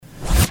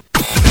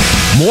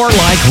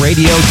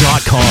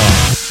morelikeradio.com.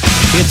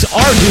 It's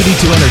our duty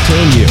to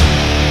entertain you.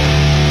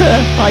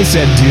 I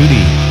said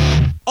duty.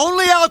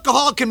 Only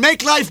alcohol can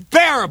make life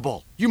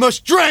bearable. You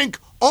must drink,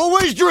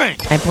 always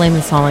drink. I blame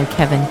this all on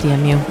Kevin,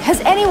 DMU. Has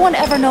anyone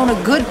ever known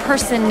a good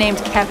person named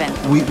Kevin?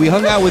 We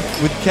hung out with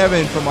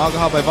Kevin from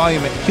Alcohol by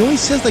Volume. He only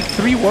says like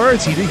 3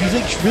 words. He's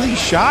like really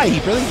shy. He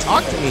barely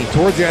talked to me.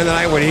 Towards the end of the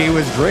night when he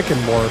was drinking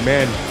more,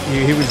 man,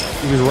 he was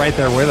right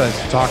there with us,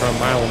 talking a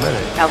mile a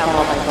minute.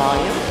 Alcohol by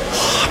Volume?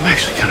 I'm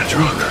actually kind of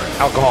drunk.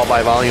 Alcohol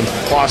by Volume,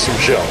 awesome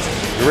show.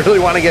 You really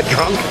want to get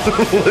drunk?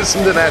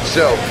 Listen to that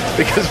show,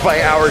 because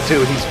by hour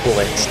 2 he's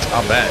blitzed.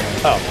 I'll bet.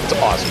 Oh, it's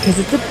awesome. Because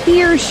it's a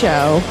beer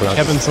show.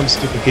 Kevin's some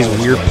stupid. He's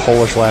weird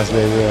Polish last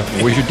name.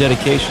 Yeah. Where's your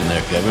dedication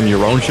there, Kevin?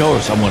 Your own show or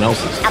someone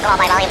else's? Alcohol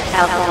by Volume.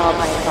 Alcohol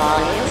by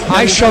Volume.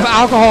 I shove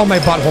alcohol in my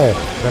butthole.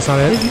 That's not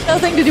it. It's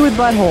nothing to do with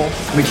butthole.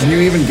 I mean, can you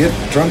even get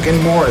drunk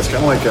anymore? It's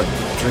kind of like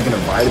drinking a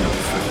vitamin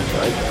food,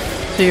 right?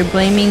 So you're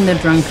blaming the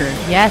drunkard.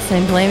 Yes,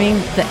 I'm blaming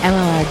the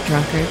MLR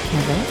drunkard,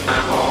 Kevin.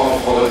 Alcohol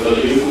for the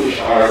use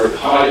are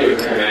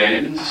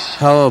pairings.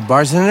 Hello,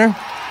 bartender.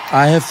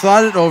 I have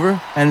thought it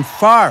over, and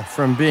far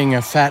from being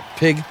a fat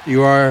pig,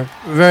 you are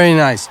very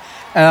nice.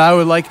 And I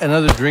would like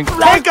another drink.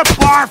 Take a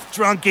barf,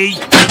 drunkie.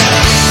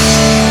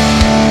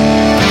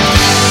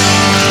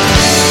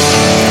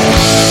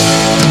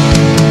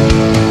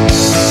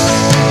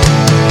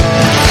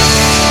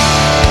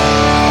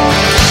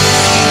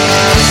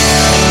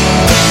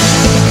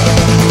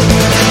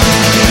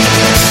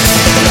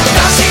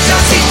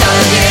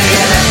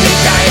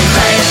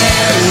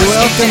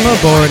 Welcome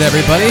aboard,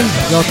 everybody.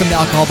 Welcome to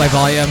Alcohol by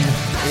Volume.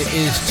 It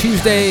is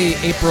Tuesday,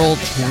 April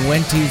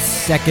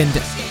 22nd,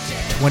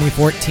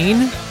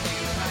 2014.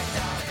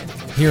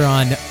 Here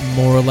on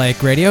More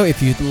Like Radio.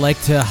 If you'd like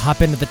to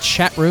hop into the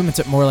chat room, it's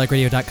at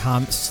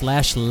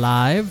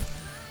morelikeradio.com/live.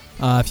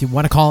 If you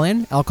want to call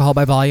in, Alcohol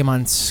by Volume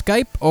on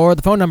Skype, or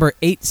the phone number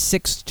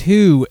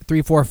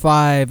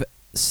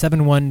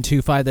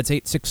 862-345-7125. That's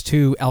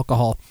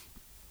 862-ALCOHOL.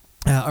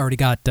 Already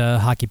got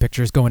hockey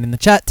pictures going in the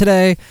chat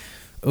today.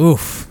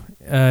 Oof.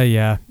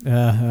 Yeah.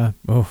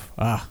 Oof.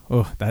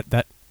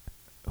 That.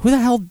 Who the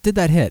hell did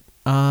that hit?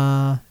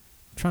 I'm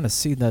trying to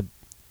see the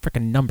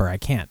frickin' number. I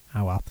can't.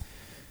 Oh well.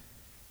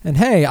 And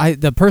hey,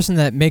 the person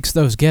that makes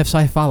those GIFs,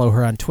 I follow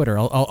her on Twitter.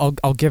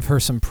 I'll give her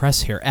some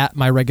press here at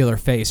my regular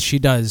face. She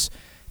does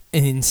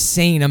an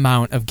insane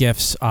amount of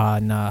GIFs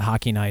on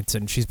hockey nights,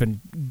 and she's been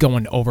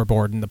going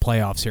overboard in the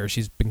playoffs here.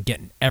 She's been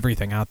getting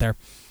everything out there.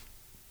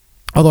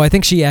 Although I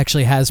think she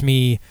actually has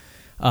me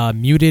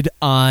muted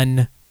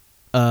on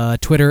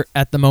Twitter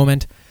at the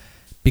moment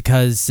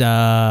because,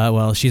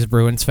 well, she's a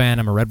Bruins fan.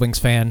 I'm a Red Wings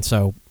fan,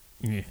 so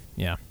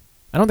yeah.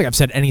 I don't think I've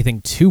said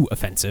anything too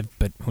offensive,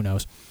 but who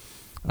knows.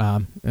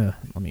 Let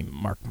me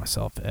mark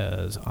myself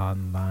as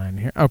online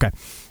here. Okay.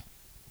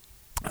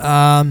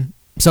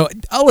 So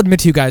I'll admit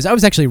to you guys, I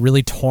was actually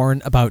really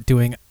torn about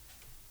doing.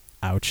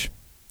 Ouch.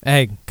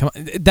 Hey, come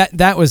on.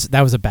 That was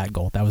a bad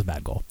goal. That was a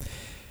bad goal.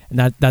 And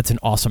that's an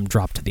awesome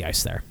drop to the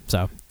ice there.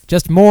 So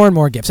just more and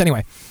more gifts.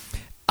 Anyway,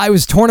 I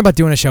was torn about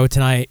doing a show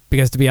tonight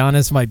because, to be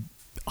honest, my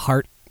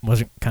heart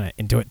wasn't kind of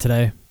into it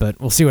today.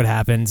 But we'll see what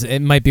happens.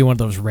 It might be one of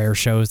those rare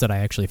shows that I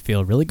actually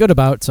feel really good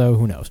about. So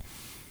who knows?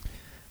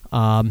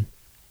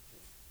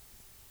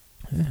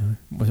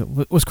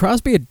 Was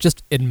Crosby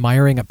just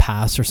admiring a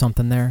pass or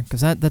something there?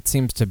 Because that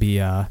seems to be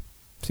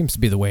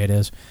the way it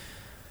is.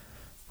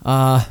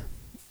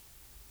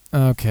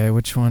 Okay,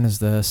 which one is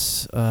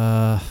this?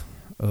 I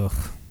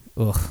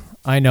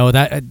know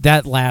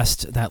that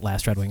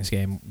last Red Wings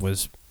game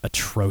was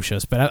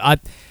atrocious,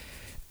 but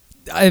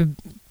I've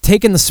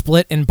taken the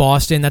split in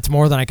Boston. That's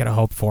more than I could have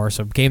hoped for.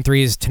 So Game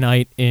 3 is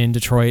tonight in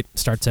Detroit.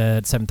 Starts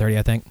at 7:30,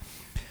 I think.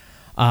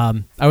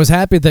 I was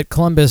happy that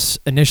Columbus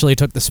initially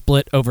took the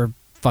split over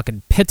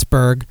fucking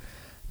Pittsburgh,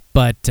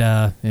 but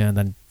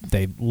then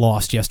they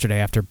lost yesterday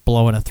after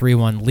blowing a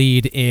 3-1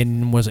 lead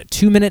in, was it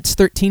 2 minutes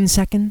 13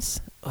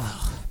 seconds?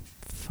 Ugh,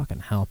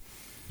 fucking hell.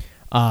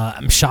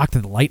 I'm shocked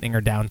that the Lightning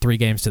are down 3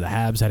 games to the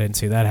Habs. I didn't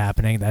see that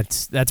happening.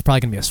 That's probably going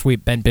to be a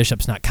sweep. Ben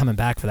Bishop's not coming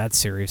back for that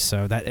series,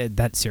 so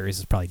that series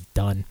is probably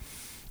done.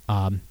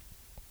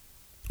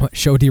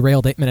 Show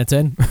derailed 8 minutes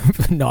in?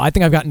 No, I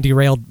think I've gotten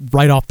derailed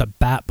right off the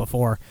bat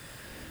before,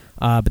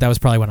 but that was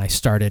probably when I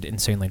started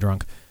insanely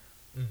drunk.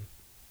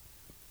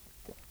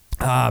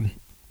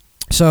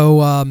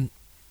 So I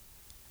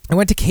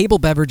went to Cable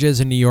Beverages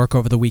in New York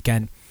over the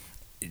weekend.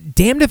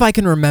 Damned if I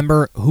can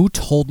remember who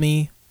told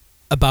me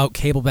about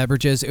Cable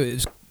Beverages. It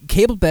was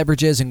Cable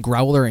Beverages and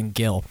Growler and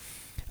Gill.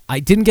 I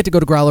didn't get to go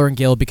to Growler and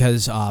Gill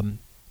because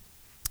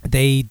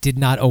they did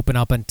not open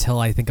up until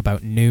I think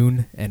about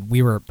noon, and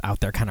we were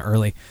out there kind of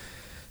early.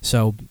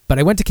 So, but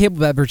I went to Cable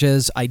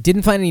Beverages. I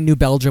didn't find any New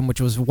Belgium,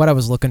 which was what I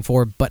was looking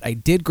for, but I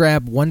did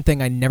grab one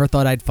thing I never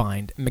thought I'd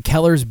find.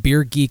 McKellar's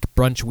Beer Geek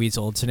Brunch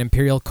Weasel. It's an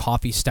imperial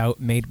coffee stout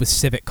made with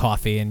Civet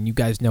coffee, and you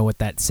guys know what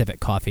that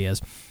Civet coffee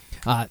is.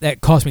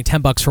 That cost me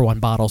 $10 for one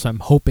bottle, so I'm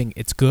hoping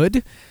it's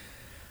good.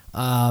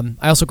 I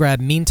also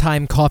grabbed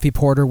Meantime Coffee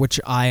Porter, which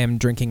I am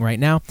drinking right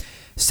now.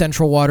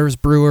 Central Waters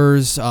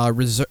Brewers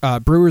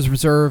Brewers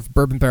Reserve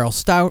Bourbon Barrel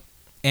Stout,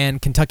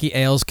 and Kentucky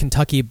Ales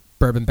Kentucky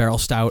Bourbon Barrel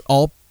Stout,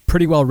 all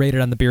pretty well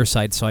rated on the beer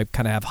side, so I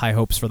kind of have high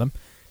hopes for them.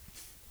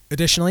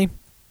 Additionally,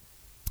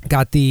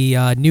 got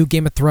the new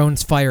Game of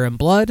Thrones Fire and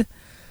Blood.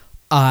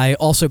 I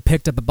also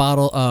picked up a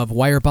bottle of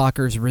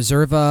Weyerbacher's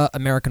Reserva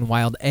American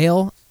Wild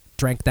Ale.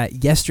 Drank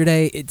that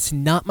yesterday. It's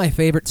not my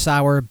favorite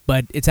sour,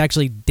 but it's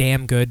actually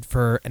damn good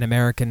for an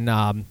American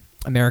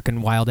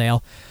Wild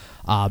Ale.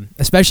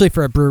 Especially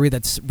for a brewery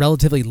that's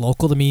relatively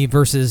local to me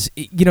versus,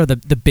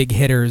 the big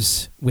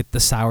hitters with the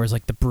sours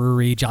like the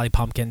Brewery, Jolly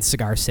Pumpkin,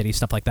 Cigar City,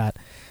 stuff like that.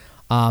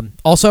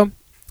 Also,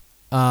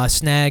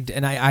 snagged,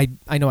 and I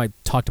know I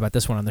talked about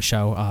this one on the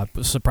show.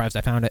 Was surprised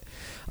I found it.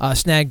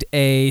 Snagged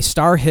a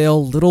Star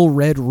Hill Little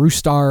Red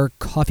Roostar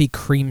Coffee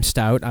Cream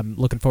Stout. I'm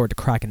looking forward to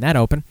cracking that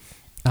open.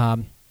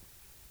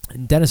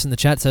 And Dennis in the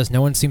chat says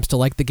no one seems to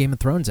like the Game of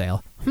Thrones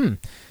ale.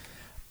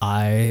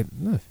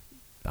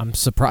 I'm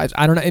surprised.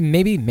 I don't know.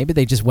 Maybe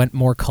they just went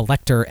more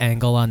collector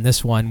angle on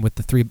this one with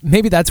the three.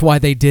 Maybe that's why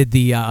they did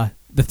the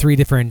three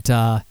different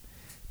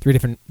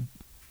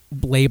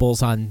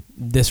labels on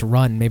this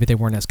run. Maybe they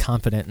weren't as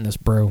confident in this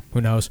brew. Who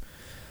knows?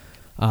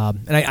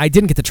 And I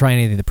didn't get to try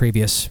any of the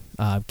previous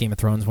Game of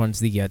Thrones ones.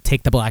 The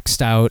Take the Black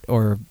Stout,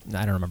 or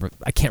I don't remember.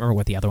 I can't remember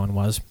what the other one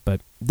was.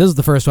 But this is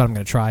the first one I'm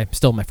going to try.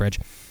 Still in my fridge.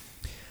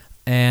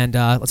 And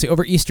let's see,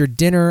 over Easter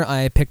dinner,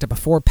 I picked up a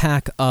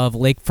 4-pack of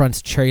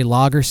Lakefront's Cherry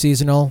Lager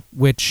Seasonal,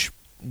 which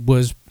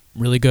was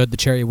really good. The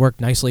cherry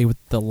worked nicely with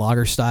the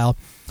lager style.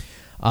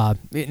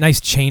 Nice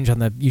change on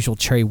the usual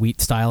cherry wheat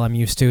style I'm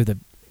used to. The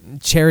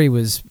cherry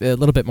was a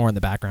little bit more in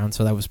the background,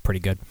 so that was pretty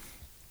good.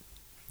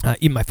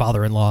 Even my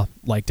father-in-law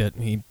liked it.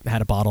 He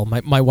had a bottle.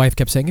 My wife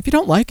kept saying, if you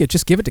don't like it,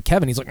 just give it to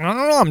Kevin. He's like,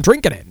 no, I'm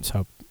drinking it.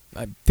 So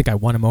I think I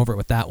won him over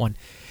with that one.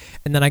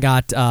 And then I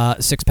got a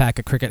 6-pack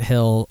of Cricket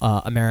Hill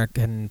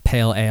American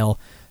Pale Ale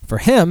for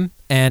him,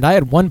 and I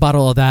had one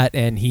bottle of that,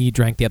 and he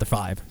drank the other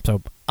 5.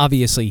 So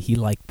obviously he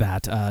liked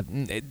that,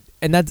 and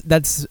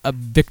that's a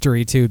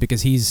victory too,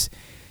 because he's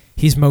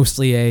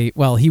mostly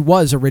he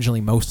was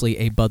originally mostly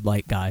a Bud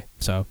Light guy.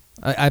 So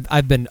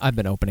I've been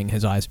opening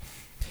his eyes.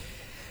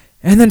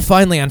 And then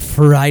finally on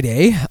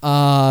Friday,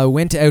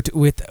 went out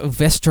with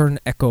Western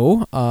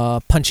Echo,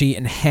 Punchy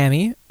and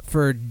Hammy,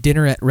 for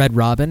dinner at Red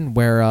Robin,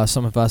 where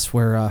some of us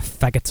were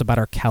faggots about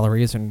our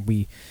calories, and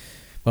we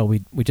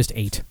just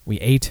ate. We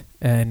ate,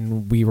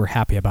 and we were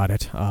happy about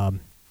it.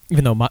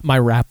 Even though my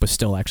wrap was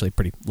still actually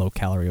pretty low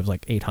calorie. It was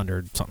like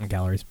 800 something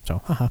calories.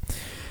 So,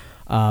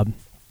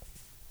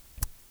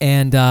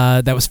 and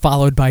that was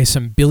followed by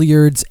some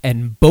billiards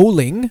and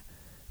bowling.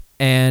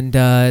 And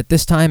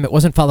this time it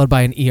wasn't followed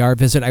by an ER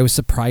visit. I was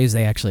surprised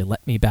they actually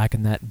let me back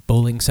in that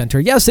bowling center.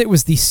 Yes, it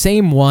was the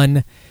same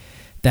one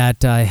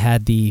that I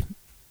had the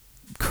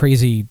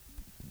crazy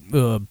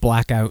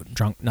blackout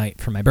drunk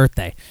night for my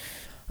birthday.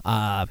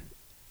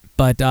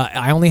 But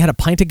I only had a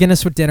pint of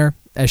Guinness with dinner,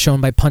 as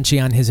shown by Punchy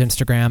on his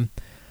Instagram.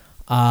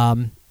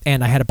 And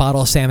I had a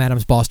bottle of Sam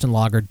Adams Boston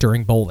Lager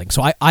during bowling.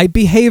 So I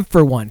behaved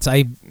for once.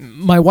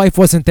 My wife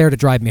wasn't there to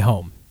drive me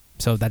home.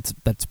 So that's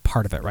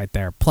part of it right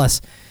there. Plus,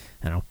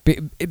 I don't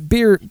know,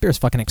 beer's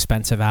fucking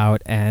expensive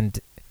out. And,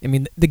 I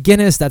mean, the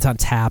Guinness, that's on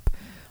tap.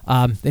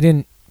 They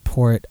didn't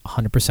pour it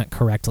 100%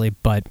 correctly,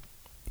 but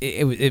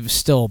it was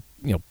still,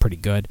 pretty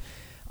good.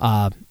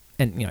 And,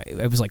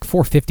 it was like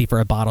 $4.50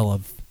 for a bottle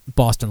of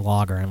Boston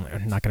Lager.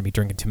 I'm not going to be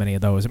drinking too many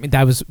of those. I mean,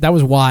 that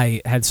was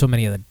why I had so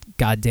many of the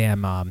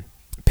goddamn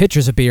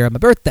pitchers of beer on my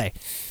birthday.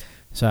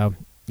 So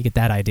you get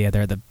that idea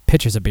there. The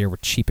pitchers of beer were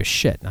cheap as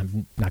shit.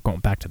 I'm not going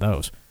back to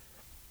those.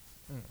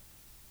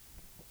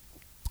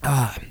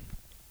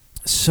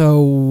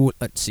 So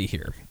let's see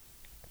here.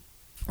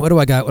 What do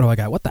I got?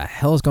 What the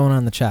hell is going on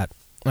in the chat?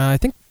 I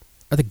think,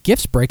 are the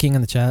GIFs breaking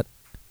in the chat?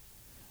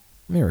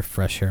 Let me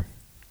refresh here.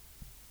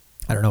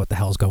 I don't know what the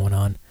hell's going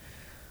on.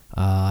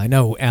 I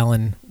know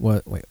Alan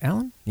was... Wait,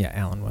 Alan? Yeah,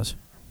 Alan was.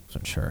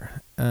 Wasn't sure.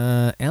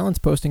 Alan's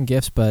posting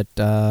GIFs, but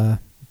that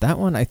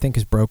one I think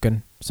is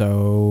broken.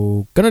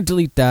 So, gonna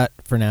delete that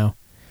for now.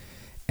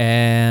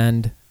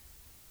 And...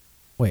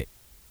 Wait.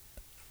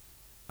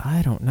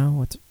 I don't know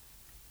what's...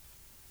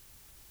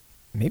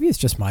 Maybe it's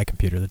just my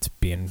computer that's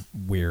being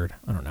weird.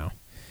 I don't know.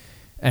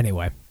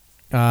 Anyway.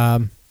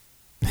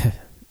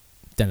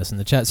 Dennis in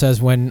the chat says,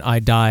 when I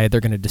die,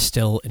 they're going to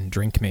distill and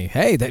drink me.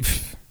 Hey,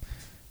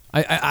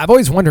 I've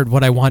always wondered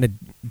what I wanted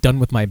done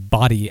with my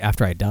body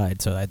after I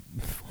died, so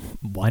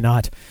why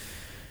not?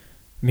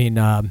 I mean,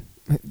 it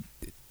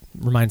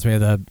reminds me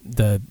of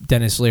the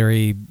Dennis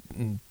Leary,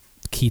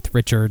 Keith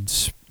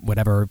Richards,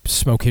 whatever,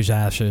 smoke his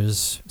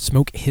ashes.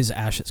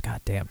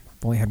 God damn,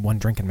 I've only had one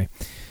drink in me.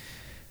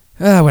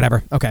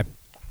 Whatever, okay.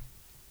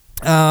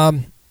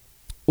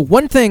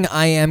 One thing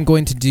I am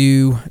going to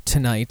do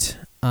tonight,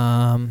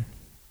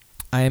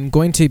 I am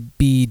going to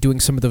be doing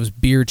some of those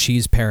beer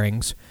cheese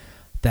pairings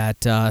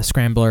that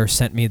Scrambler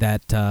sent me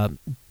that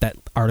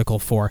article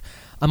for.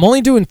 I'm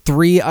only doing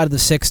 3 out of the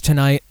 6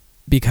 tonight.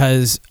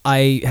 because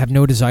I have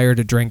no desire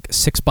to drink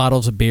 6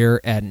 bottles of beer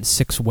and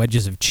 6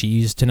 wedges of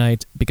cheese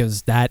tonight,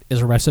 because that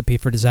is a recipe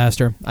for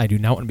disaster. I do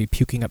not want to be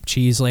puking up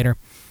cheese later.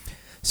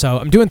 So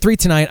I'm doing 3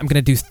 tonight. I'm going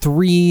to do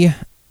 3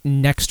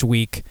 next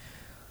week.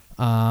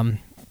 But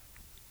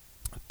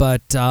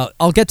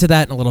I'll get to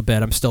that in a little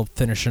bit. I'm still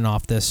finishing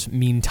off this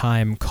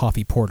Meantime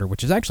Coffee Porter,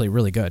 which is actually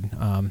really good.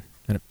 And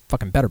it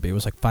fucking better be. It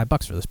was like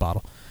 $5 for this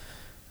bottle.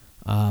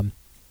 Oh,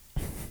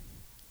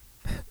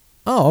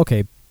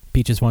 okay.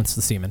 Peaches wants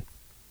the semen.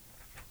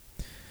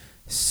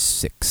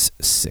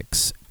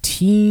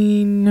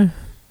 616.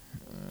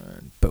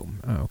 Boom.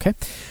 Okay.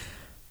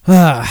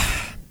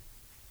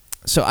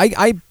 So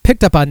I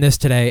picked up on this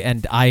today,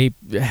 and I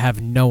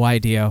have no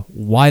idea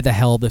why the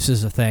hell this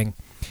is a thing.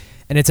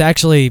 And it's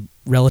actually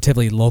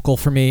relatively local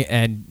for me,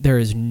 and there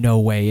is no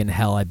way in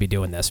hell I'd be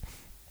doing this.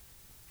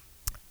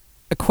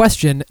 A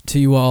question to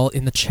you all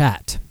in the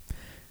chat.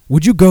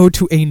 Would you go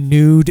to a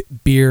nude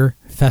beer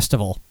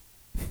festival?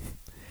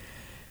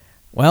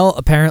 Well,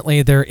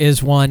 apparently there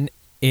is one.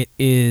 It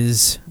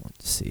is,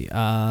 let's see,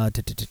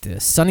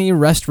 Sunny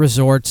Rest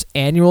Resort's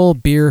annual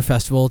beer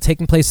festival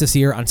taking place this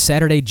year on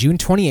Saturday, June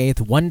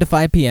 28th, 1 to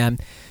 5 p.m.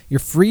 You're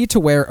free to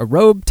wear a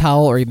robe,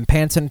 towel, or even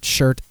pants and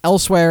shirt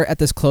elsewhere at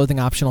this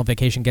clothing-optional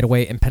vacation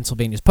getaway in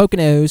Pennsylvania's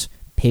Poconos.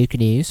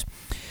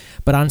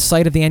 But on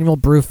site of the annual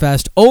Brew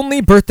Fest, only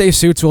birthday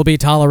suits will be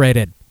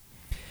tolerated.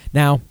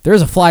 Now,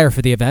 there's a flyer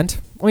for the event.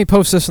 Let me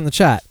post this in the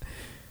chat.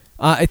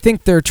 I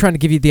think they're trying to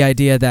give you the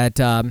idea that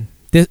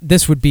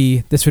this would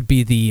be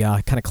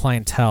the kind of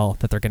clientele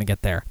that they're going to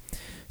get there.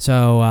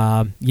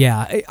 So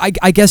yeah,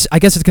 I guess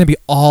it's going to be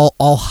all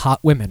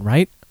hot women,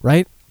 right?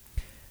 Right?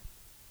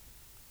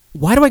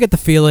 Why do I get the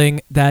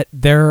feeling that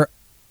this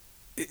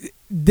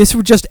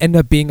would just end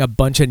up being a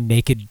bunch of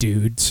naked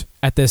dudes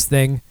at this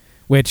thing,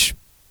 which,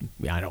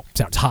 yeah, I know,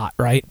 sounds hot,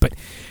 right? But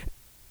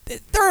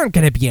there aren't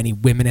going to be any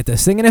women at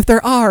this thing, and if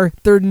there are,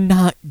 they're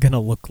not going to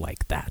look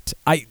like that.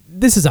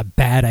 This is a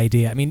bad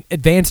idea. I mean,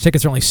 advance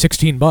tickets are only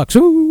 $16,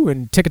 ooh,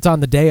 and tickets on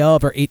the day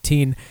of are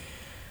 $18.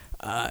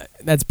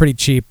 That's pretty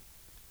cheap,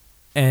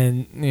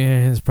 and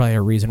there's probably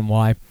a reason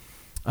why.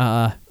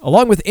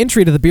 Along with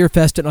entry to the beer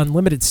fest and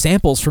unlimited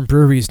samples from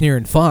breweries near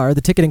and far,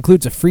 the ticket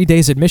includes a free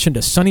day's admission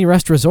to Sunny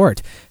Rest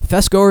Resort.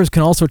 Festgoers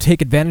can also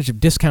take advantage of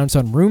discounts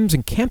on rooms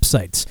and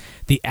campsites.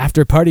 The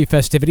after-party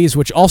festivities,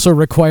 which also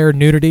require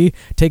nudity,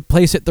 take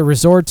place at the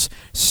resort's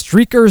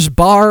Streakers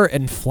Bar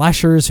and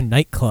Flashers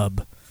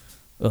Nightclub.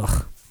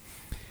 Ugh.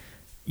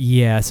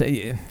 Yes,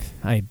 I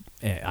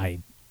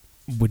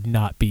would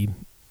not be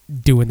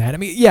doing that. I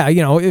mean, yeah,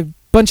 a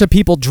bunch of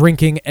people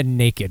drinking and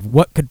naked.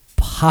 What could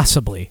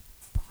possibly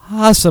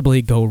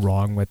go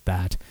wrong with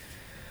that?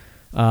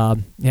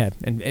 Yeah,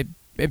 and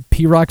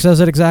P-Rock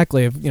says it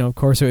exactly. Of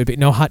course, it would be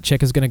no hot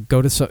chick is going to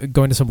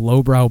go into some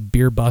lowbrow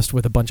beer bust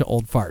with a bunch of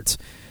old farts.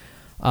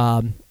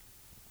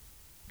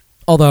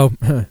 Although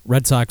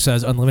Red Sox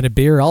says unlimited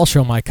beer, I'll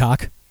show my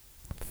cock.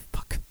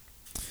 Fuck.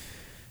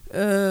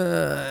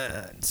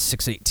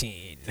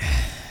 618.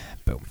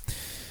 Boom.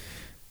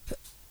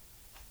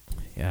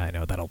 Yeah, I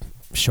know that'll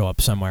show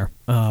up somewhere.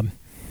 I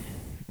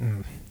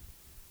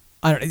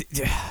don't.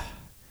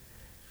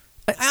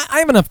 I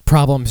have enough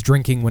problems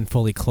drinking when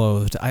fully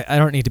clothed. I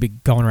don't need to be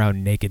going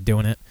around naked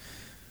doing it.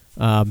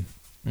 But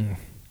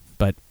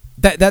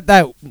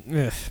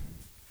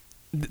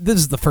this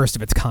is the first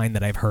of its kind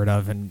that I've heard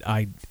of, and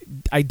I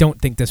don't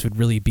think this would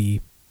really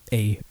be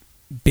a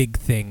big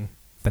thing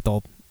that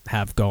they'll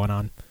have going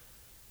on.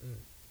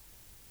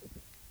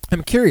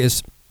 I'm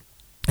curious,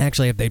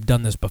 actually, if they've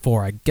done this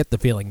before. I get the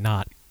feeling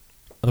not.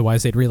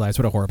 Otherwise, they'd realize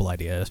what a horrible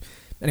idea it is.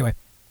 Anyway.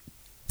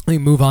 Let me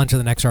move on to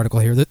the next article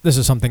here. This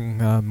is something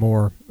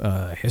more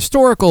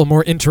historical,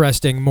 more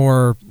interesting,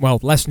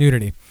 less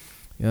nudity.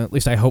 At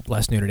least I hope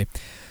less nudity.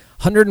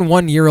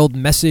 101-year-old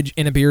message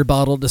in a beer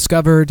bottle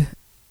discovered.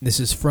 This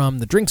is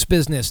from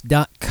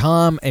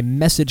thedrinksbusiness.com. A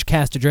message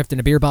cast adrift in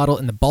a beer bottle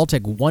in the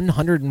Baltic,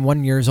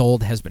 101 years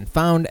old, has been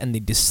found, and the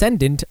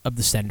descendant of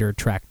the sender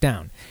tracked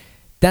down.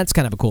 That's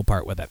kind of a cool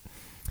part with it.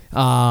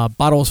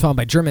 Bottle was found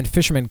by German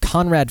fisherman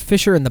Konrad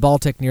Fischer in the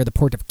Baltic near the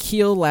port of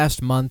Kiel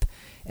last month,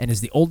 and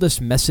is the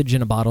oldest message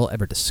in a bottle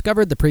ever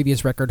discovered, the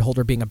previous record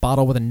holder being a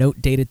bottle with a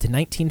note dated to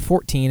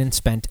 1914 and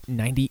spent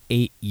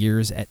 98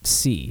 years at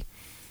sea.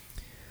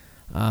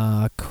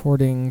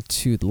 According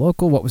to the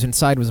local, what was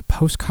inside was a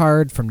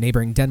postcard from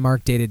neighboring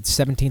Denmark dated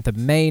 17th of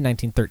May,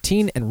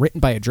 1913, and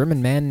written by a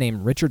German man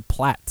named Richard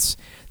Platz.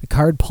 The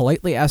card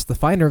politely asked the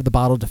finder of the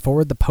bottle to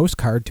forward the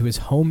postcard to his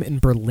home in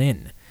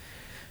Berlin.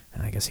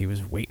 I guess he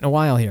was waiting a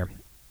while here.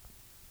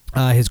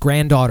 His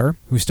granddaughter,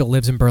 who still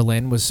lives in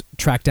Berlin, was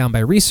tracked down by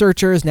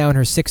researchers, now in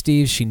her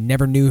 60s. She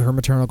never knew her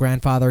maternal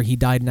grandfather. He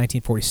died in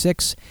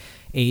 1946,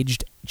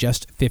 aged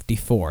just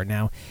 54.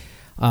 Now,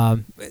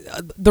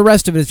 the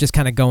rest of it is just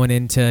kind of going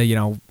into,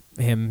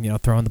 him,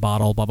 throwing the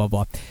bottle, blah, blah,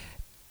 blah.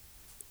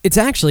 It's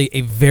actually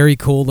a very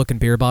cool-looking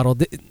beer bottle.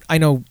 I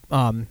know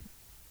I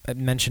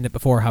mentioned it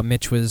before, how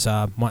Mitch was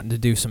wanting to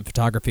do some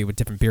photography with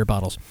different beer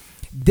bottles.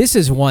 This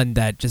is one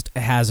that just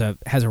has a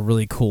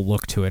really cool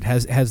look to it.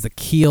 Has the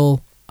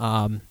Kiel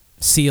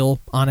seal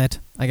on it,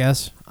 I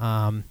guess.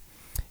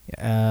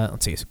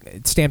 Let's see.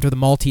 It's stamped with a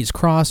Maltese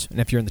cross, and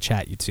if you're in the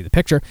chat, you'd see the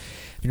picture.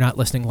 If you're not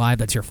listening live,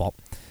 that's your fault.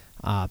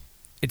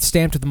 It's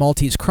stamped with the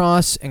Maltese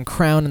cross and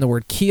crown and the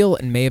word Kiel,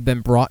 and may have been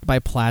brought by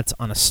Platts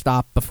on a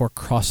stop before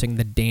crossing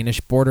the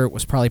Danish border. It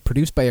was probably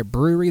produced by a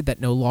brewery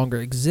that no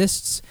longer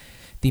exists.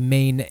 The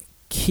main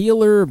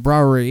Kieler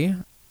Brewery.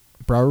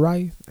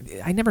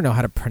 I never know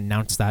how to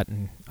pronounce that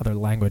in other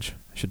language.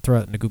 I should throw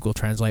it into Google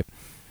Translate.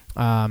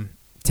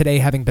 Today,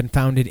 having been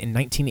founded in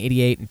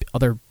 1988, and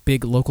other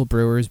big local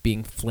brewers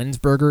being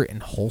Flensburger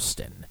and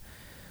Holsten.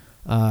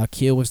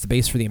 Kiel was the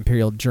base for the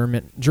Imperial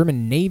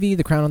German Navy.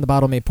 The crown on the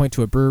bottle may point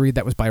to a brewery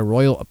that was by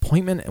royal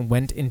appointment and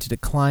went into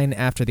decline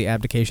after the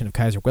abdication of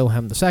Kaiser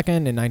Wilhelm II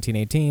in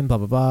 1918, blah,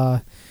 blah,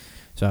 blah.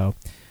 So,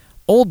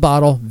 old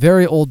bottle,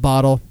 very old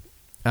bottle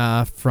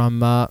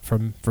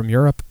from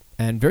Europe,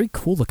 and very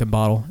cool-looking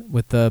bottle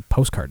with the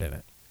postcard in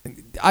it.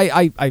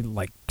 I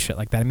like shit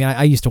like that. I mean,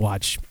 I used to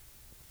watch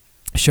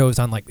shows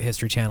on like the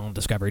History Channel and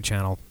Discovery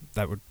Channel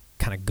that would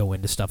kind of go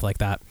into stuff like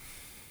that.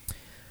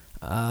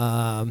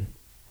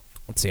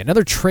 Let's see,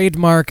 another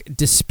trademark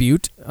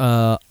dispute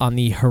on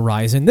the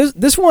horizon.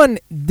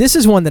 This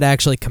is one that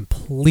actually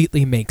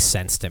completely makes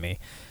sense to me.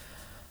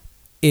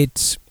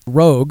 It's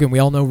Rogue, and we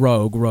all know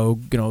Rogue.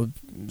 Rogue,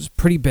 is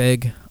pretty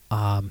big.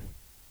 Some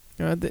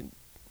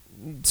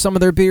of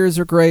their beers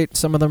are great,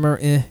 some of them are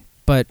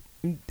but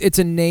it's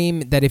a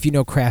name that if you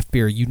know craft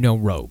beer, you know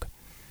Rogue.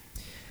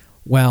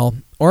 Well,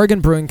 Oregon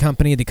Brewing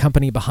Company, the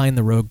company behind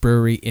the Rogue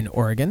Brewery in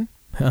Oregon,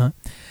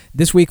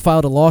 this week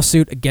filed a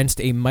lawsuit against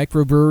a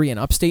microbrewery in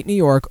upstate New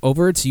York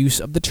over its use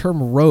of the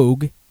term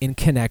Rogue in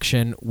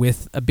connection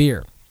with a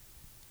beer.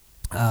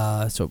 They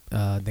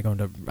go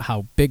into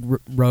how big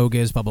Rogue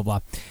is, blah, blah, blah.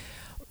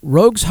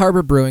 Rogue's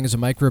Harbor Brewing is a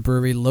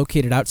microbrewery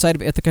located outside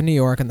of Ithaca, New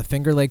York on the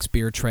Finger Lakes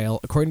Beer Trail.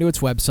 According to its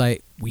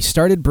website, we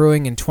started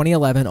brewing in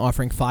 2011,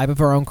 offering 5 of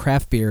our own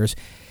craft beers.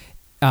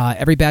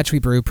 Every batch we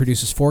brew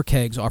produces 4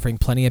 kegs, offering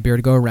plenty of beer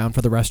to go around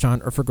for the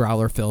restaurant or for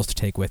growler fills to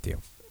take with you.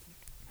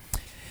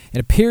 It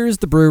appears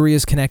the brewery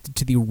is connected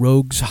to the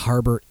Rogue's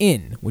Harbor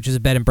Inn, which is a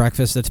bed and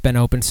breakfast that's been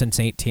open since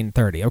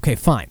 1830. Okay,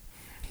 fine.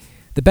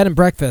 The bed and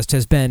breakfast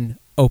has been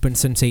open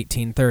since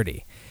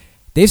 1830.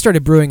 They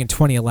started brewing in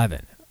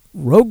 2011.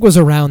 Rogue was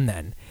around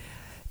then.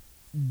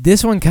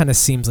 This one kind of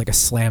seems like a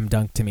slam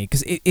dunk to me,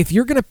 because if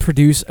you're going to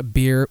produce a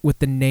beer with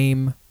the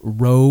name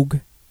Rogue,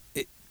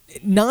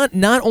 not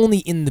only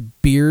in the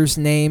beer's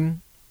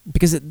name,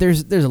 because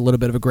there's a little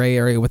bit of a gray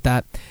area with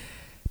that,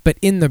 but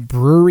in the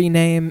brewery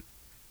name,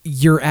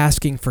 you're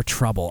asking for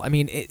trouble. I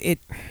mean, it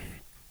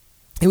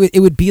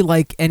would be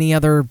like any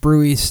other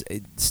brewery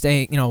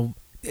start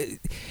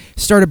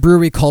a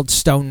brewery called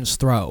Stone's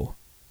Throw.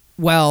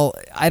 Well,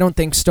 I don't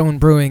think Stone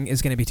Brewing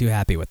is going to be too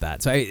happy with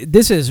that. So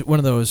this is one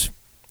of those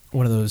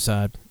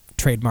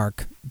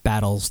trademark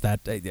battles that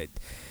I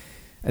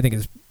think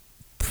is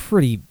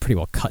pretty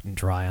well cut and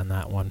dry on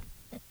that one.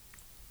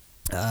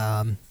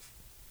 If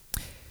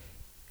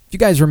you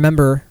guys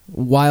remember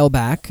a while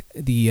back,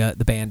 the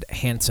band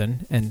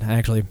Hanson, and I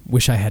actually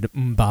wish I had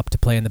Mbop to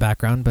play in the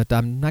background, but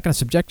I'm not going to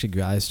subject you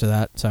guys to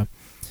that. So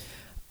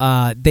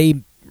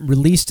they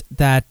released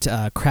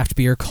that craft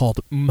beer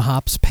called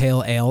Hops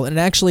Pale Ale, and it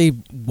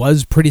actually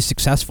was pretty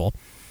successful,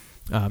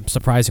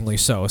 surprisingly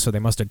so they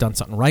must have done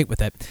something right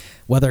with it.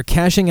 Well, they're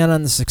cashing in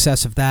on the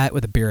success of that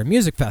with a beer and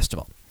music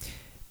festival.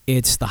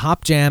 It's the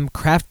Hop Jam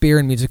Craft Beer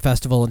and Music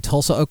Festival in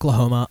Tulsa,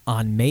 Oklahoma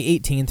on May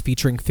 18th,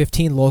 featuring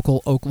 15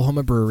 local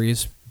Oklahoma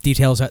breweries.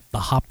 Details at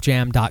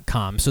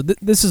thehopjam.com. So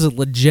this is a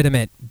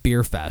legitimate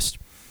beer fest.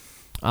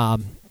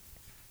 And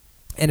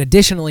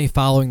additionally,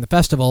 following the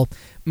festival,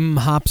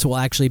 Hops will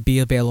actually be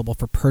available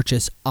for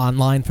purchase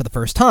online for the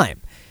first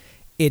time.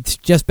 It's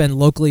just been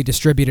locally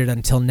distributed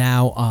until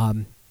now,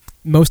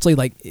 mostly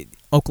like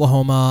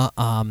Oklahoma.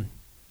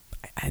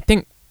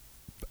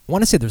 I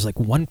want to say there's like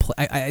one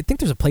I think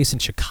there's a place in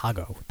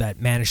Chicago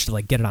that managed to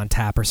like get it on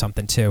tap or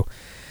something too.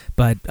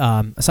 But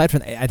aside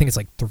from that, I think it's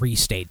like 3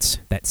 states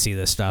that see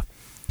this stuff.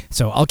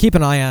 So I'll keep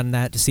an eye on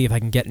that to see if I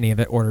can get any of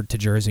it ordered to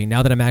Jersey.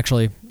 Now that I'm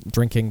actually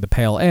drinking the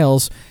pale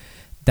ales,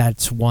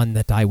 that's one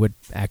that I would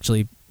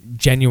actually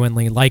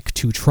genuinely like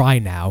to try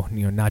now,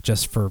 not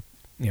just for,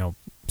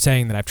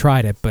 saying that I've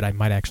tried it, but I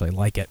might actually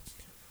like it.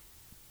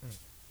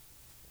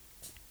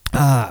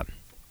 I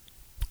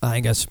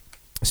guess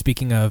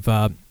speaking of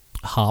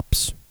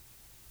hops,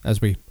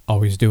 as we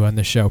always do on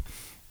this show,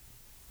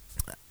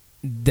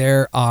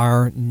 there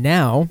are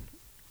now,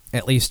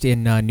 at least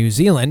in New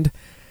Zealand,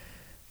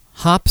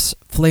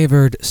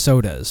 hops-flavored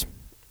sodas.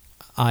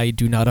 I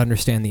do not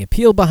understand the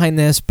appeal behind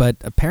this, but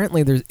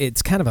apparently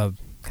it's kind of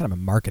a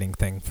marketing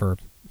thing for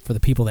the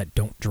people that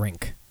don't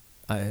drink.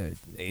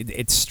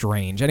 It's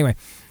strange. Anyway,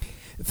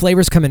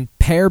 flavors come in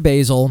pear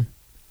basil,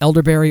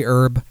 elderberry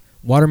herb,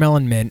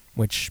 watermelon mint,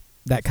 which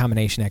that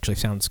combination actually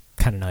sounds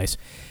kind of nice,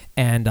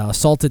 and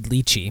salted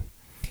lychee.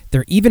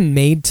 They're even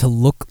made to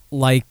look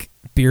like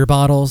beer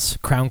bottles,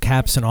 crown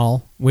caps and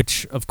all,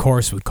 which of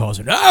course would cause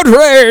an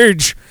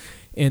outrage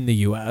in the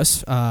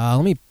U.S.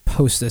 Let me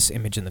post this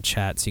image in the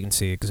chat so you can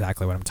see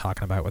exactly what I'm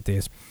talking about with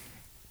these.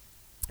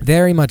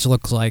 Very much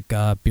looks like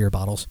beer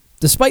bottles,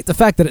 despite the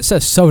fact that it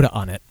says soda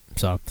on it.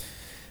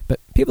 But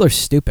people are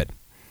stupid.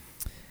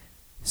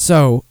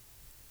 So,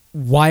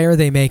 why are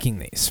they making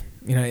these?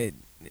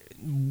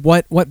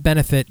 What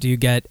benefit do you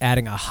get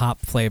adding a hop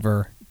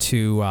flavor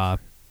to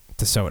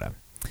soda?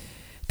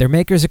 Their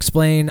makers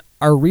explain,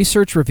 our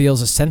research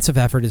reveals a sense of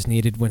effort is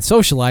needed when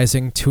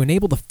socializing to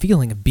enable the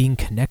feeling of being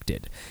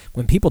connected.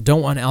 When people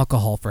don't want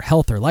alcohol for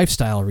health or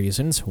lifestyle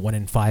reasons, 1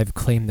 in 5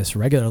 claim this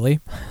regularly,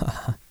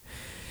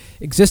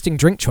 existing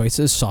drink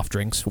choices, soft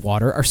drinks,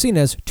 water, are seen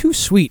as too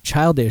sweet,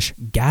 childish,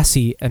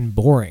 gassy, and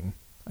boring.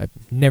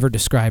 I've never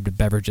described a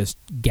beverage as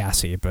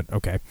gassy, but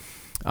okay.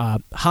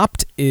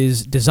 Hopped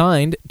is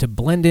designed to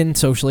blend in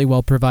socially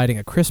while providing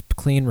a crisp,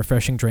 clean,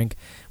 refreshing drink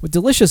with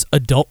delicious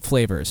adult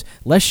flavors,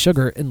 less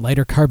sugar, and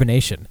lighter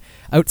carbonation.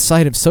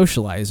 Outside of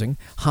socializing,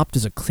 Hopped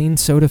is a clean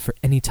soda for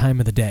any time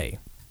of the day.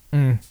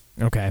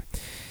 Okay.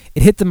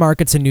 It hit the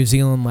markets in New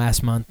Zealand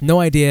last month. No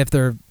idea if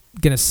they're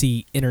going to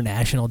see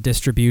international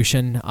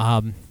distribution.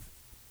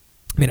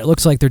 It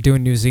looks like they're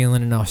doing New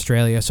Zealand and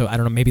Australia, so I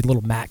don't know, maybe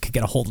Little Mac could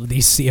get a hold of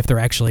these, see if they're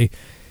actually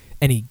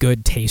any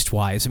good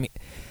taste-wise.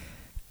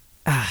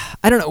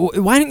 I don't know.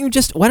 Why don't you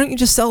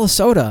just sell a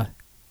soda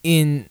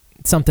in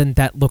something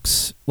that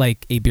looks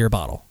like a beer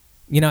bottle?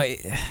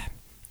 Like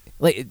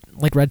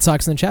Red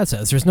Sox in the chat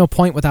says, there's no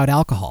point without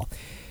alcohol.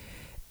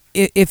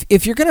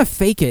 If you're gonna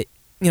fake it,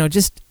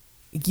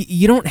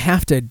 you don't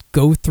have to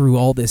go through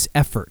all this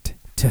effort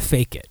to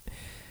fake it.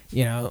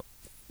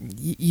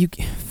 You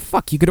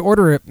could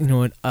order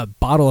a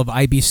bottle of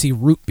IBC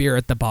root beer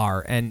at the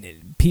bar,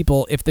 and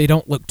people, if they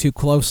don't look too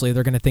closely,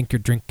 they're gonna think you're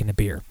drinking a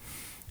beer.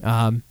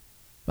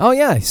 Oh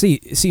yeah, see,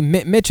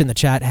 Mitch in the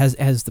chat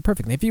has the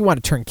perfect thing. If you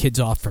want to turn kids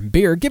off from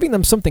beer, giving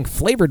them something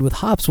flavored with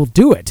hops will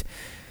do it.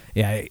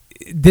 Yeah,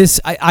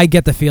 I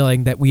get the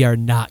feeling that we are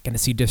not going to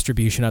see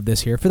distribution of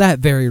this here for that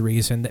very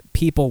reason, that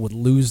people would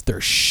lose their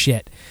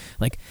shit.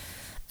 Like,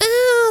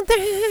 oh,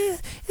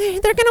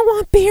 they're going to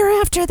want beer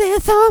after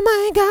this. Oh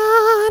my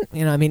God.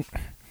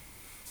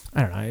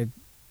 I don't know.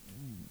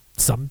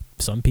 Some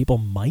people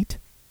might.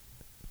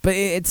 But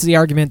it's the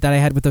argument that I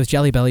had with those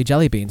Jelly Belly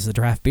jelly beans, the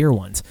draft beer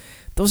ones.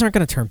 Those aren't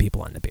going to turn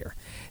people on to beer.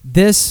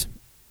 This,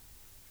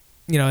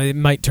 it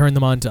might turn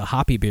them on to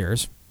hoppy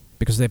beers,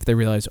 because if they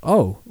realize,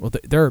 oh, well,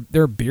 there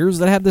are beers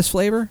that have this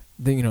flavor,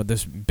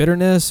 this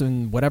bitterness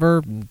and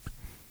whatever.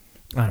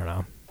 I don't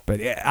know, but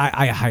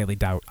I highly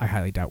doubt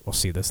we'll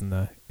see this in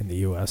the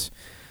U.S.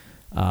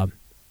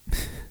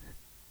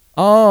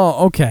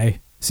 Oh, okay.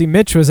 See,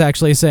 Mitch was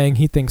actually saying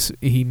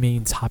he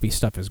means hoppy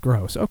stuff is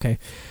gross. Okay,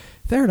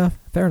 fair enough.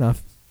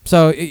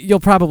 So you'll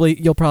probably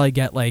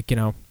get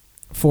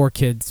 4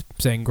 kids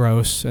saying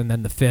gross, and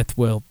then the 5th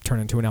will turn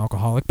into an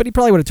alcoholic. But he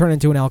probably would have turned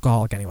into an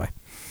alcoholic anyway.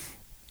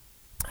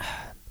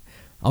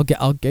 I'll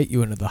get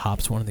you into the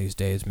hops one of these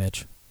days,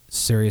 Mitch.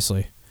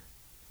 Seriously.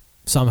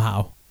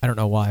 Somehow. I don't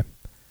know why.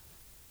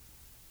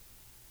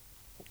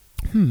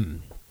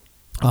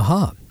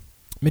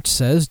 Mitch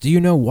says, do you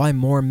know why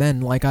more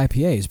men like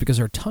IPAs? Because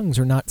our tongues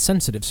are not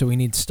sensitive, so we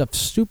need stuff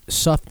super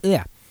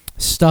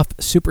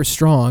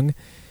strong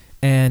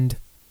and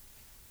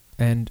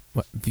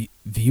what,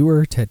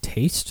 viewer to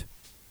taste?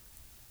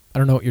 I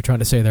don't know what you're trying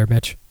to say there,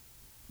 Mitch.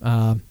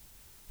 But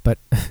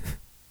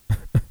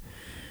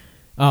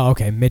oh,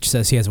 okay. Mitch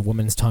says he has a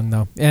woman's tongue,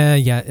 though.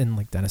 Yeah, and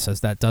like Dennis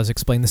says, that does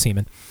explain the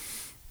semen.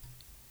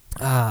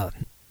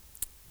 And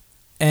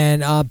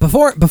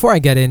before I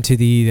get into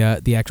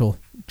the actual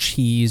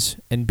cheese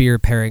and beer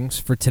pairings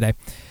for today,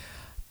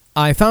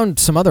 I found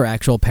some other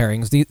actual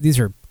pairings. These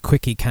are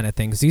quickie kind of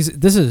things.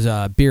 This is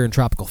beer and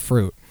tropical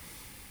fruit.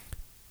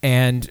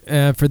 And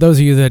for those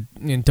of you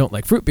that don't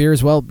like fruit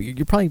beers, well,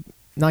 you're probably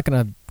not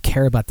going to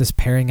care about this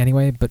pairing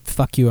anyway, but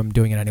fuck you, I'm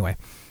doing it anyway.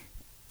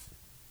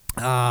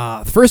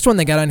 The first one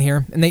they got on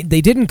here, and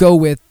they didn't go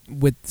with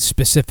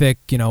specific,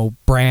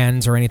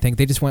 brands or anything.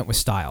 They just went with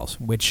styles,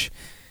 which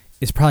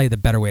is probably the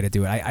better way to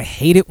do it. I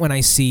hate it when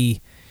I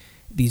see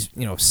these,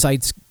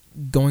 sites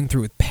going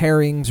through with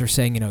pairings or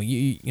saying,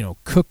 you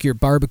cook your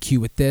barbecue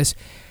with this.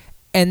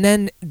 And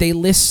then they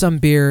list some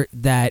beer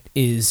that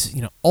is,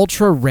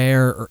 ultra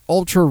rare or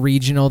ultra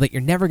regional that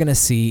you're never going to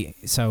see.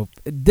 So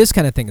this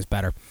kind of thing is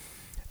better.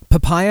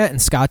 Papaya and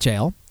Scotch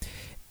Ale.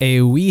 A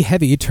wee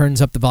heavy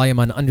turns up the volume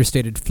on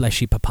understated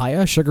fleshy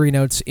papaya. Sugary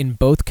notes in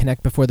both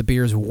connect before the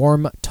beer's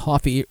warm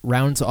toffee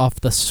rounds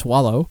off the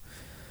swallow.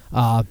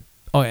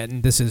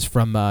 And this is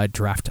from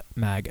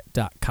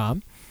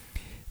draftmag.com.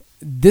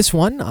 This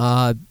one,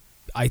 I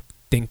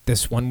think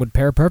this one would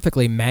pair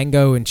perfectly.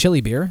 Mango and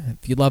chili beer.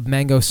 If you love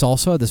mango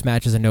salsa, this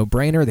match is a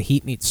no-brainer. The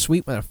heat meets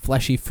sweet when a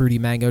fleshy, fruity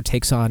mango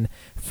takes on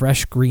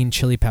fresh green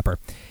chili pepper.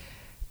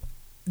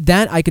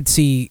 That I could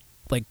see,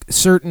 like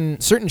certain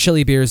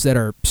chili beers that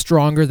are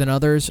stronger than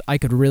others. I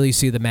could really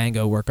see the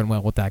mango working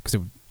well with that because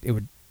it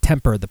would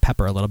temper the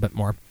pepper a little bit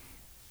more.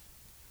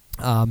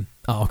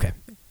 Okay.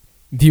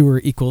 Viewer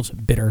equals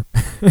bitter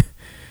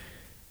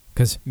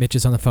because Mitch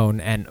is on the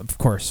phone, and of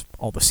course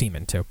all the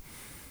semen too.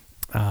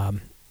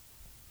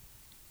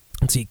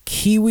 Let's see,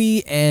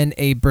 kiwi and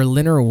a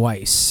Berliner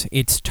Weiss.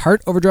 It's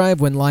tart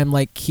overdrive when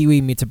lime-like kiwi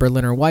meets a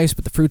Berliner Weiss,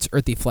 but the fruit's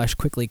earthy flesh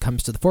quickly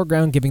comes to the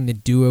foreground, giving the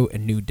duo a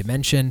new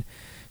dimension.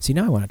 See,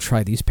 now I want to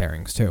try these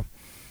pairings, too.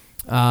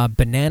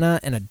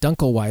 Banana and a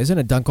Dunkelweizen.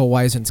 A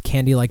Dunkelweizen's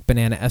candy-like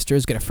banana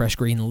esters get a fresh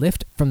green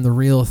lift from the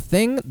real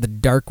thing. The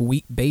dark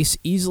wheat base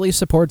easily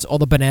supports all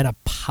the banana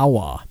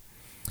power.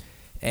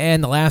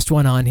 And the last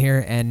one on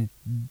here, and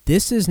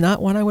this is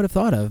not one I would have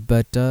thought of,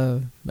 but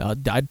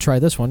I'd try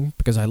this one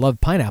because I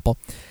love pineapple.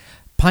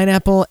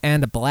 Pineapple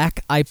and a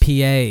black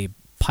IPA.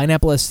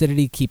 Pineapple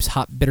acidity keeps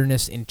hop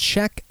bitterness in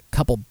check.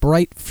 Couple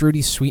bright,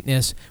 fruity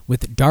sweetness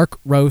with dark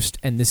roast,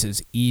 and this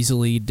is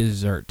easily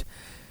dessert.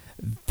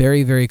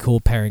 Very, very cool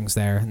pairings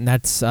there. And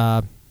that's,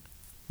 let's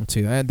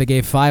see, they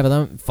gave 5 of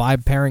them,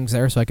 5 pairings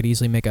there, so I could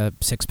easily make a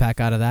 6-pack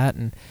out of that.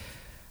 And,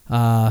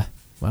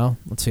 well,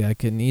 let's see, I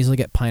can easily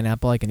get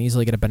pineapple, I can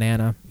easily get a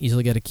banana,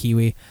 easily get a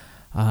kiwi.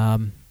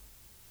 To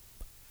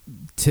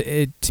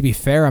be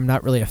fair, I'm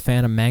not really a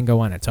fan of mango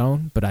on its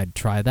own, but I'd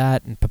try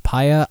that. And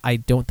papaya, I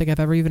don't think I've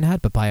ever even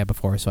had papaya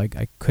before, so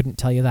I couldn't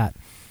tell you that.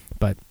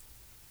 But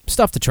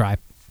stuff to try.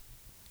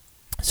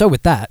 So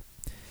with that,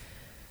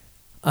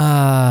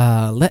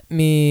 let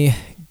me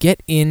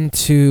get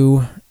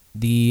into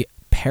the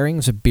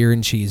pairings of beer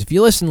and cheese. If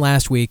you listened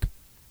last week,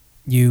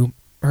 you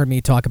heard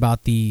me talk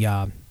about the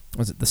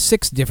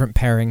 6 different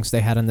pairings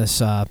they had in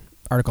this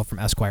article from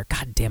Esquire.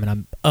 God damn it,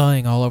 I'm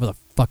all over the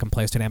fucking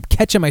place today. I'm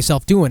catching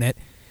myself doing it.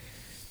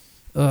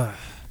 Ugh.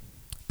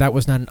 That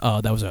was not an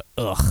that was a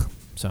ugh.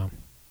 So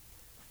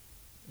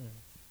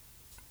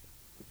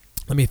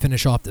let me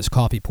finish off this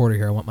coffee porter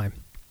here. I want my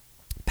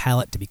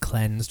palate to be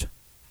cleansed.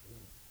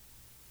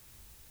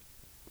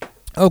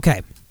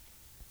 Okay.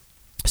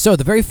 So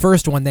the very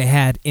first one they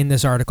had in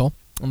this article,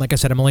 and like I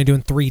said, I'm only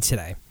doing 3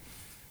 today,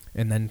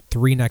 and then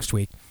 3 next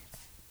week.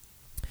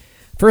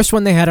 First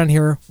one they had on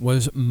here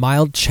was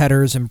mild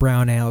cheddars and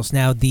brown ales.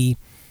 Now the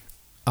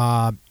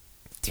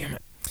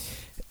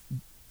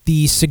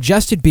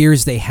suggested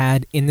beers they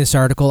had in this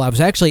article, I was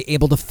actually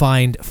able to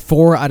find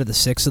 4 out of the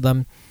 6 of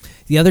them.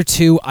 The other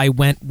 2 I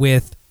went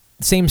with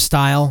same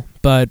style,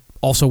 but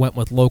also went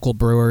with local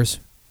brewers.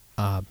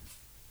 I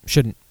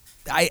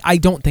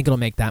don't think it'll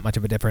make that much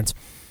of a difference.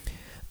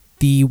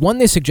 The one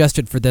they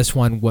suggested for this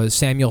one was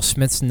Samuel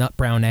Smith's Nut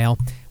Brown Ale.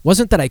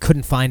 Wasn't that I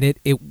couldn't find it.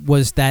 It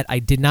was that I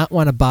did not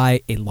want to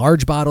buy a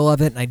large bottle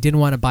of it, and I didn't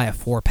want to buy a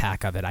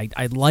 4-pack of it.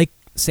 I like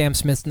Sam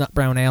Smith's Nut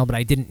Brown Ale, but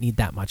I didn't need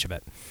that much of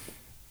it.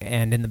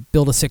 And in the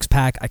build a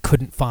 6-pack, I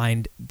couldn't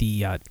find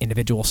the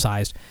individual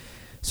size.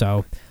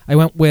 So I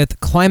went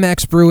with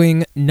Climax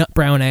Brewing Nut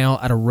Brown Ale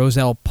out of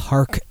Roselle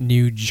Park,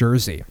 New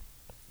Jersey.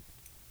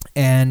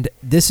 And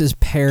this is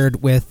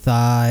paired with...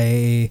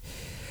 I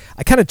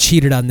kind of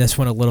cheated on this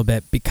one a little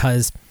bit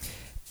because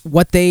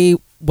what they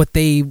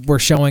were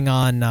showing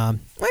on...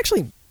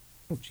 actually...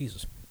 Oh,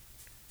 Jesus.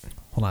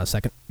 Hold on a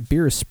second.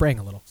 Beer is spraying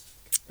a little.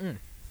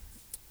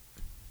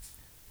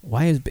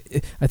 Why is...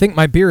 I think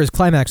my beer is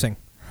climaxing.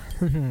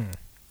 Let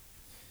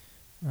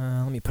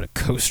me put a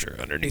coaster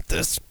underneath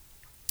this.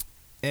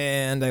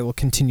 And I will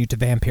continue to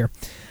vamp here.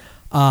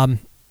 I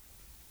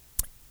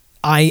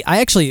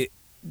actually...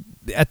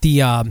 At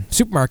the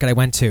supermarket I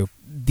went to,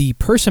 the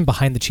person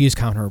behind the cheese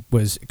counter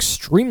was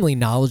extremely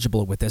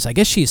knowledgeable with this. I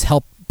guess she's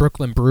helped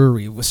Brooklyn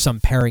Brewery with some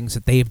pairings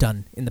that they've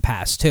done in the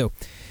past, too.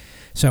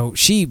 So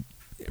she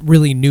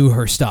really knew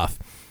her stuff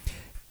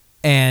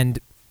and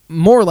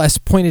more or less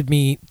pointed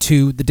me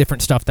to the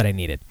different stuff that I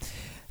needed.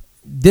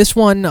 This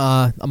one,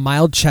 a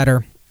mild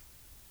cheddar,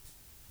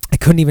 I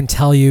couldn't even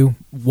tell you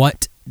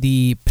what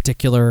the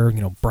particular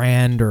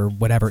brand or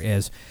whatever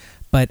is,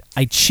 but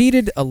I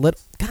cheated a little.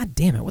 God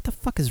damn it, what the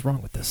fuck is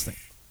wrong with this thing?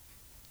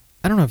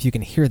 I don't know if you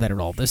can hear that at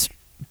all. This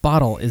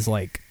bottle is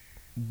like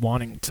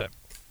wanting to...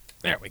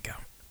 There we go.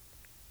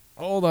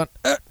 Hold on.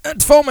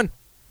 It's foaming.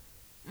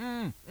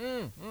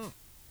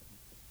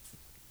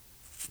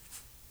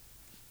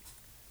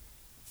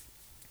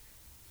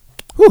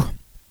 Whew.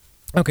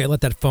 Okay,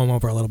 let that foam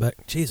over a little bit.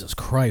 Jesus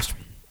Christ.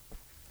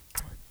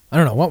 I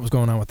don't know what was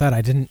going on with that.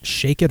 I didn't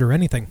shake it or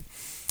anything.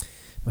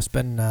 Must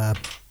have been a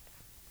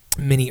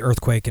mini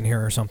earthquake in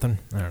here or something.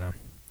 I don't know.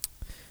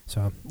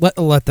 So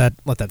let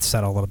that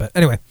settle a little bit.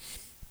 Anyway,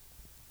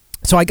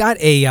 so I got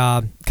a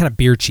kind of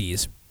beer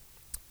cheese.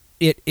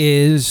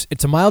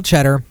 It's a mild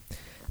cheddar,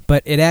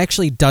 but it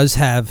actually does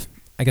have,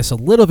 I guess, a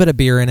little bit of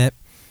beer in it,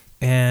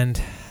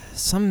 and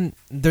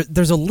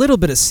there's a little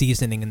bit of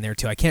seasoning in there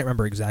too. I can't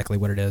remember exactly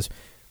what it is.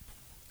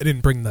 I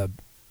didn't bring the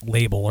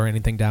label or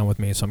anything down with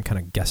me, so I'm kind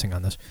of guessing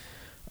on this.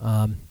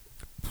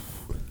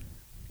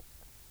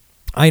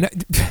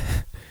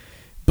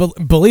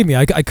 Believe me,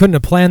 I couldn't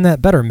have planned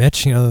that better,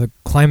 Mitch. The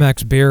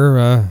Climax beer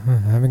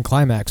having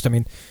climaxed. I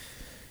mean,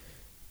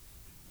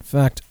 in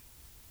fact,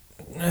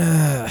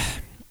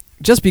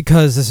 just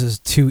because this is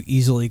too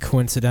easily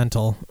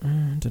coincidental.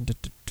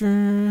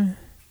 If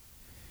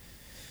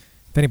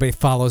anybody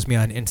follows me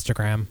on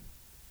Instagram,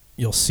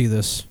 you'll see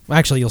this.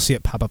 Actually, you'll see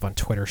it pop up on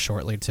Twitter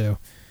shortly, too.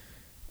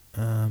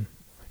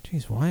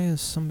 Jeez, why is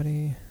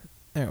somebody...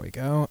 There we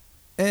go.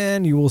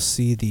 And you will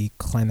see the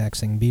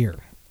climaxing beer.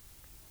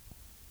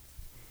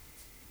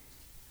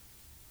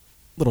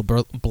 Little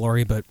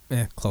blurry, but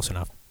close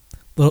enough.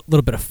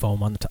 Little bit of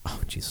foam on the top.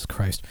 Oh, Jesus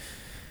Christ.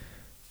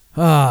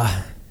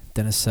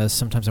 Dennis says,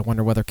 sometimes I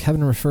wonder whether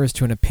Kevin refers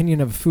to an opinion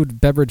of a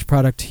food beverage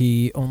product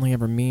he only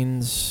ever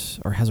means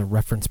or has a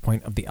reference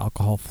point of the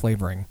alcohol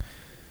flavoring.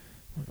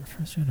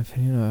 Refers to an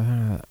opinion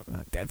of...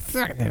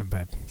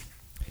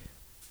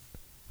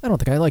 I don't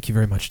think I like you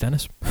very much,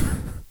 Dennis.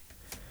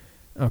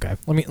 Okay,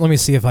 let me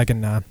see if I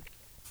can...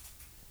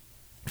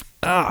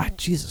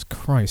 Jesus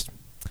Christ.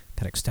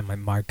 Gotta extend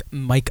my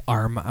mic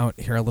arm out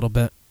here a little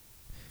bit.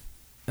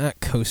 That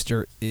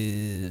coaster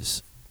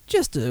is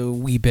just a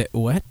wee bit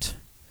wet.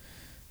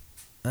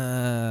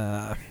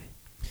 And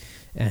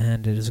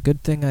it is a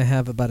good thing I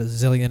have about a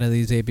zillion of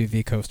these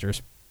ABV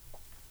coasters.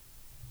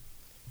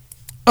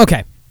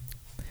 Okay,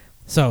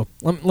 so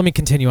let me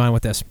continue on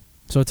with this.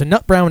 So it's a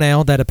nut brown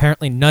ale that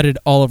apparently nutted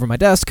all over my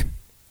desk.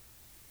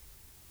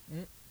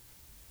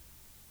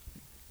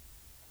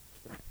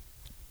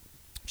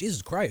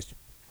 Jesus Christ.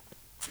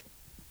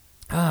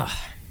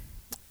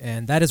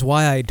 And that is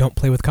why I don't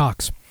play with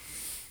cocks.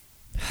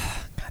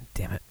 God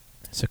damn it.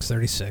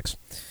 6:36.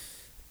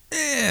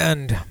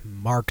 And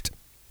marked.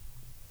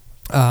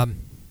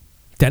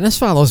 Dennis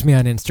follows me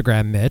on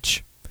Instagram,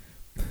 Mitch.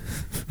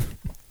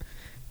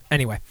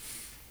 Anyway.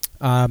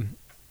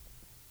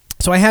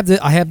 So I have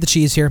the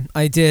cheese here.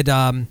 I did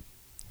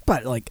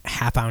about like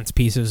half-ounce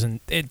pieces, and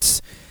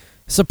it's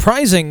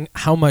surprising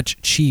how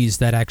much cheese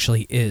that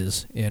actually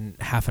is in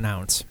half an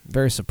ounce.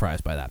 Very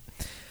surprised by that.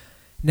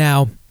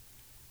 Now,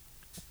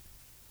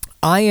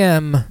 I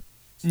am...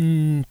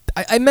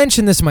 I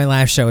mentioned this in my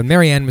last show, and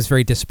Marianne was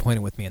very disappointed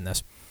with me in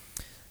this.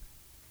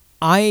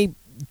 I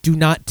do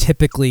not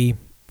typically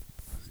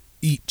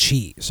eat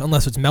cheese,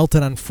 unless it's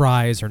melted on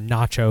fries or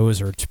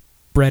nachos or it's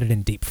breaded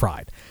and deep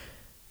fried.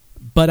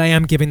 But I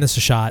am giving this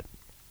a shot.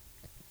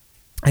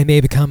 I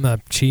may become a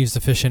cheese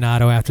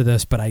aficionado after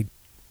this, but I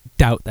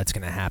doubt that's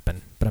going to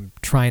happen. But I'm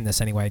trying this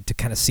anyway to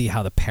kind of see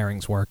how the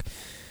pairings work.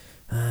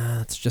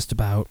 It's just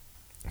about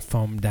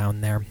foam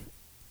down there.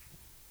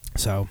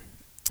 So,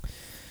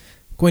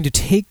 going to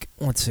take,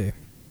 let's see.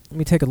 Let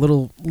me take a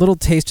little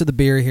taste of the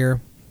beer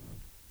here.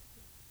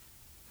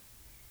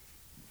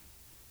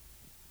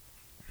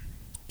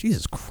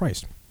 Jesus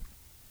Christ.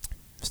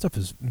 This stuff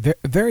is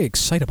very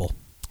excitable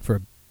for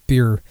a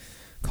beer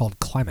called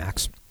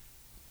Climax.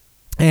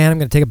 And I'm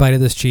going to take a bite of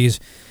this cheese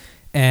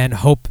and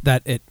hope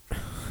that it...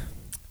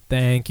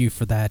 Thank you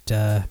for that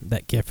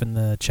gif in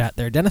the chat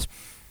there, Dennis.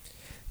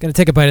 Going to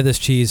take a bite of this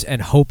cheese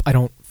and hope I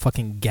don't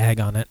fucking gag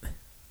on it.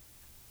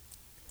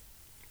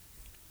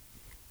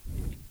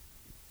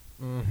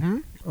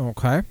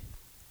 Okay.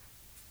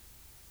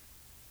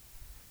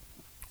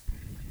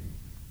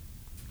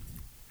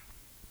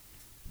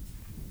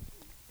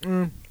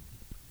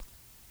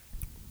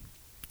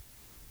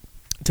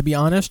 To be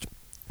honest,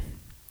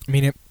 I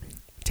mean, it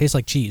tastes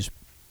like cheese.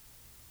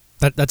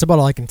 That's about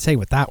all I can say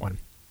with that one.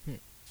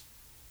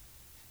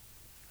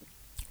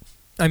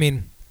 I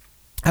mean,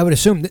 I would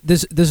assume that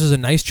this is a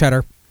nice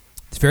cheddar.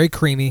 It's very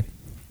creamy.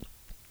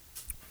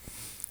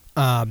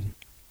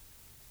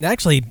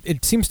 Actually,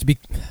 it seems to be.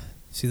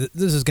 See,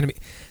 this is gonna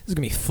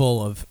be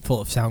full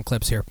of sound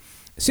clips here.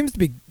 It seems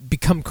to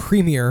become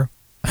creamier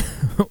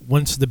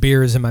once the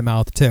beer is in my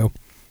mouth too.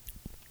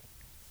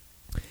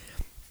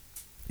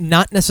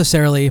 Not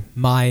necessarily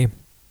my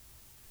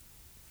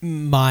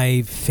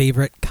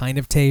favorite kind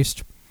of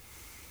taste.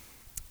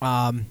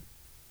 I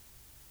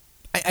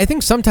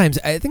think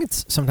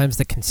it's sometimes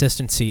the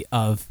consistency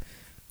of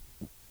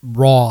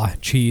raw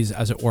cheese,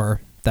 as it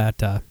were,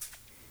 that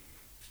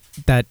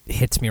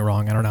hits me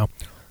wrong. I don't know.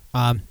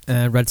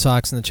 And Red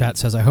Sox in the chat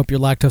says, I hope you're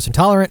lactose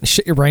intolerant and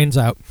shit your brains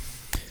out.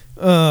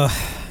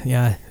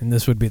 Yeah, and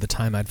this would be the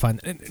time I'd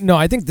find... No,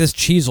 I think this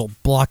cheese will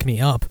block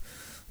me up.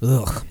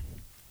 Ugh.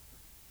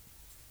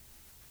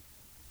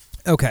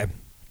 Okay.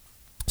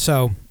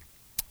 So,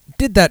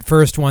 did that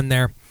first one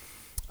there.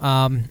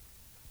 I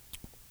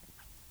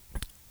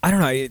don't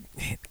know.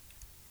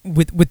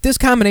 With this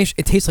combination,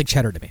 it tastes like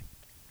cheddar to me.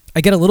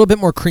 I get a little bit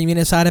more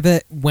creaminess out of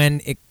it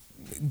when it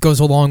goes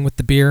along with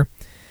the beer,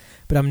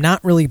 but I'm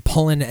not really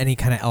pulling any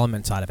kind of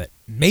elements out of it.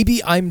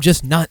 Maybe I'm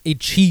just not a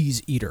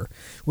cheese eater,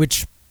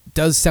 which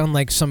does sound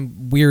like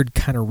some weird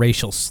kind of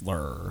racial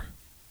slur.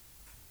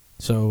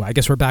 So I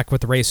guess we're back with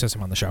the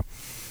racism on the show.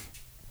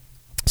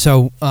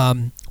 So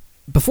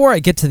before I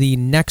get to the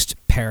next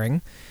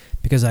pairing,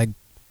 because I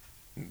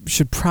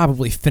should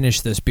probably finish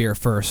this beer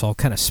first, so I'll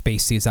kind of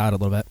space these out a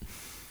little bit.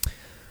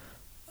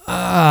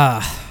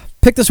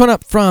 Pick this one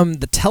up from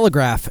The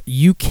Telegraph,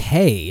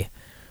 UK.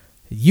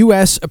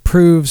 US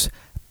approves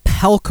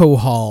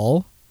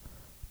Palcohol,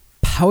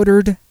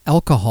 powdered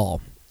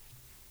alcohol.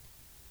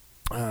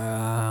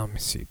 Let me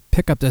see.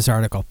 Pick up this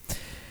article.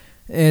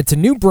 It's a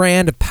new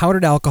brand of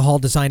powdered alcohol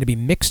designed to be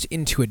mixed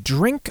into a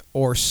drink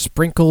or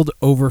sprinkled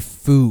over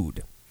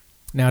food.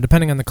 Now,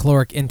 depending on the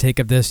caloric intake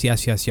of this,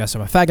 yes,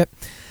 I'm a faggot.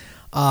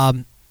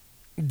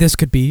 this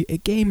could be a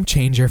game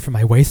changer for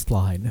my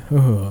waistline.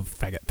 Oh,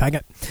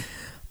 faggot.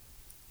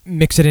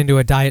 Mix it into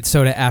a diet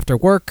soda after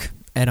work,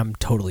 and I'm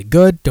totally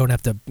good. Don't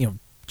have to,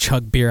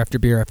 chug beer after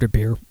beer after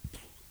beer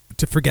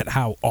to forget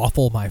how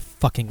awful my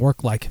fucking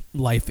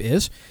life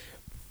is.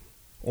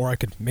 Or I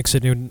could mix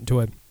it into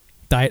a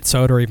diet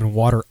soda or even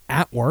water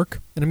at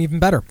work, and I'm even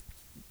better.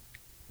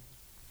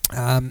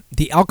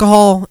 The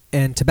Alcohol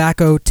and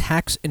Tobacco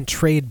Tax and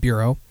Trade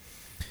Bureau,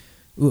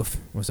 what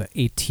was that?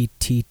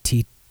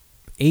 ATTTB.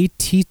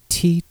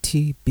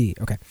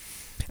 Okay.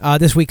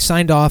 This week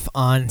signed off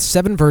on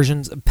 7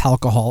 versions of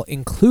alcohol,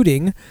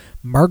 including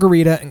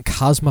margarita and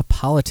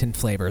cosmopolitan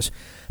flavors.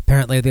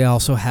 Apparently, they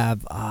also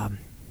have, I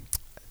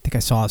think I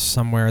saw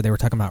somewhere they were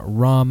talking about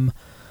rum.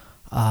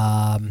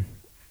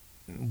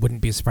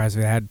 Wouldn't be surprised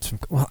if they had some.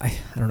 Well, I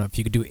don't know if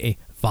you could do a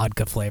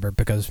vodka flavor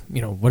because,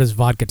 what does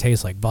vodka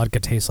taste like?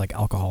 Vodka tastes like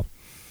alcohol.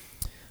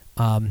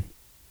 And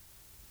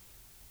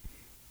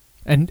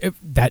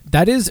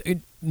that is,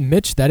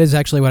 Mitch, that is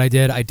actually what I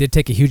did. I did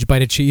take a huge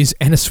bite of cheese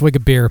and a swig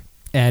of beer,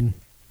 and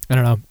I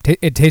don't know,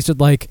 it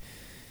tasted like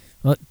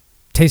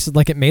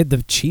it made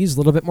the cheese a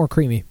little bit more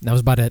creamy. That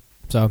was about it.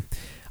 So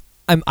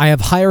I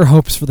have higher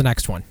hopes for the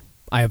next one.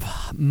 I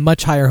have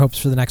much higher hopes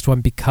for the next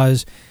one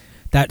because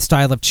that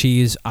style of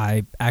cheese,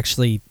 I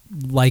actually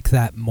like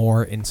that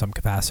more in some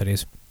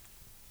capacities.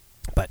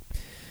 But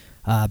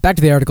back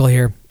to the article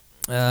here.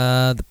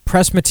 The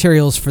press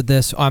materials for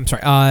this,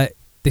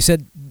 they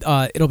said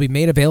it'll be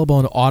made available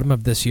in the autumn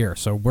of this year.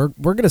 So we're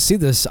going to see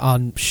this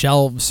on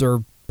shelves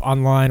or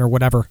online or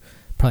whatever.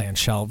 Probably on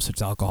shelves.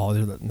 It's alcohol.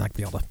 They're not going to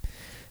be able to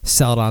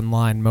sell it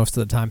online most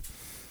of the time.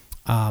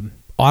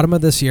 Autumn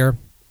of this year.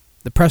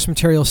 The press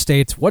material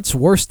states, what's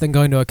worse than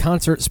going to a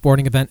concert,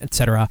 sporting event,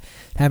 etc.,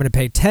 having to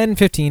pay $10,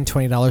 $15,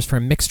 $20 for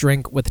a mixed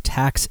drink with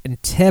tax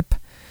and tip?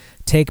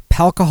 Take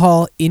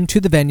alcohol into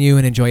the venue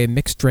and enjoy a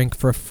mixed drink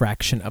for a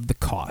fraction of the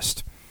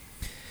cost.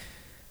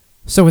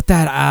 So with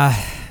that,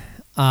 I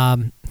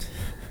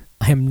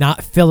am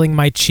not filling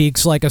my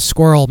cheeks like a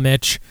squirrel,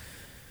 Mitch.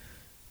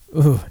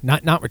 Ooh,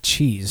 not with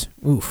cheese.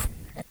 Oof.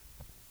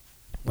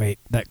 Wait,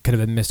 that could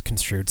have been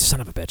misconstrued. Son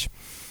of a bitch.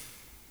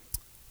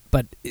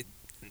 But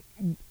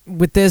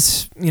with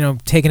this,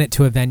 taking it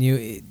to a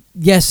venue,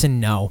 yes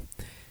and no.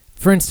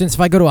 For instance,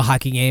 if I go to a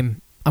hockey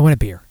game, I want a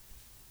beer.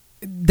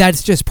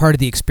 That's just part of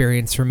the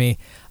experience for me.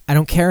 I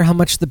don't care how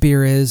much the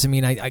beer is. I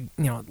mean, I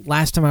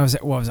last time I was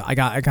at, I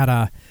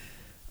got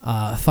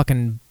a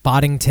fucking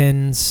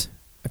Boddington's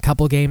a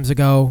couple games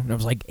ago. And it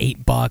was like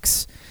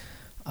 $8.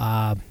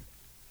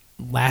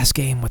 Last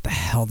game, what the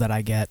hell did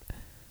I get?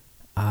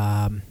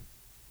 I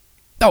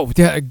got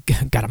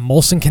a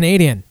Molson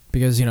Canadian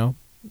because,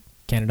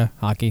 Canada,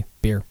 hockey,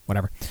 beer,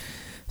 whatever.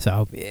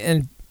 So,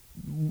 and,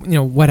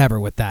 whatever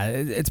with that.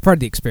 It's part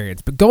of the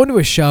experience. But going to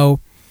a show,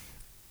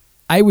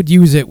 I would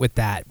use it with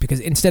that because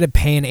instead of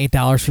paying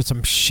 $8 for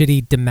some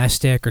shitty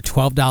domestic or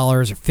 $12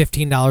 or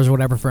 $15 or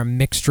whatever for a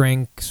mixed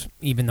drink,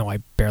 even though I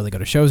barely go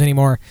to shows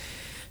anymore,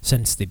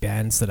 since the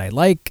bands that I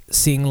like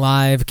seeing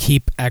live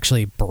keep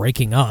actually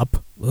breaking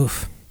up.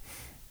 Oof.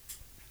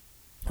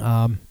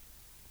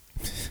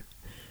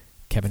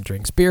 Kevin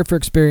drinks beer for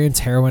experience.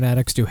 Heroin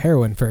addicts do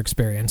heroin for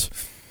experience.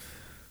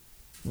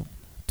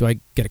 Do I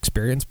get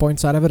experience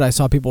points out of it? I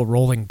saw people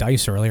rolling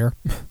dice earlier.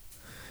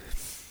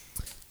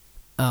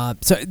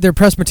 So their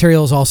press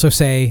materials also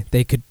say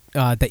they could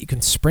that you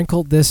can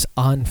sprinkle this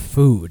on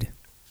food.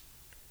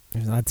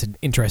 That's an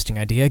interesting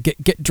idea.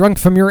 Get drunk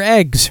from your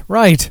eggs,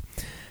 right?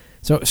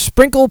 So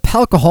sprinkle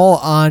alcohol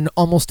on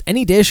almost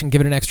any dish and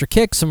give it an extra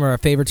kick. Some of our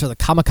favorites are the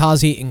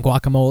kamikaze and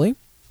guacamole.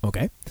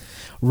 Okay.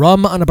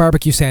 Rum on a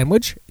barbecue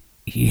sandwich.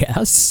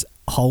 Yes,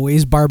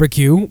 always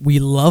barbecue. We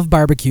love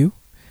barbecue.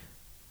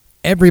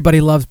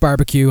 Everybody loves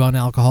barbecue on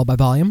Alcohol by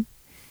Volume,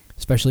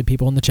 especially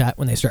people in the chat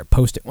when they start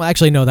posting. Well,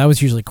 actually, no, that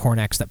was usually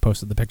Cornex that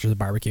posted the pictures of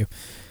barbecue.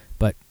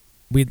 But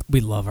we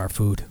love our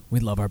food. We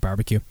love our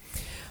barbecue.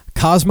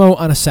 Cosmo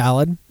on a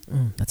salad.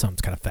 That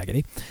sounds kind of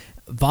faggoty.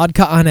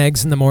 Vodka on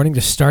eggs in the morning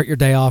to start your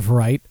day off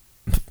right.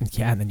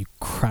 Yeah, and then you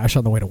crash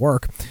on the way to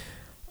work.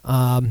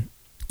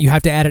 You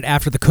have to add it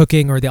after the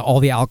cooking or all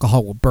the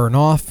alcohol will burn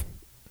off.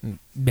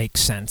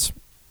 Makes sense.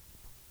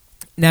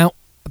 Now,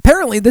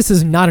 apparently this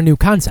is not a new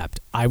concept.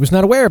 I was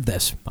not aware of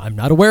this. I'm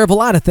not aware of a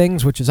lot of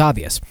things, which is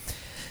obvious.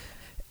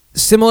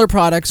 Similar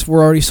products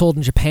were already sold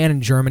in Japan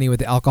and Germany with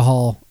the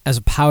alcohol as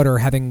a powder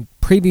having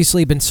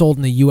previously been sold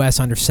in the U.S.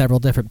 under several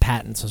different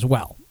patents as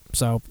well.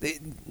 So,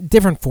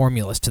 different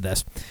formulas to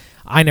this.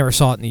 I never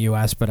saw it in the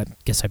U.S., but I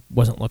guess I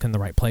wasn't looking in the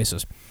right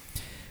places.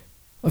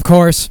 Of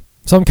course,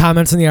 some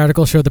comments in the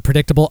article show the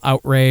predictable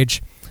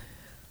outrage.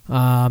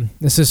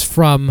 This is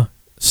from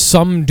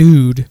Some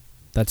Dude.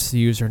 That's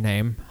the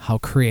username. How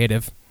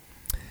creative.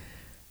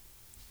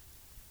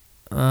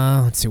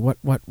 Let's see.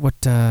 What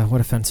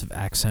offensive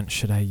accent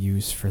should I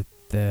use for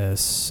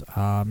this?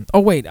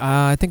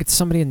 I think it's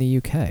somebody in the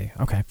UK.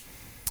 Okay.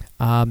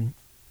 I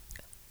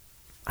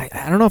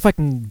don't know if I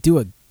can do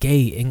a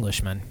gay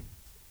Englishman.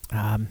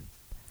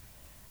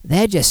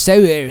 They're just so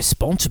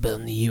irresponsible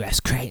in the US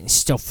creating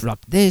stuff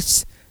like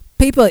this.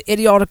 People are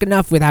idiotic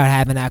enough without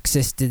having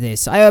access to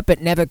this. I hope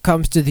it never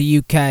comes to the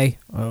UK,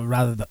 or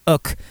rather the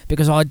UK,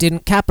 because I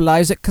didn't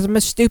capitalise it because I'm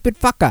a stupid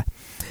fucker.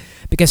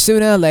 Because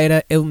sooner or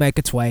later, it'll make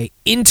its way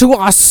into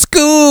our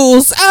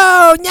schools.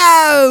 Oh,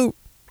 no!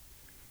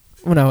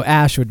 Well, no,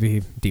 Ash would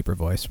be deeper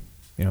voice.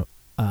 You know,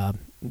 I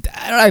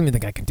don't even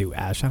think I can do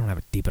Ash. I don't have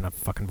a deep enough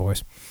fucking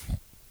voice.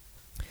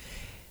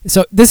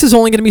 So this is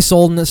only going to be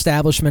sold in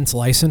establishments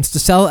licensed to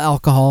sell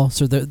alcohol,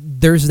 so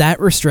there's that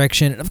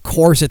restriction. And of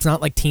course, it's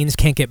not like teens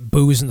can't get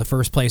booze in the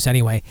first place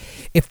anyway.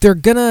 If they're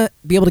going to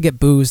be able to get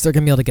booze, they're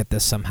going to be able to get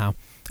this somehow.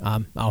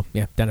 Oh,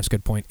 yeah, Dennis,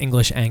 good point.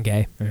 English and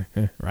gay.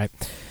 Right.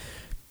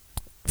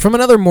 From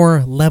another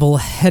more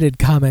level-headed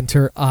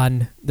commenter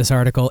on this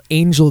article,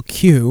 Angel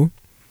Q,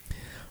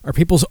 are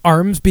people's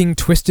arms being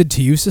twisted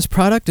to use this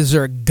product? Is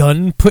there a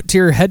gun put to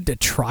your head to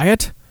try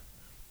it?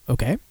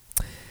 Okay.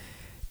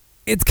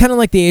 It's kind of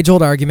like the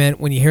age-old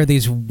argument when you hear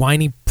these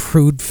whiny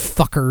prude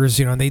fuckers,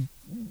 you know, they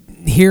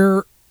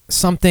hear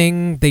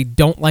something they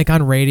don't like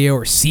on radio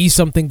or see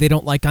something they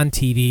don't like on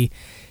TV,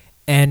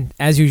 and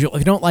as usual, if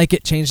you don't like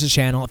it, change the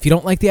channel. If you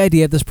don't like the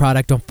idea of this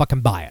product, don't fucking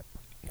buy it.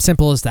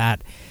 Simple as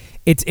that.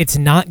 It's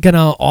not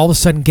gonna all of a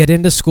sudden get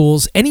into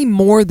schools any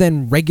more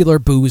than regular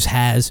booze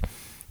has.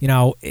 You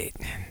know,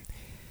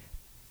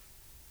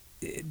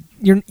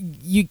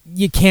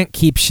 you can't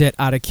keep shit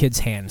out of kids'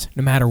 hands,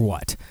 no matter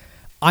what.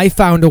 I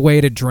found a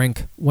way to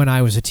drink when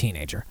I was a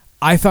teenager.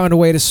 I found a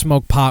way to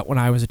smoke pot when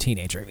I was a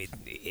teenager. I mean,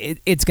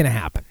 it's going to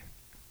happen.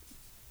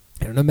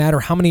 And no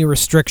matter how many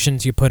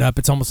restrictions you put up,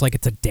 it's almost like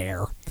it's a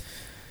dare.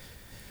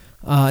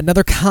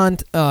 Another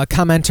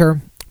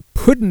commenter,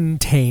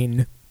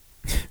 Puddintane.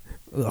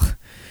 Ugh.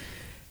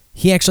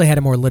 He actually had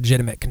a more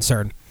legitimate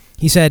concern.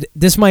 He said,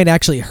 this might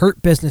actually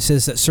hurt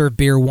businesses that serve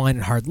beer, wine,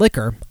 and hard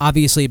liquor.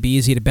 Obviously, it'd be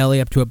easy to belly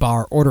up to a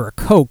bar, order a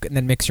Coke, and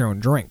then mix your own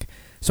drink.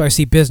 So I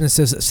see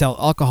businesses that sell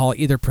alcohol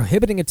either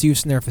prohibiting its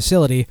use in their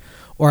facility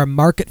or a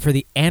market for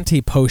the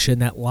anti-potion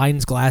that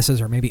lines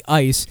glasses or maybe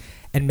ice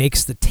and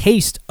makes the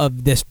taste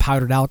of this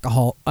powdered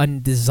alcohol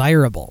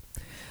undesirable.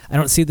 I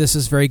don't see this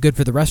as very good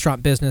for the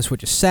restaurant business,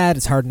 which is sad.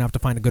 It's hard enough to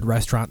find a good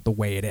restaurant the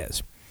way it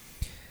is.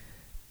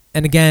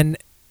 And again,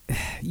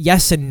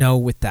 yes and no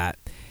with that.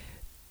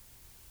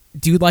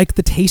 Do you like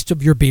the taste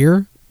of your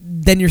beer?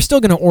 Then you're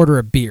still going to order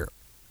a beer.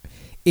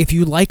 If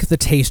you like the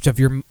taste of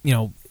your, you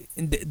know,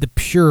 the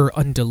pure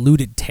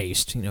undiluted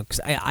taste, you know, because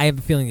I have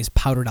a feeling these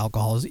powdered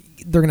alcohols,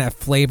 they're going to have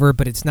flavor,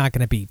 but it's not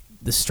going to be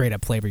the straight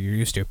up flavor you're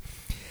used to.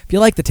 If you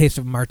like the taste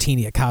of a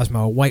martini, a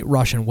Cosmo, a White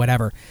Russian,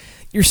 whatever,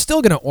 you're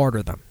still going to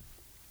order them.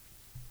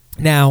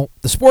 Now,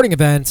 the sporting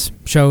events,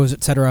 shows,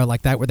 etc.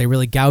 like that, where they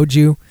really gouge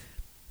you,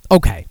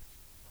 okay,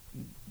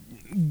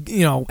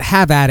 you know,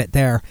 have at it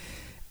there.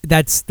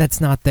 That's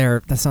not,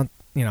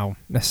 you know,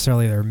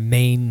 necessarily their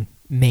main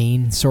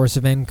source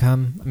of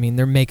income. I mean,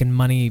 they're making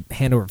money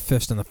hand over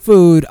fist on the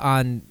food,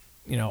 on,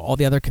 you know, all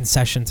the other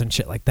concessions and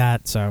shit like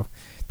that, so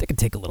they can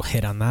take a little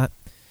hit on that.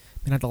 I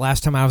mean, at the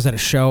last time I was at a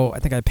show, I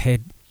think I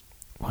paid,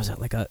 what was it,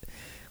 like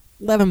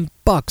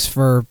 $11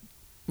 for,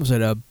 was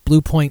it a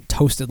Blue Point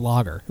toasted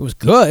lager? It was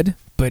good,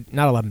 but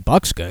not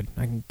 $11 good.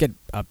 I can get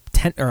a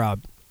 10 or a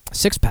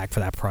 6-pack for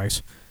that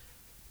price.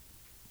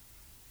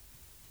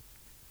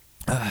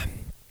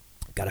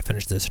 Gotta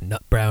finish this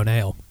nut brown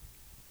ale.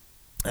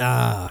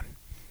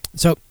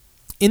 So,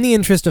 in the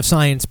interest of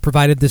science,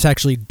 provided this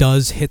actually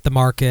does hit the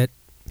market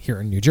here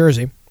in New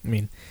Jersey, I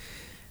mean,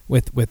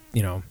 with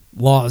you know,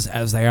 laws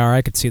as they are,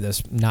 I could see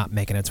this not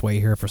making its way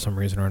here for some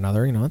reason or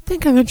another. You know,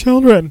 think of the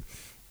children.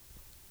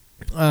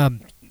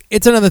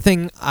 It's another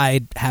thing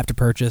I'd have to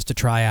purchase to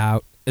try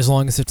out, as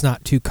long as it's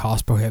not too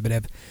cost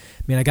prohibitive.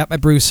 I mean, I got my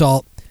brew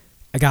salt,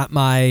 I got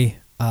my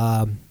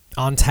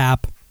on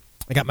tap,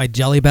 I got my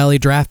Jelly Belly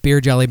draft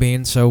beer jelly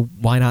beans, so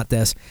why not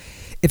this?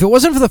 If it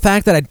wasn't for the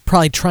fact that I'd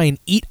probably try and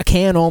eat a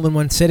can all in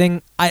one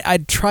sitting,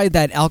 I'd try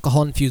that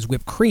alcohol-infused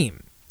whipped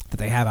cream that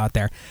they have out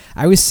there.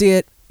 I always see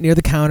it near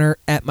the counter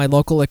at my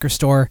local liquor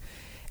store,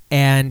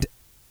 and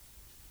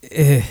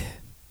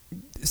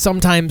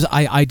sometimes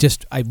I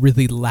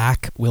really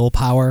lack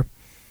willpower.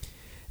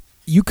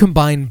 You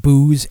combine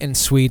booze and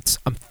sweets,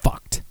 I'm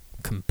fucked.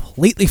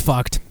 Completely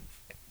fucked.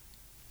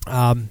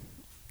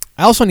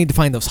 I also need to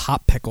find those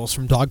hot pickles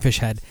from Dogfish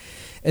Head,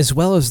 as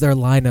well as their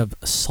line of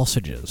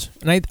sausages.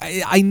 And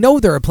I know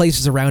there are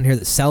places around here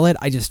that sell it.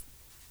 I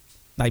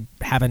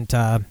haven't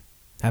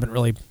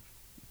really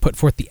put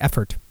forth the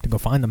effort to go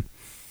find them.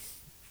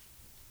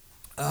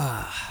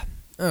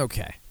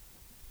 Okay.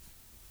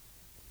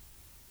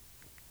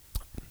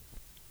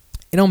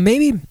 You know,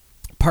 maybe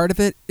part of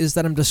it is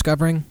that I'm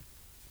discovering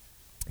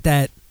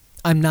that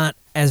I'm not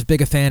as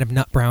big a fan of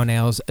nut brown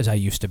ales as I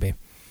used to be,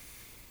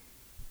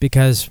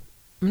 because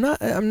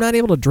I'm not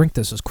able to drink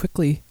this as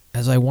quickly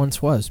as I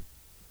once was.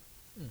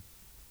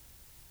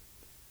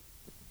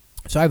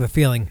 So I have a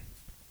feeling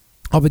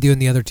I'll be doing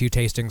the other two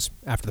tastings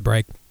after the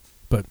break.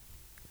 But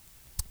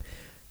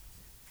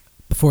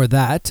before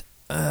that,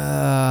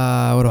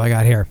 what do I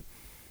got here?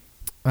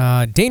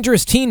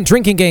 Dangerous teen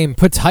drinking game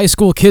puts high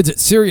school kids at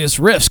serious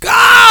risk.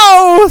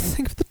 Oh,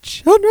 think of the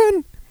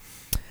children.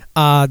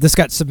 This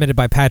got submitted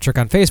by Patrick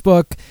on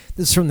Facebook.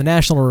 This is from the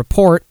National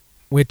Report,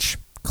 which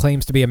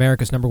claims to be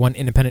America's #1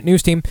 independent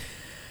news team.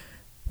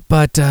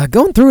 But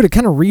going through it, it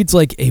kind of reads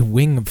like a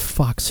wing of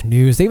Fox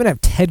News. They even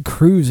have Ted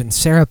Cruz and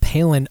Sarah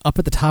Palin up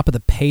at the top of the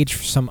page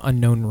for some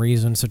unknown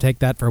reason, so take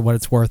that for what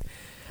it's worth.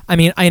 I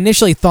mean, I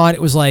initially thought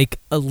it was like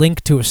a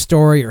link to a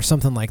story or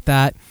something like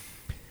that,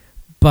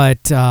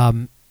 but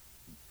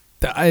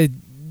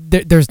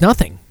there's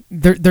nothing.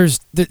 There's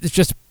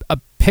just a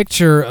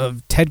picture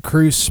of Ted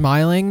Cruz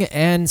smiling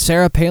and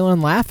Sarah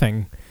Palin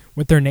laughing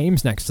with their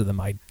names next to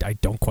them. I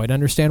don't quite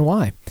understand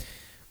why.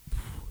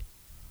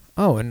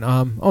 Oh, and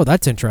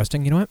that's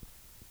interesting. You know what?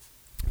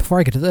 Before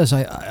I get to this,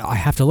 I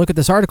have to look at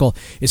this article.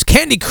 Is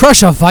Candy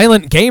Crush a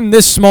violent game?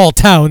 This small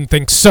town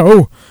thinks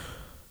so.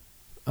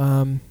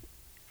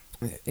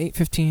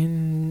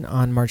 8:15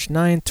 on March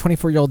 9th,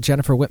 24-year-old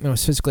Jennifer Whitman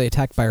was physically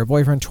attacked by her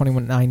boyfriend,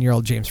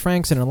 29-year-old James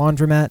Franks, in a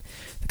laundromat.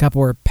 The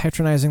couple were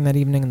patronizing that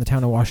evening in the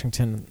town of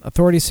Washington.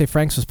 Authorities say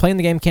Franks was playing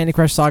the game Candy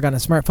Crush Saga on a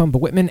smartphone, but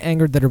Whitman,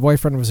 angered that her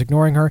boyfriend was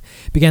ignoring her,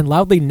 began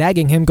loudly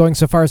nagging him, going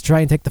so far as to try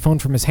and take the phone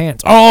from his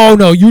hands. Oh,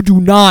 no, you do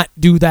not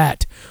do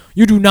that.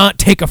 You do not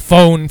take a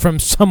phone from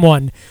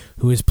someone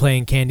who is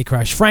playing Candy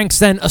Crush. Franks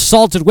then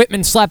assaulted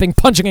Whitman, slapping,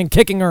 punching, and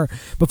kicking her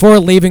before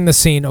leaving the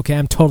scene. Okay,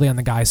 I'm totally on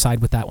the guy's side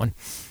with that one.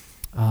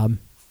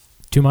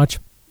 Too much?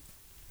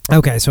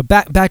 Okay, so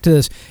back to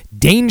this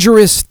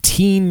dangerous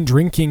teen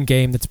drinking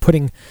game that's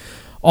putting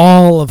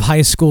all of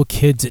high school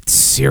kids at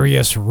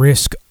serious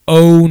risk.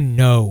 Oh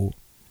no.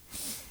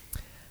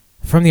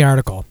 From the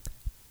article,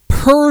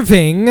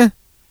 Perving,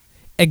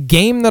 a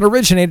game that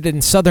originated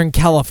in Southern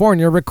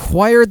California,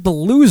 required the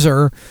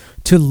loser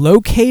to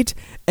locate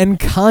and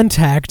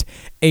contact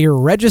a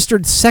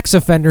registered sex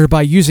offender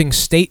by using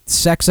state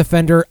sex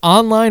offender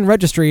online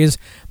registries,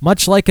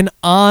 much like an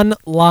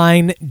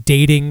online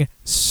dating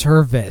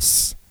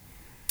service.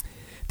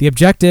 The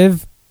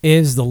objective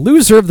is the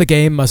loser of the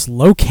game must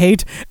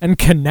locate and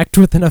connect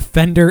with an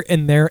offender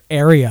in their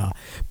area,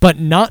 but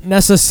not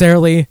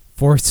necessarily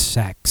for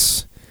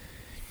sex.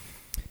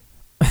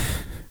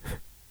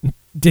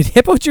 Did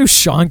Hippo Juice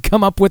Sean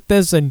come up with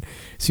this, and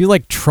is he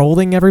like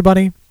trolling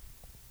everybody?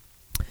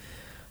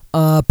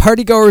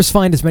 Partygoers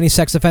find as many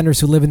sex offenders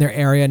who live in their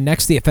area.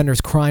 Next, the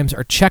offender's crimes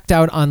are checked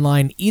out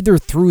online either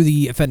through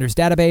the offender's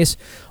database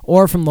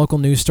or from local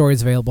news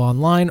stories available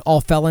online.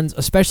 All felons,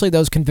 especially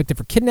those convicted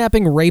for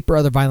kidnapping, rape, or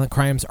other violent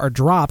crimes, are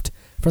dropped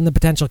from the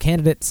potential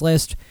candidates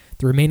list.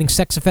 The remaining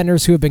sex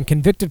offenders who have been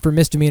convicted for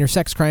misdemeanor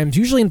sex crimes,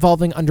 usually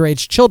involving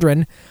underage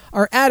children,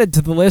 are added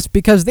to the list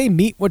because they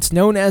meet what's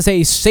known as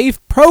a safe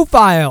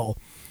profile.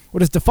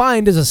 What is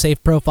defined as a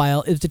safe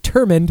profile is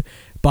determined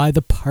by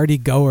the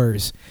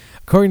partygoers.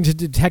 According to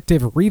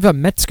Detective Reva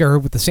Metzger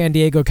with the San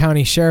Diego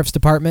County Sheriff's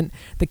Department,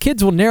 the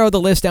kids will narrow the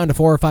list down to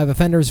 4 or 5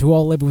 offenders who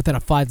all live within a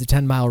 5 to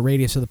 10 mile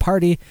radius of the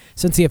party.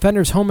 Since the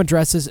offender's home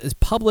addresses is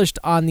published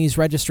on these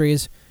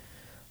registries,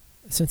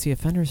 that's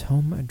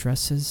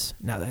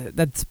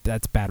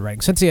bad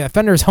writing. Since the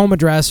offender's home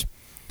address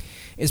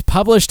is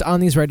published on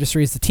these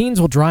registries, the teens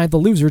will drive the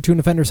loser to an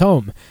offender's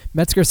home.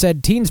 Metzger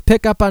said teens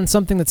pick up on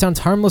something that sounds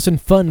harmless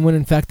and fun when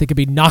in fact they could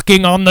be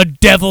knocking on the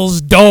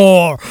devil's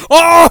door.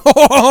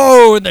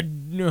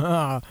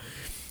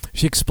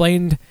 She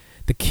explained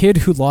the kid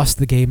who lost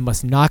the game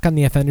must knock on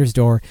the offender's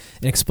door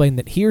and explain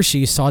that he or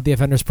she saw the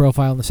offender's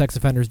profile in the sex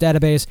offender's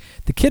database.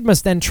 The kid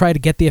must then try to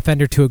get the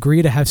offender to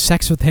agree to have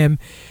sex with him,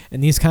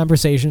 and these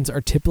conversations are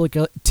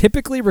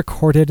typically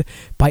recorded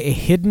by a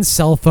hidden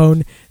cell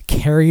phone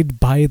carried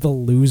by the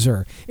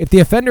loser. If the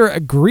offender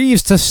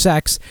agrees to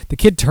sex, the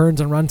kid turns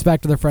and runs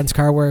back to their friend's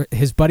car where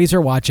his buddies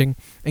are watching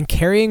and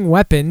carrying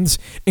weapons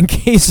in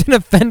case an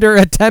offender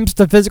attempts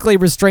to physically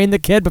restrain the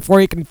kid before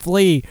he can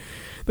flee.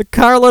 The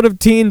carload of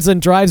teens then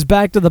drives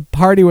back to the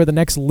party where the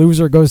next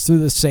loser goes through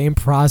the same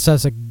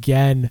process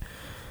again.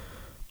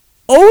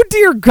 Oh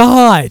dear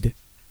God!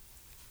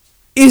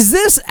 Is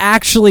this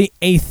actually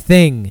a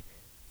thing?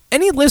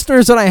 Any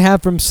listeners that I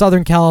have from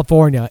Southern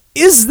California,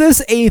 is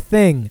this a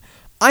thing?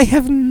 I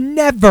have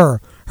never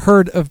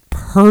heard of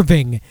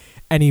perving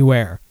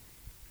anywhere.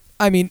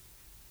 I mean,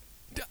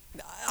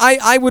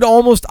 I would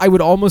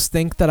almost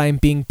think that I'm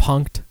being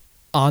punked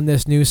on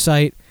this news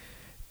site,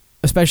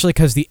 especially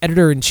because the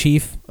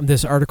editor-in-chief of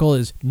this article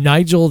is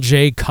Nigel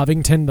J.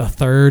 Covington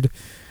III.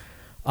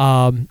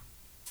 And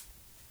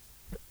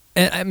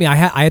I mean, I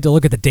had to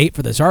look at the date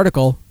for this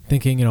article,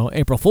 thinking,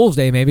 April Fool's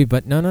Day maybe,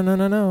 but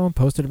no.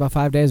 Posted about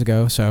 5 days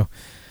ago, so,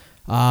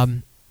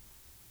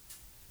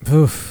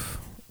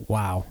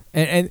 wow.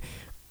 And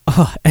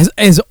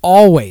as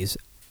always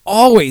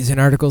in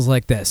articles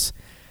like this,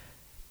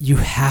 you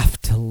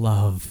have to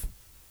love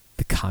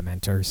the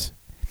commenters.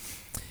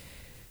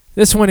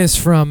 This one is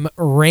from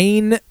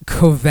Rain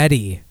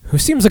Covetti, who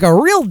seems like a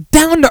real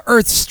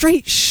down-to-earth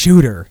straight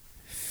shooter.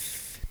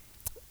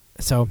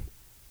 So,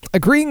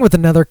 agreeing with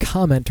another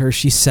commenter,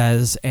 she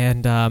says,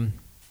 and let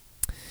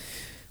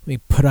me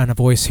put on a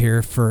voice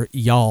here for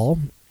y'all.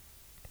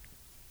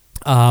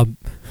 I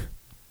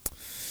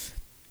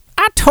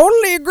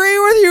totally agree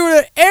with you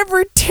that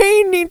every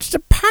teen needs to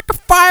pack a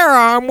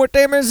firearm with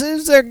them as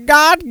is their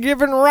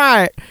God-given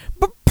right.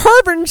 But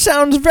Perving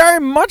sounds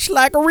very much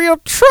like a real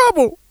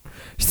trouble.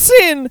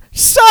 Sin,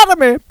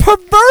 sodomy,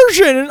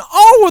 perversion, and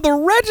all with a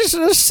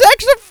registered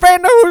sex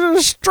offender who's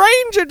a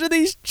stranger to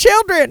these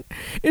children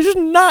is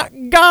not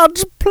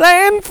God's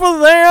plan for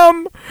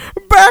them.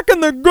 Back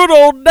in the good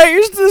old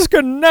days, this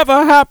could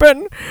never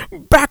happen.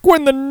 Back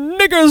when the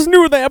niggers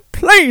knew their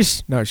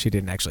place. No, she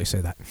didn't actually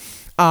say that.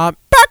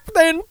 Back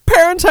then,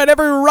 parents had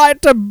every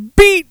right to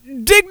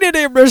beat,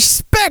 dignity,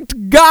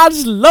 respect,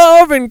 God's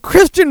love, and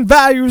Christian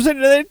values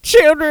into their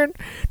children.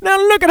 Now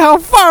look at how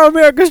far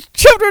America's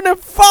children have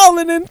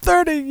fallen in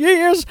 30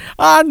 years.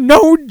 I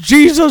know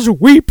Jesus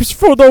weeps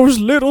for those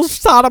little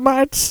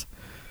sodomites.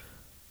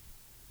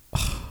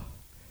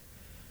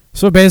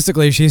 So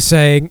basically she's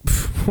saying,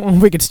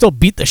 we could still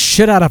beat the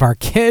shit out of our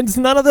kids.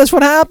 None of this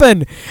would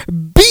happen.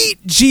 Beat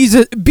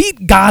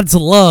God's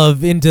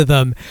love into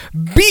them.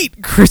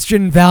 Beat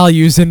Christian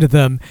values into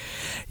them.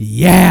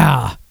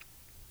 Yeah.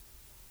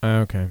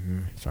 Okay,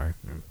 sorry.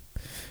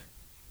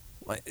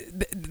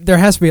 There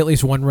has to be at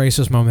least one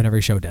racist moment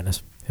every show,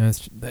 Dennis.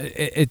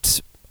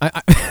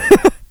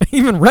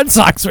 Even Red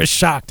Sox was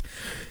shocked.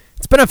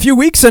 It's been a few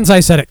weeks since I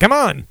said it. Come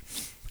on.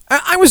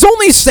 I was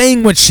only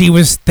saying what she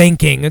was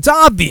thinking. It's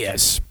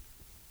obvious.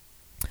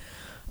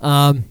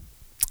 I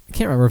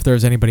can't remember if there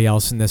was anybody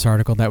else in this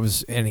article that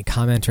was any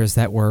commenters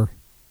that were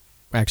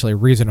actually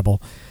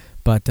reasonable.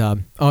 But,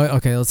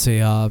 okay, let's see.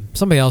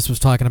 Somebody else was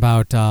talking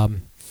about,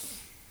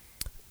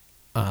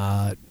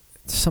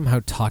 somehow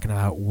talking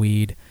about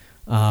weed.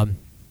 I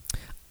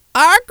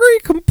agree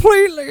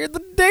completely.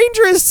 The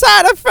dangerous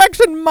side effects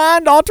and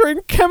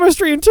mind-altering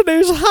chemistry in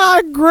today's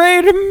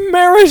high-grade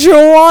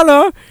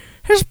marijuana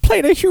has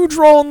played a huge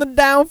role in the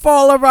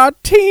downfall of our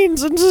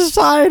teens and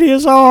society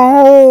as a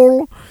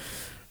whole.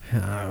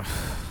 I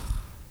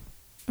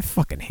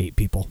fucking hate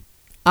people.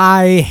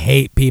 I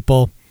hate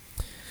people.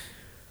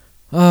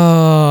 And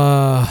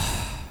I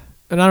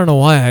don't know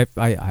why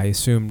I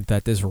assumed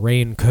that this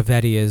Rain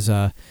Covetti is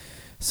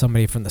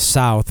somebody from the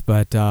South,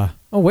 but oh,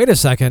 wait a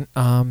second.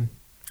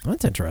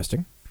 That's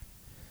interesting.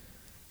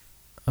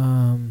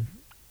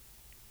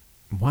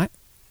 What?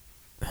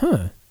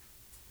 Huh.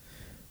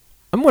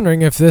 I'm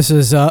wondering if this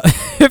is,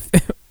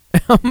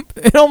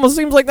 it almost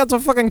seems like that's a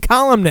fucking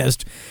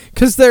columnist,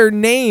 because their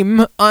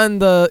name on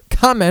the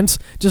comments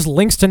just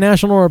links to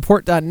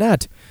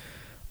nationalreport.net.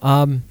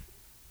 Let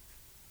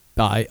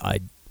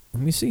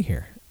me see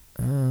here.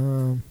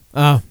 Oh,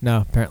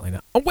 no, apparently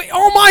not. Oh, wait,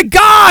 oh my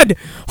God!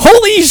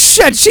 Holy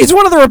shit, she's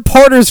one of the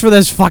reporters for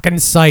this fucking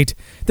site.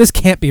 This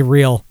can't be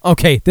real.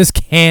 Okay, this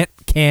can't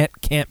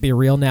be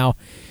real now.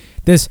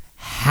 This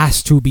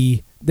has to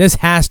be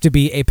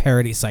a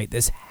parody site.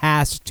 This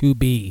has to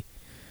be.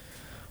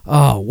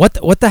 Oh,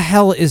 what the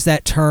hell is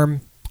that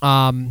term?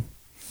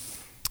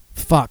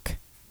 Fuck.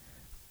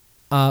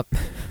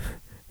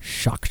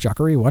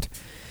 Shockery, what?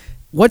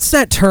 What's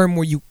that term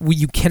where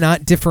you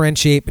cannot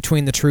differentiate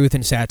between the truth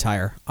and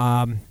satire?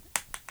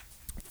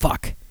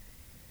 Fuck.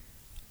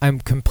 I'm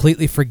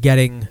completely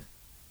forgetting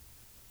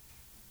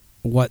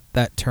what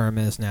that term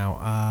is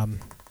now.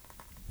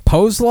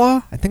 Poe's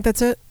Law? I think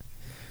that's it.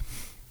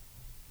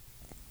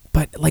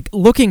 But, like,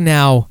 looking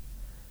now,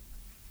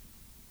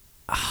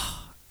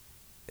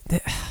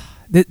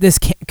 this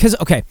can't, because,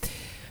 okay,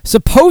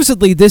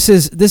 supposedly this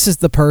is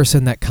the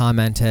person that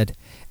commented,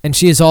 and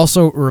she is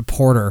also a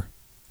reporter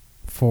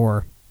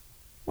for,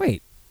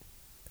 wait,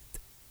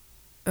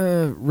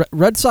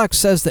 Red Sox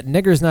says that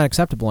nigger is not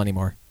acceptable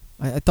anymore.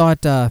 I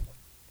thought,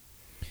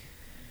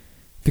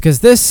 because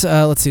this,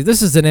 let's see,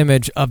 this is an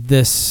image of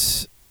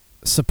this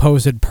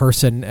supposed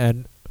person,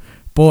 and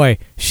boy,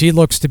 she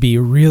looks to be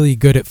really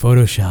good at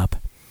Photoshop.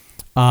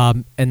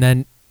 And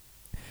then,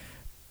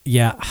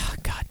 yeah,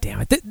 God damn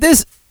it.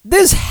 This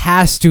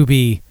has to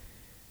be,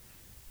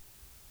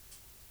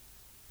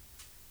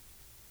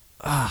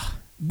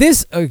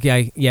 this,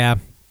 okay, yeah,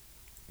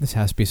 this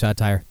has to be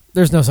satire.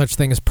 There's no such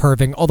thing as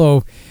perving,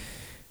 although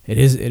it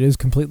is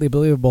completely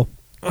believable.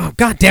 Oh,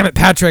 God damn it,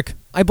 Patrick.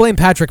 I blame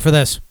Patrick for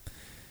this.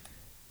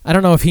 I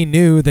don't know if he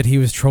knew that he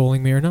was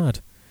trolling me or not.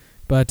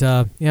 But,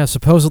 yeah,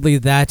 supposedly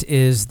that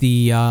is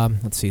the,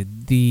 let's see,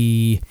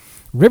 the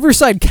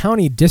Riverside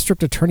County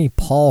District Attorney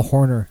Paul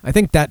Horner. I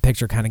think that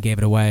picture kind of gave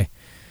it away.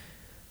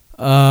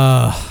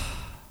 I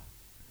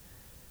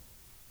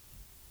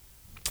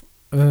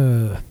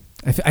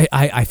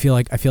feel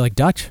like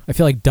Dutch. I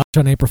feel like Dutch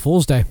on April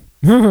Fool's Day.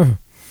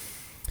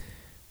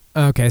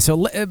 Okay, so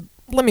let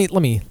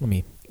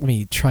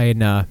me try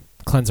and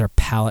cleanse our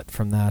palate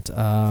from that.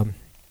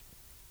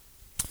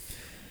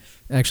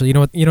 Actually, you know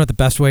what the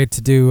best way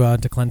to do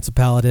to cleanse the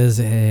palate is?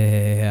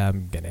 Hey,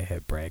 I'm gonna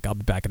hit break. I'll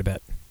be back in a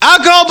bit.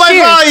 Alcohol by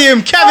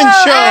Volume, Kevin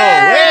Show.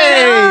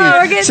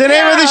 Hey, it's the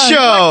name of the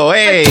show.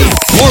 Hey,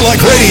 more like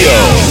radio,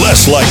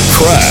 less like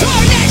crap.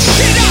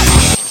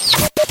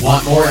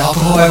 Want more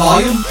Alcohol by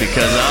Volume?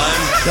 Because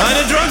I'm kind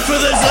of drunk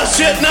for this. Let's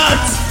shit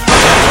nuts.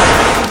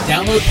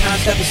 Download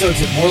past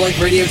episodes at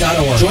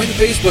morelikeradio.org. Join the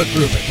Facebook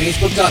group at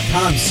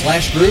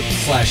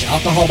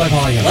facebook.com/group/alcohol by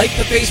volume. Like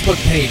the Facebook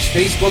page,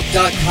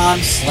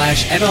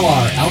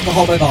 facebook.com/MLR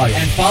alcohol by volume.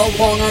 And follow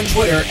along on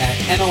Twitter at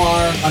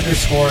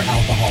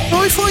MLR_alcohol.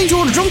 I find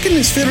your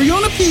drunkenness very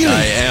unappealing.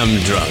 I am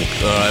drunk,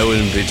 or I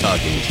wouldn't be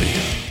talking to you.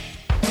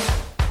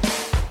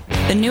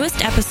 The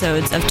newest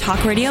episodes of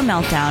Talk Radio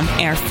Meltdown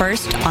air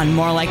first on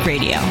More Like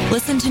Radio.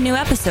 Listen to new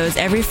episodes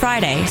every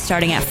Friday,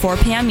 starting at 4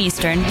 p.m.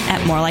 Eastern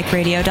at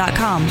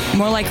morelikeradio.com.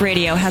 More Like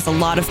Radio has a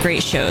lot of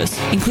great shows,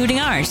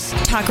 including ours.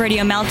 Talk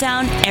Radio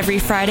Meltdown every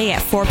Friday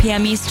at 4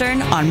 p.m.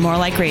 Eastern on More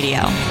Like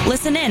Radio.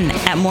 Listen in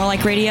at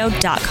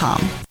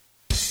morelikeradio.com.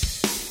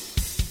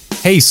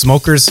 Hey,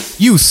 smokers,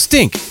 you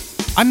stink!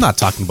 I'm not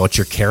talking about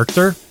your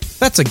character.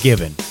 That's a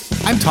given.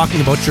 I'm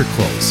talking about your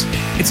clothes.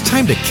 It's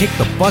time to kick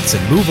the butts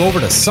and move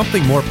over to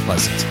something more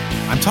pleasant.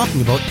 I'm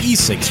talking about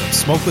e-cigs from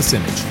Smokeless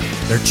Image.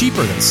 They're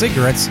cheaper than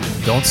cigarettes,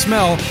 don't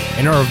smell,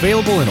 and are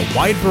available in a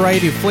wide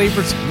variety of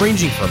flavors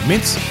ranging from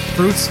mints,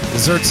 fruits,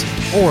 desserts,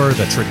 or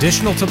the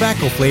traditional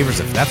tobacco flavors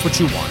if that's what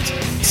you want.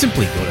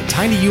 Simply go to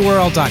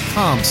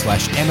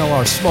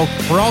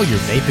tinyurl.com/MLRsmoke for all your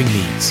vaping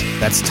needs.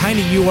 That's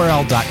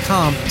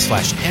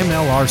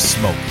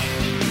tinyurl.com/MLRsmoke.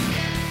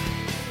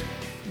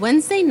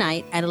 Wednesday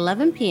night at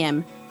 11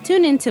 p.m.,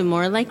 tune into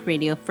More Like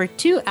Radio for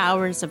 2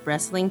 hours of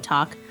wrestling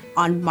talk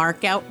on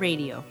Markout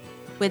Radio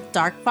with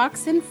Dark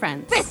Fox and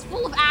friends.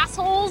 Fistful of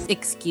assholes?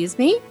 Excuse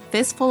me?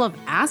 Fistful of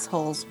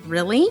assholes?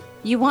 Really?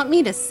 You want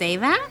me to say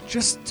that?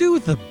 Just do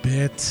the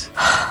bit.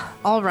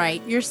 All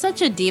right, you're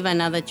such a diva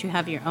now that you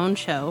have your own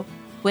show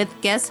with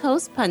guest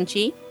host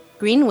Punchy,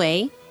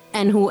 Greenway,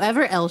 and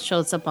whoever else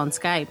shows up on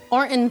Skype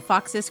or in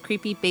Fox's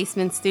creepy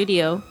basement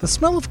studio. The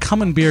smell of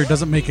cum and beer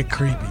doesn't make it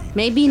creepy.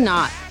 Maybe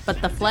not,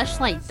 but the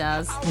fleshlight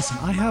does. Listen,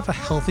 I have a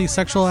healthy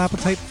sexual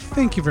appetite.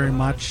 Thank you very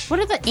much. What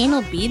are the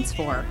anal beads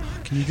for?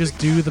 Can you just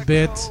do the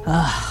bit?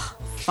 Ugh,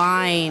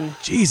 fine.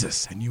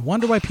 Jesus, and you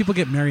wonder why people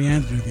get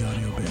Marianne to do the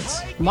audio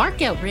bits.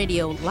 Markout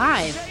Radio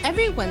live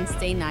every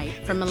Wednesday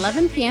night from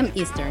 11 p.m.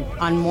 Eastern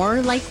on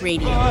More Like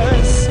Radio.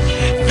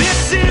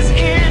 This is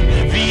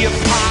it, the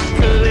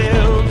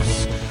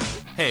apocalypse.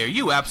 Hey, are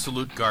you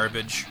absolute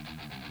garbage?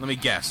 Let me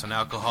guess, an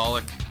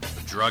alcoholic?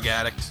 A drug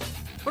addict?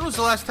 When was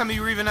the last time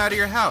you were even out of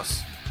your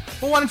house?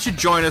 Well, why don't you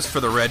join us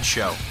for The Red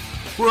Show?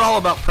 We're all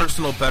about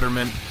personal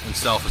betterment and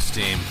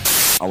self-esteem.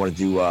 I want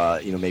to do,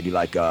 maybe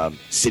like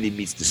City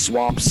Meets the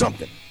Swamp,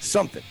 something.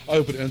 I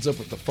hope it ends up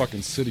with the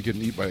fucking city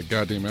getting eaten by a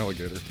goddamn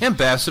alligator.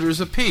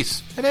 Ambassadors of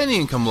peace, at any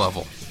income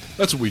level.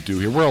 That's what we do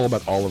here. We're all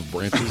about olive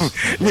branches.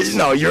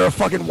 No, you're a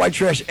fucking white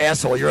trash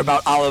asshole. You're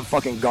about Olive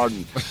fucking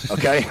Garden,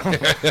 okay?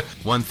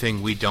 One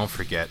thing we don't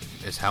forget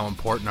is how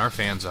important our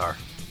fans are.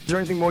 Is there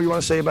anything more you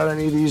want to say about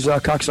any of these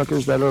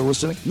cocksuckers that are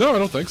listening? No, I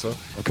don't think so.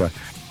 Okay.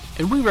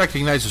 And we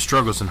recognize the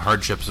struggles and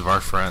hardships of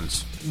our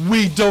friends.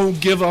 We don't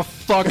give a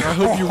fuck. I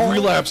hope you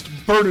relapsed.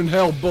 Burn in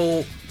hell,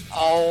 bull.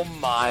 Oh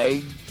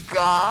my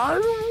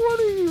God, what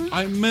are you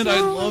I meant I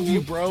love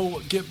you,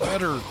 bro. Get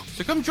better.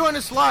 So come join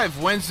us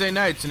live Wednesday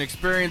nights and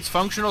experience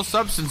functional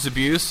substance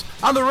abuse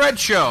on The Red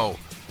Show.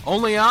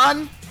 Only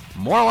on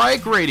More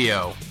Like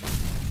Radio.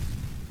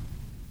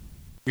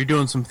 You're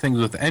doing some things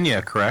with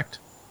Enya, correct?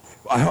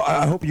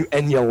 I hope you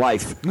end your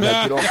life.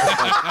 Now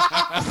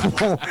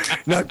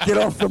get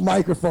off the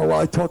microphone while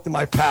I talk to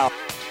my pal.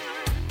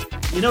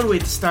 You know, at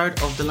the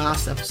start of the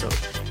last episode,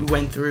 we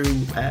went through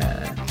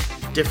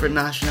different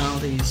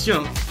nationalities,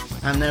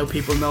 and now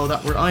people know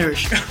that we're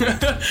Irish.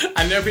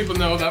 And now people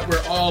know that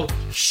we're all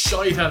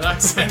shite at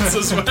accents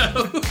as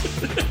well.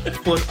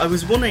 But I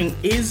was wondering,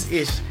 is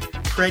it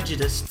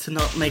prejudice to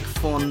not make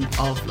fun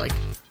of,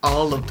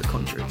 all of the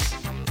countries?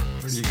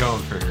 Where are you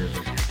going for here?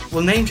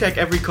 We'll name check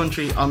every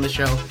country on the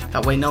show,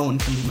 that way no one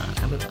can be mad.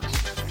 How about that?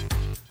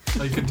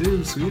 I could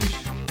do Swedish.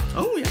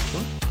 Oh, yeah,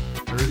 well.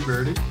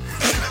 Birdie.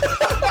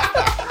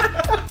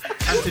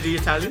 And to the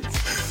Italians?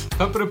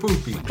 Papa da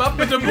poopy.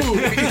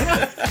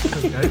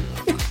 Okay.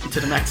 To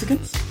the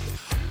Mexicans?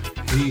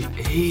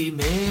 Hey,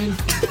 man.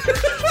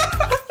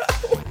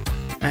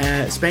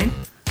 Spain?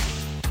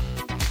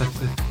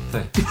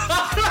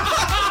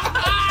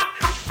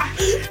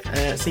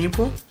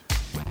 Singapore?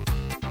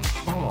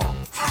 Oh.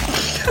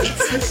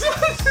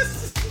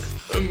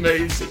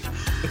 Amazing.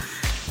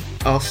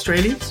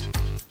 Australians?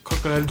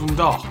 Crocodile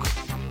Dundalk.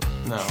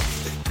 No.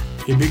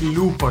 A big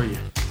loop, are you?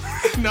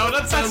 No,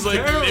 that sounds like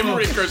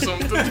Limerick or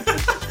something.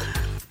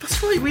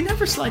 That's right, we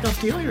never slag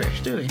off the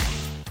Irish, do we?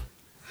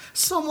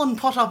 Someone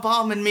put a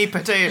bomb in me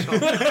potato.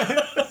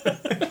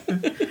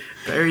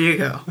 There you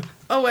go.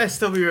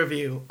 OSW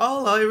Review.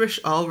 All Irish,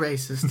 all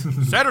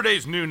racist.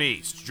 Saturdays noon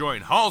East.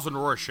 Join Halls and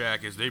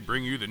Rorschach as they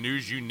bring you the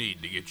news you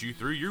need to get you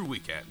through your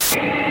weekend.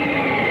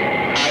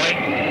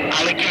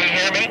 Ollie, can you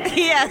hear me?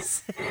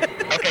 Yes.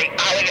 Okay,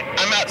 Ollie,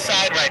 I'm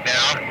outside right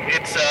now.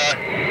 It's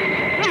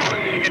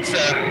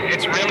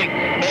really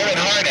blowing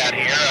hard out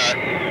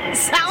here.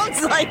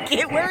 Sounds like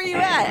it. Where are you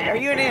at? Are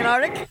you in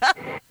Antarctica?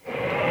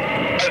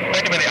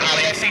 Wait a minute,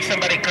 Ollie. I see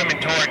somebody coming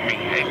toward me.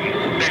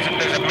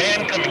 There's a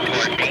man coming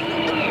toward me.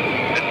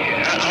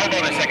 Hold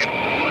on a second.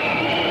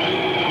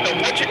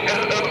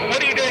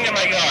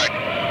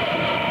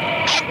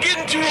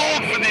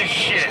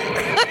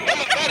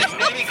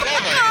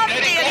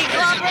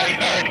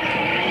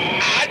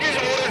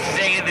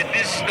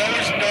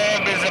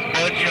 snowstorm is a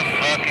bunch of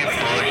fucking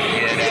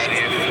bullshit out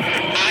here.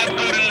 I'm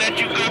gonna let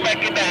you go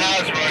back in the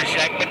house,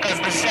 Rorschach, because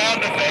the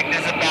sound effect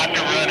is about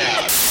to run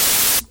out.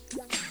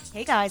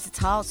 Hey guys, it's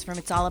Hollis from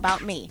It's All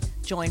About Me.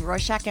 Join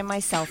Rorschach and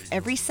myself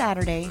every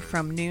Saturday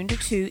from noon to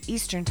 2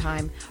 Eastern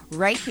Time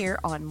right here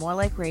on More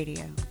Like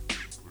Radio.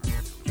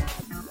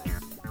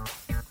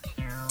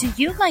 Do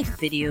you like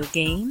video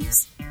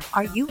games?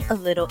 Are you a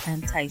little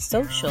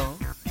antisocial?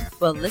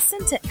 Well,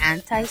 listen to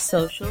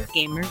Antisocial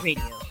Gamer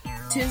Radio,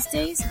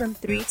 Tuesdays from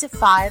 3 to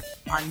 5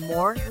 on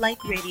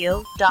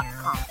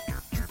morelikeradio.com.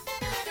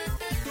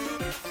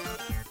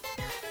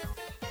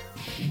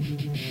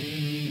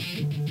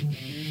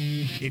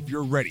 If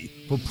you're ready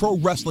for pro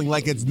wrestling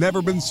like it's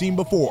never been seen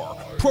before,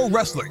 pro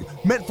wrestling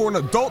meant for an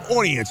adult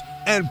audience,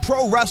 and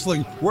pro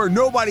wrestling where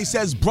nobody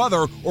says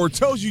brother or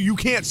tells you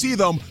can't see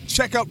them,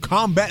 check out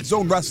Combat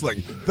Zone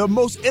Wrestling, the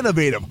most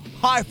innovative,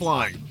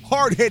 high-flying,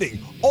 hard-hitting,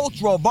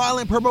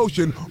 ultra-violent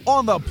promotion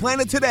on the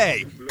planet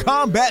today.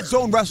 Combat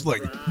Zone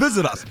Wrestling.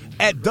 Visit us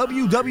at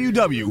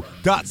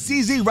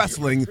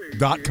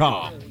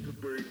www.czwrestling.com.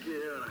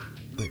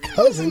 The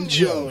Cousin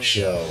Joe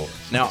Show.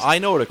 Now, I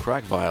know what a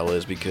crack vial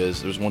is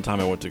because there was one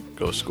time I went to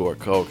go score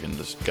Coke, and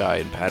this guy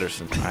in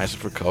Patterson, I asked him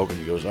for Coke, and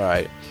he goes, all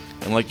right.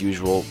 And like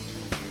usual,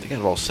 they got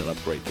it all set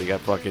up great. They got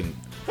fucking,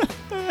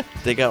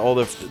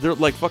 they're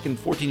like fucking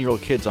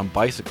 14-year-old kids on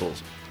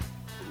bicycles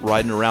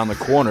riding around the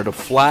corner to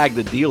flag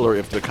the dealer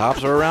if the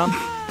cops are around,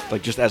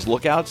 like just as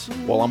lookouts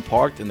while I'm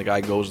parked, and the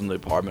guy goes in the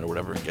apartment or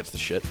whatever and gets the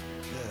shit.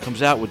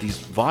 Comes out with these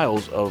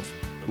vials of,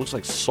 it looks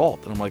like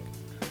salt, and I'm like,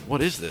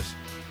 what is this?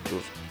 He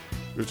goes,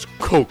 it's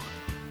Coke.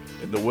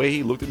 And the way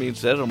he looked at me and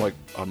said it, I'm like,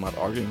 I'm not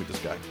arguing with this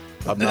guy.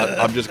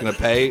 I'm just going to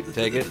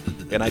take it.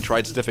 And I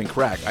tried sniffing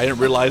crack. I didn't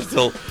realize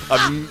till like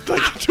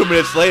 2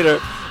 minutes later,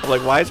 I'm like,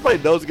 why is my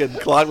nose getting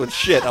clogged with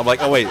shit? I'm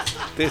like, oh wait,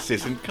 this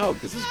isn't Coke.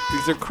 These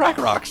are crack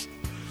rocks.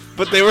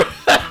 But they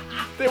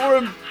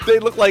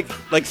look like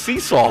sea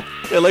salt.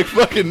 They're like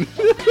fucking.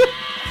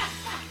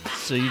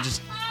 So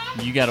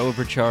you got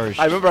overcharged.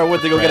 I remember I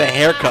went to go get a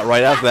haircut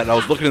right after that, and I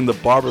was looking in the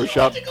barber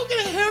shop. You go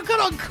get a haircut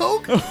on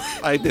Coke?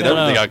 I did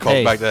everything on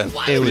Coke back then.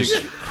 It was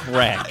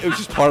crack. It was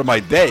just part of my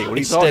day. What are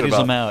you talking steadies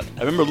about? them out.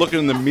 I remember looking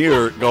in the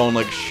mirror going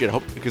like, shit,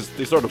 because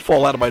they started to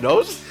fall out of my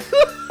nose.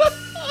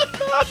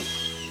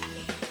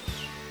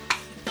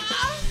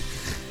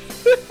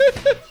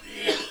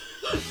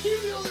 You're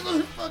the only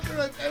motherfucker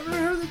I've ever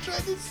heard that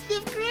tried to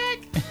sniff crack.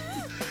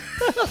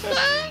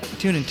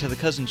 Tune into the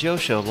Cousin Joe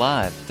Show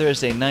live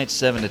Thursday night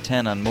 7 to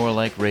 10 on More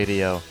Like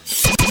Radio.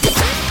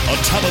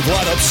 Atomic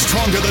lineup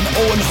stronger than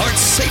Owen Hart's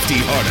safety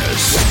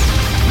harness.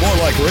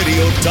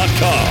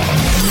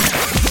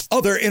 MoreLikeRadio.com.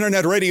 Other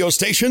internet radio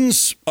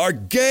stations are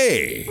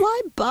gay.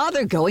 Why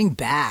bother going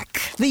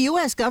back? The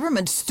U.S.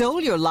 government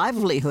stole your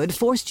livelihood,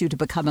 forced you to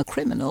become a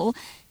criminal.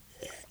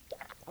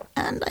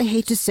 And I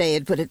hate to say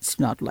it, but it's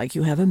not like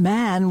you have a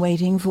man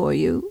waiting for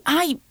you.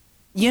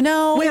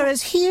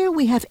 Whereas here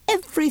we have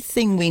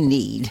everything we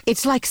need.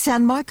 It's like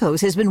San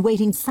Marcos has been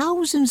waiting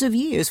thousands of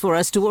years for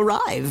us to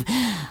arrive.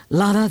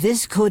 Lana,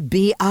 this could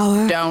be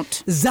our...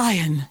 Don't.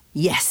 Zion.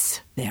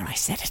 Yes, there, I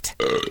said it.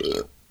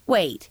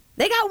 Wait,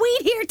 they got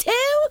weed here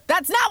too?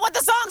 That's not what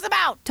the song's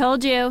about.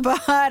 Told you.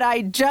 But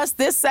I just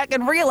this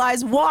second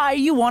realized why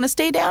you want to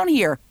stay down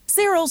here.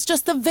 Cyril's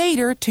just the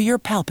Vader to your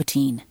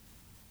Palpatine.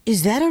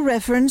 Is that a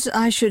reference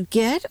I should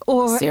get,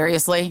 or...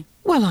 Seriously?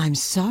 Well, I'm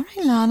sorry,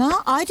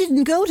 Lana. I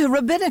didn't go to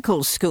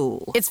rabbinical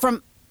school. It's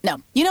from... No,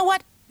 you know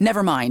what?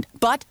 Never mind.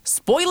 But,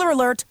 spoiler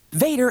alert,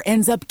 Vader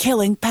ends up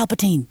killing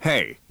Palpatine.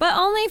 Hey. But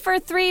only for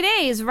 3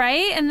 days,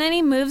 right? And then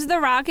he moves the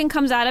rock and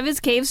comes out of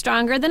his cave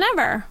stronger than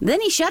ever.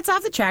 Then he shuts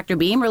off the tractor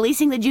beam,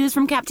 releasing the Jews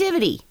from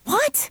captivity.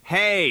 What?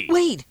 Hey.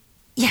 Wait.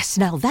 Yes,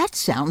 now that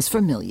sounds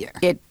familiar.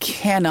 It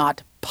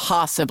cannot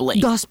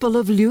possibly. Gospel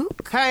of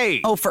Luke?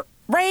 Hey. Oh, for...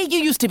 Ray, you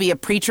used to be a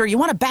preacher. You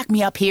want to back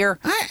me up here?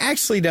 I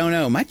actually don't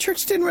know. My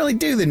church didn't really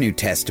do the New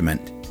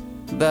Testament.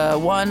 The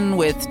one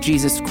with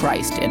Jesus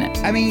Christ in it.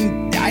 I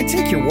mean, I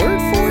take your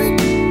word for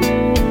it.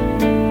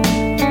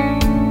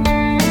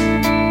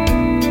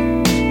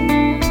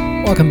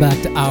 Welcome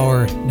back to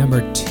hour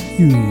number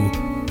 2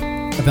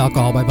 of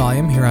Alcohol by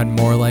Volume here on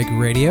More Like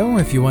Radio.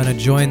 If you want to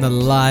join the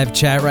live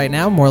chat right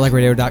now,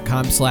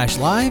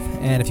 morelikeradio.com/live.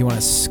 And if you want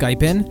to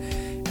Skype in,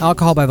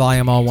 Alcohol by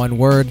Volume, all one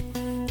word.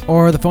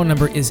 Or the phone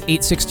number is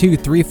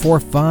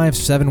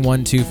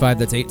 862-345-7125.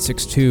 That's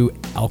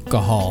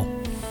 862-ALCOHOL.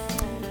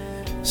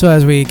 So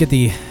as we get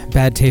the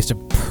bad taste of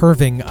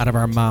perving out of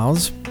our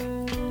mouths,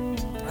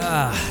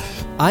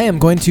 I am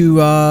going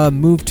to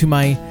move to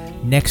my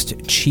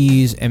next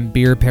cheese and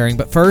beer pairing.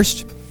 But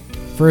first,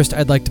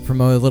 I'd like to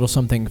promote a little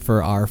something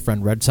for our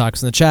friend Red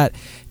Sox in the chat.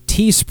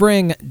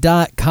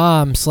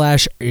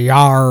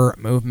 teespring.com/YAR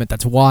movement.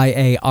 That's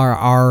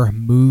YARR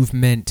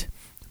movement.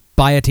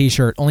 Buy a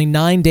t-shirt. Only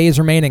 9 days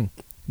remaining.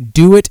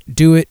 Do it.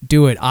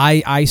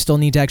 I still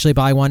need to actually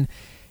buy one.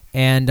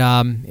 And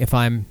if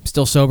I'm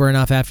still sober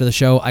enough after the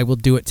show, I will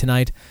do it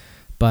tonight.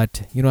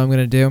 But you know what I'm going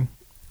to do?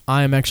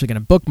 I am actually going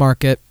to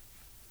bookmark it.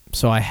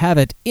 So I have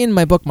it in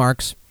my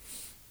bookmarks.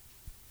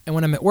 And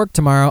when I'm at work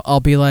tomorrow, I'll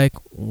be like,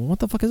 what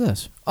the fuck is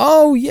this?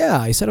 Oh, yeah,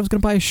 I said I was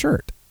going to buy a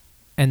shirt.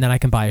 And then I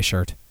can buy a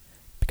shirt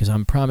because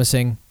I'm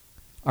promising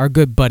our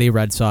good buddy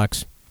Red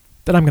Sox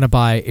that I'm going to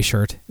buy a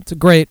shirt. It's a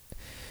great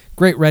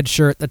red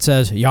shirt that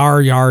says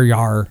yar, yar,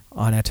 yar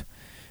on it.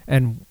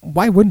 And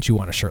why wouldn't you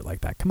want a shirt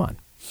like that? Come on.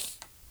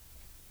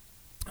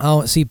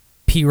 Oh, see,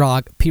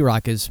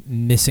 P-Rock is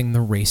missing the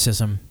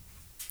racism.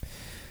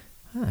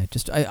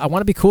 I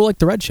want to be cool like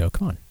the Red Show.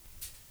 Come on.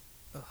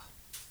 Ugh.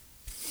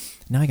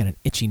 Now I got an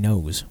itchy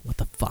nose. What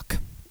the fuck?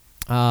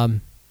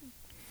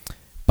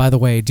 By the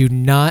way, do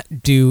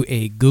not do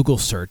a Google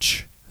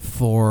search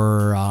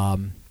for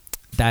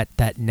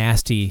that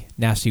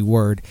nasty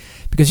word,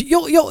 because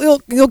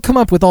you'll come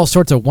up with all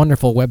sorts of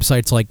wonderful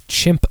websites like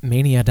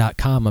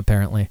chimpmania.com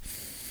apparently.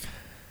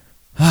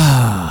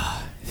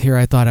 Here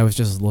I thought I was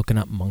just looking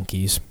up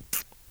monkeys.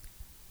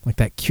 Like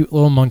that cute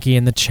little monkey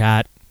in the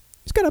chat.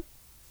 He's got a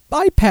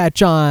eye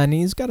patch on.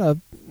 He's got a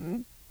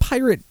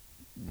pirate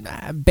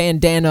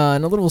bandana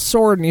and a little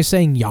sword, and he's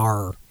saying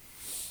yar.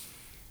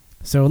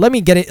 So let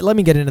me get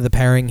into the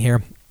pairing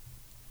here.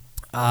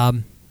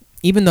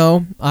 Even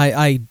though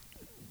I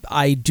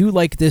do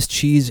like this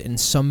cheese in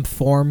some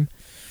form,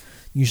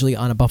 usually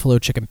on a buffalo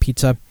chicken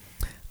pizza,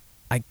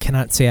 I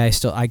cannot say I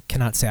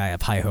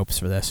have high hopes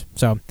for this.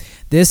 So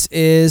this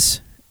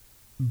is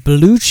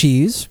blue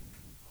cheese,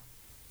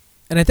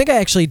 and I think I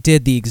actually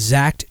did the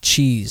exact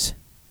cheese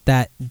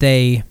that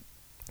they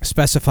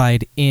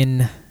specified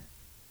in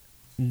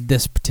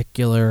this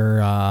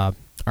particular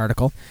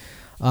article.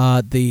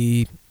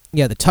 The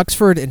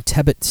Tuxford and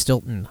Tebbit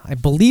Stilton. I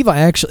believe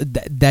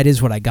that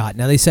is what I got.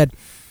 Now they said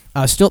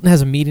Stilton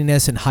has a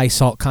meatiness and high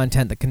salt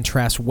content that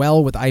contrasts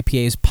well with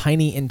IPA's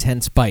piney,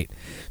 intense bite.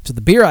 So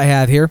the beer I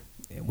have here,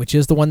 which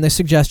is the one they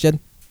suggested,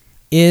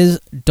 is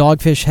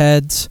Dogfish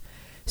Head's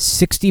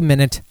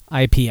 60-minute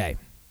IPA.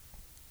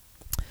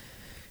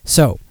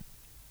 So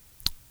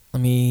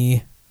let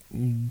me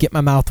get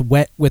my mouth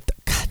wet with the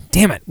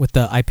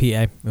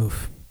IPA.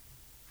 Oof.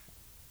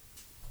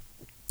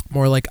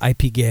 More like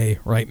IP gay,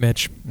 right,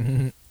 Mitch?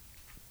 Mm-hmm.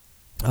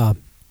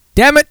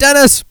 Damn it,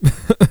 Dennis!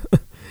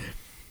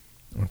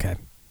 Okay.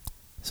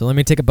 So let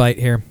me take a bite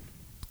here.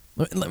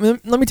 Let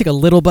me take a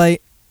little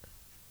bite.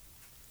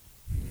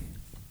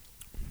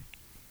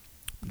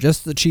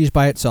 Just the cheese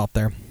by itself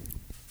there.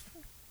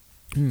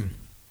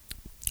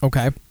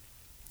 Okay.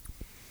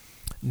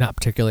 Not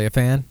particularly a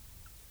fan.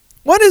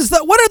 What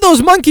are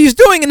those monkeys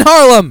doing in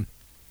Harlem?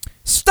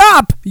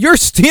 Stop! You're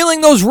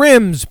stealing those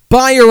rims.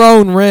 Buy your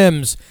own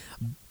rims.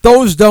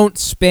 Those don't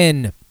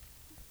spin.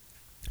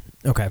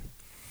 Okay.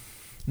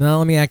 Now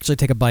let me actually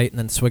take a bite and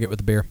then swig it with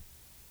the beer.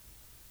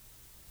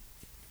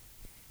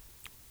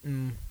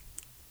 I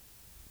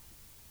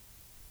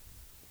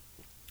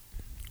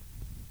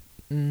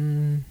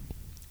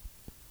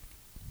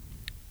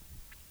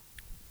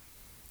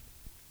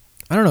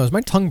don't know. Is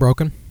my tongue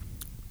broken?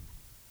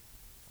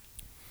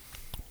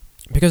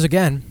 Because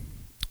again,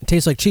 it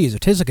tastes like cheese.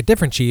 It tastes like a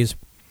different cheese,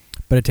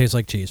 but it tastes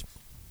like cheese.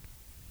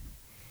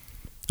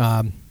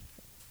 I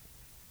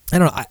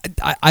don't know.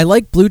 I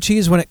like blue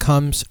cheese when it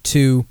comes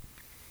to,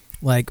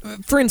 like,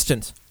 for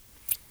instance,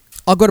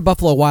 I'll go to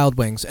Buffalo Wild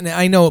Wings, and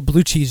I know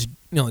blue cheese,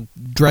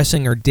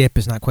 dressing or dip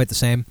is not quite the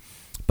same,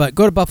 but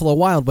go to Buffalo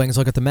Wild Wings,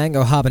 look at the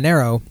mango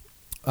habanero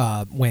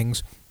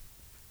wings,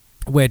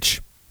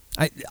 which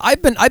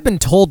I've been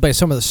told by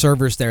some of the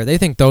servers there, they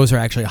think those are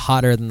actually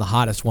hotter than the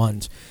hottest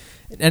ones.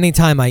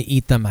 Anytime I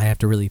eat them, I have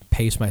to really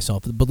pace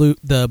myself.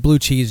 The blue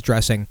cheese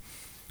dressing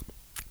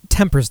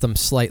tempers them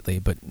slightly,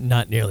 but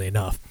not nearly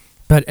enough.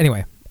 But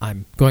anyway,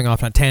 I'm going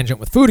off on a tangent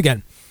with food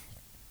again.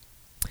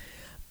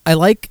 I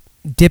like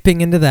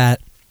dipping into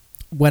that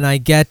when I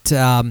get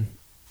I'm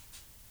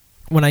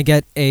trying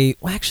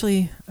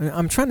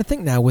to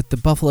think now with the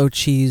buffalo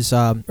cheese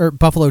or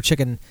buffalo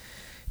chicken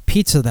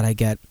pizza that I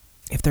get.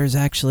 If there's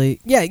actually,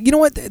 you know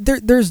what?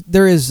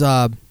 There is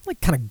like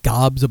kind of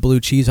gobs of blue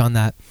cheese on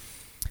that.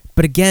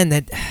 But again,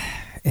 it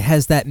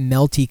has that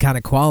melty kind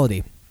of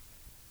quality.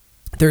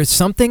 There is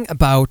something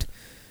about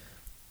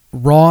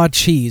raw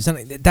cheese,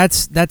 and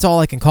that's all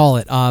I can call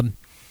it.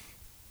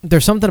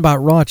 There's something about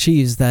raw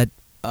cheese that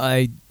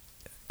I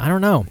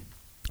don't know.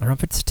 I don't know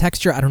if it's a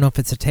texture. I don't know if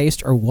it's a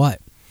taste or what.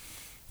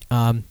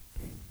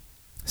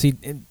 See,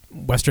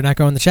 Western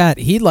Echo in the chat,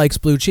 he likes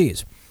blue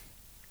cheese.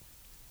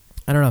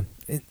 I don't know.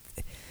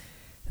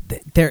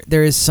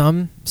 There is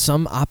some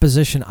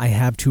opposition I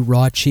have to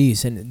raw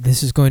cheese, and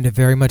this is going to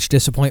very much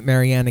disappoint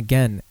Marianne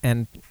again.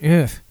 And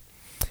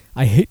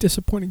I hate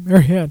disappointing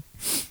Marianne.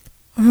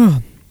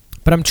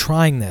 But I'm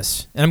trying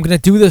this, and I'm going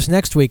to do this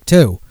next week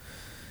too.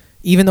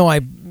 Even though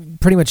I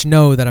pretty much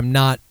know that I'm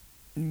not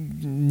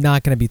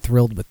going to be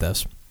thrilled with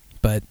this,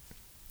 but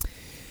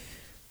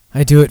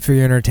I do it for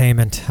your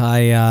entertainment.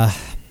 I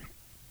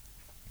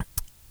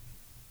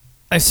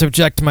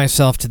subject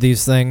myself to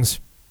these things.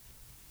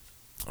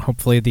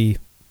 Hopefully the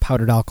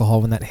powdered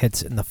alcohol, when that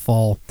hits in the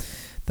fall,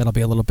 that'll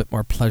be a little bit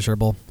more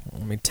pleasurable.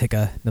 Let me take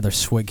another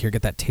swig here,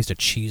 get that taste of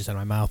cheese in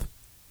my mouth.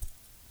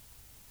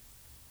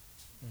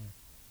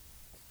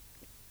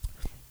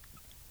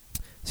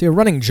 See, a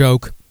running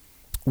joke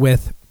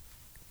with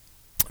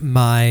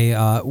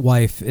my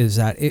wife is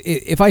that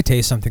if I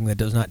taste something that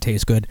does not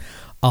taste good,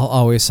 I'll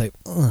always say,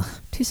 "Ugh,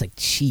 tastes like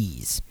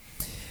cheese."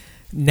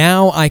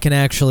 Now I can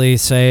actually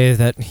say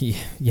that,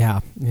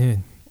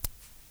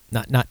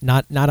 not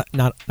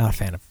a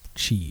fan of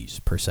cheese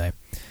per se.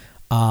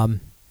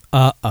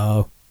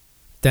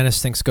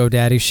 Dennis thinks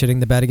GoDaddy's shitting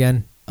the bed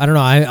again. I don't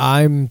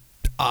know.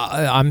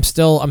 I'm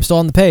still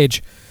on the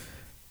page.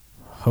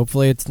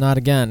 Hopefully it's not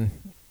again.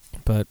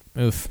 But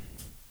oof.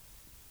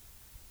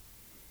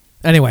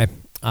 Anyway,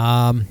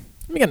 let me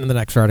get into the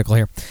next article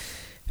here.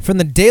 From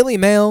the Daily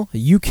Mail,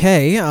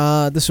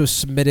 UK, this was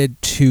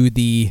submitted to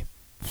the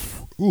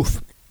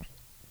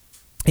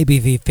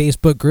ABV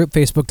Facebook group,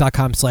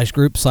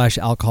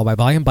 facebook.com/group/alcohol by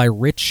volume by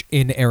Rich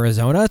in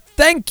Arizona.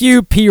 Thank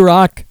you,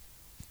 P-Rock,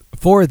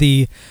 for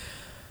the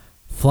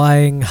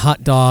flying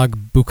hot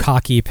dog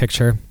bukkake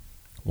picture.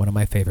 One of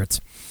my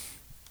favorites.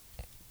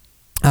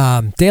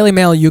 Daily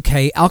Mail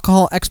UK,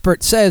 alcohol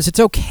expert says it's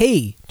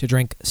okay to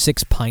drink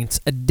 6 pints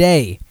a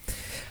day.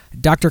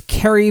 Dr.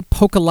 Kari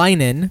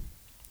Pokalainen,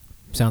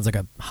 sounds like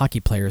a hockey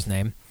player's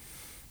name,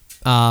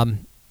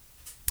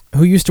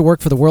 who used to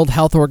work for the World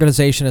Health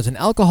Organization as an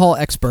alcohol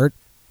expert,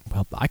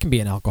 well, I can be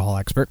an alcohol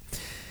expert,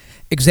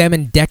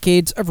 examined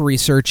decades of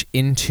research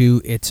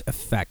into its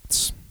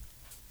effects.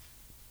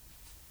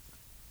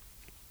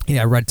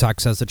 Yeah, Red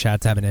Sox says the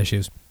chat's having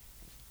issues.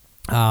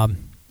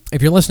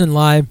 If you're listening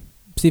live,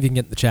 see if you can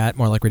get in the chat,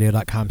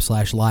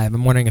 morelikeradio.com/live.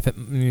 I'm wondering if it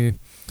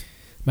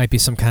might be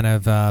some kind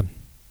of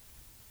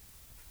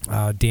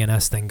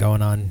DNS thing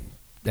going on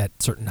at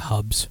certain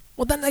hubs.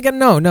 Well, then again,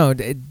 no.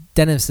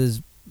 Dennis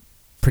is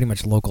pretty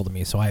much local to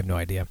me, so I have no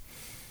idea.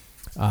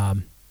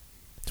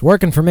 It's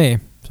working for me,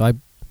 so I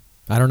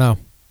don't know.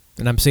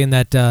 And I'm seeing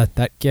that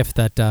that GIF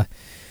that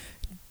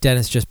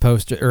Dennis just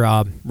posted,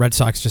 or Red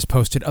Sox just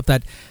posted, of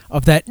that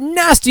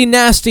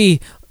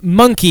nasty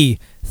monkey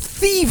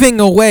thieving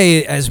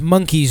away as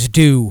monkeys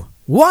do.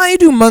 Why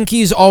do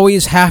monkeys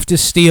always have to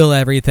steal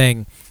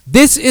everything?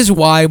 This is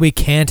why we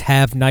can't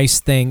have nice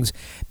things,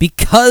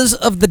 because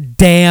of the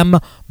damn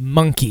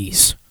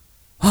monkeys.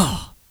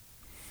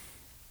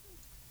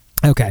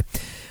 Okay.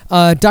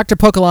 Dr.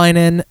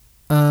 Pokalainen,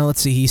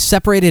 let's see, he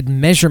separated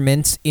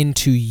measurements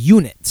into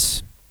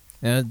units.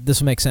 This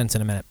will make sense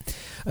in a minute.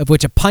 Of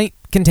which a pint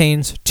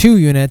contains 2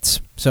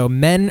 units, so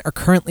men are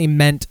currently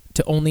meant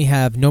to only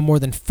have no more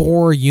than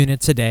 4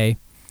 units a day,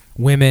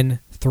 women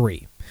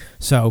 3.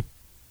 So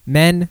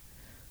men,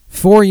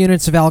 4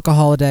 units of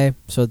alcohol a day,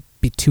 so it'd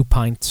be 2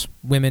 pints,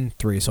 women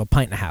 3, so a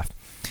pint and a half.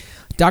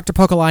 Dr.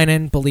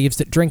 Pokalainen believes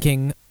that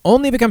drinking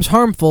only becomes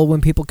harmful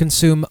when people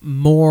consume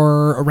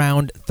more,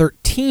 around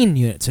 13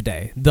 units a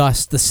day,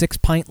 thus the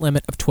 6-pint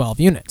limit of 12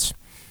 units.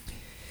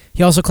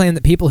 He also claimed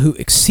that people who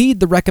exceed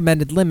the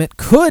recommended limit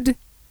could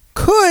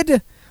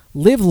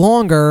live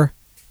longer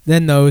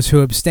than those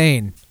who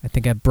abstain. I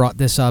think I brought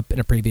this up in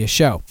a previous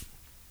show.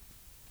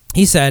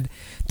 He said,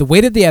 the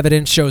weight of the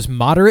evidence shows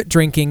moderate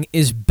drinking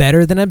is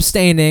better than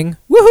abstaining.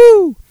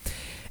 Woohoo!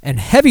 And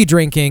heavy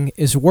drinking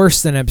is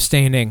worse than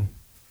abstaining.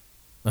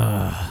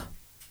 Oh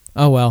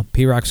well,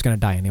 P-Rock's going to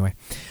die anyway.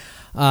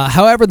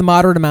 However, the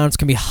moderate amounts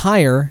can be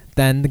higher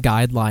than the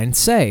guidelines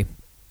say.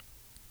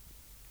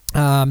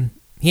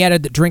 He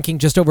added that drinking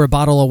just over a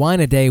bottle of wine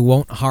a day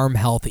won't harm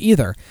health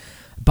either.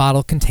 A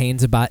bottle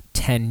contains about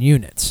 10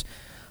 units.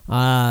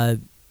 Of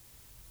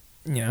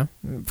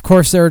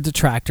course there are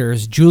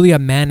detractors. Julia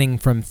Manning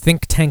from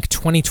Think Tank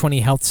 2020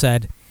 Health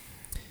said,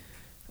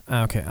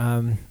 let's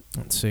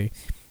see.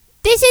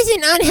 This is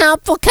an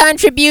unhelpful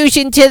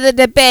contribution to the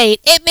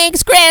debate. It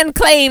makes grand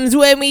claims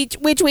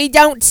which we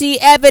don't see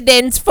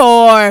evidence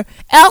for.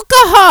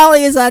 Alcohol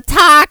is a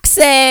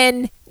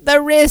toxin. The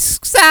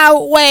risks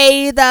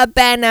outweigh the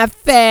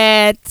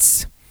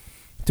benefits.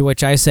 To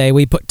which I say,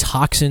 we put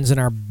toxins in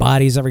our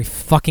bodies every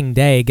fucking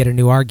day, get a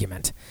new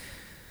argument.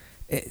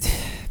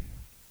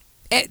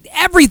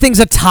 Everything's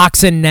a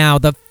toxin now.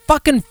 The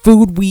fucking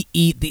food we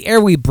eat, the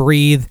air we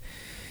breathe.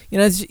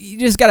 You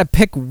just got to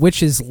pick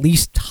which is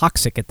least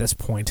toxic at this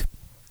point.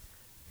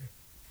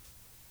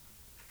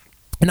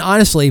 And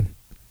honestly,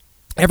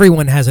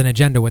 everyone has an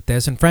agenda with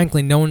this, and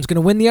frankly, no one's going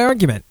to win the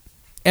argument.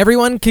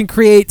 Everyone can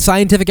create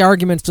scientific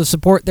arguments to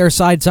support their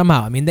side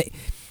somehow. I mean,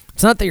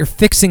 it's not that you're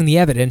fixing the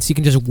evidence. You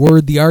can just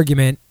word the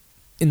argument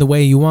in the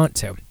way you want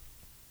to.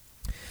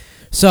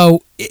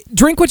 So,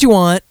 drink what you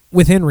want,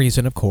 within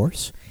reason, of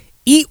course.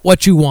 Eat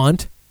what you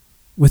want,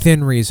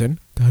 within reason.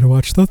 Gotta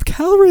watch those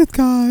calories,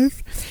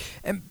 guys.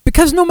 And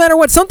because no matter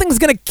what, something's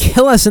going to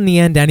kill us in the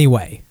end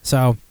anyway.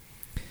 So,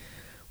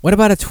 what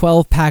about a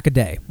 12-pack a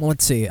day? Well,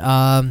 let's see.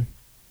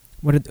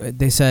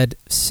 They said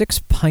 6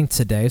 pints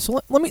a day.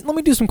 So let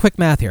me do some quick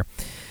math here.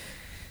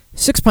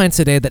 6 pints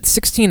a day, that's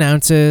 16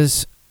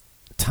 ounces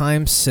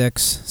times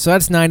 6. So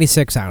that's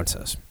 96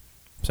 ounces.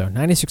 So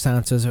 96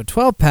 ounces, a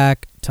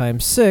 12-pack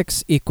times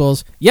 6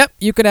 equals, yep,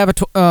 you could have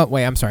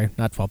wait, I'm sorry,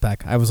 not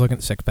 12-pack. I was looking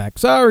at 6-pack.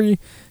 Sorry.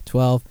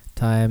 12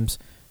 times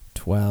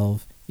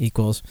 12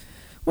 equals,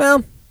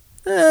 well,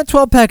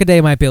 12-pack a day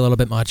might be a little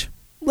bit much.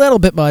 little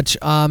bit much.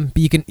 But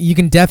you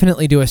can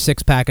definitely do a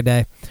 6-pack a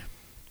day.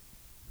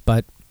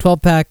 But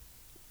 12-pack,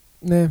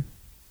 I don't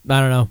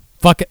know.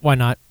 Fuck it, why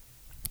not?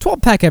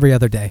 12-pack every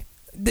other day.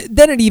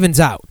 Then it evens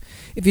out.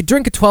 If you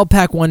drink a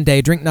 12-pack one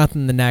day, drink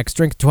nothing the next,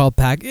 drink a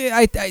 12-pack,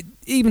 it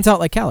evens out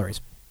like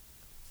calories.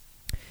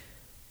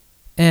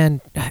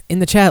 And in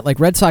the chat, like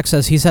Red Sox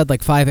says, he's had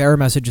like 5 error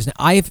messages.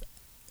 I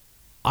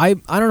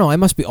don't know. I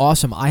must be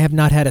awesome. I have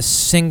not had a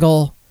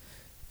single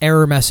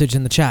error message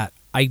in the chat.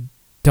 I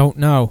don't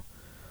know.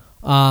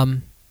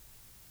 The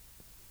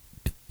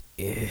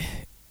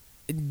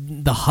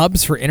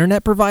hubs for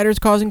internet providers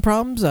causing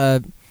problems.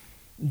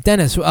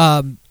 Dennis,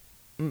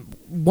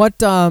 what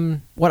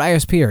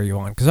ISP are you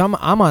on? Because I'm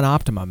on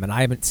Optimum and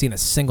I haven't seen a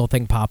single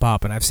thing pop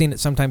up, and I've seen it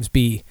sometimes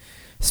be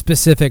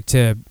specific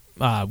to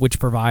which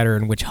provider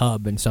and which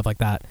hub and stuff like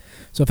that.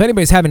 So if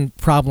anybody's having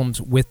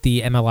problems with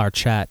the MLR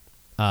chat,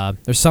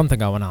 there's something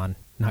going on.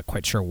 Not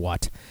quite sure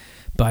what,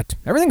 but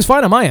everything's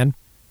fine on my end.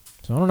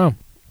 So I don't know.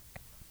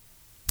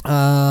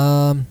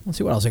 Let's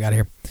see what else I got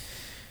here.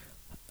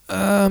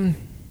 You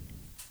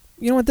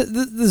know what? This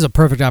is a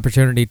perfect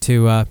opportunity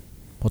to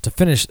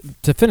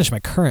finish my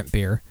current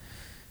beer,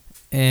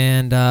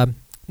 and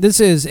this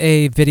is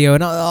a video,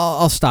 and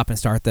I'll stop and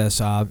start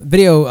this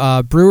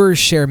video. Brewers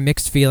share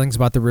mixed feelings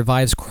about the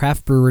revised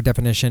craft brewer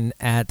definition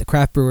at the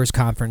Craft Brewers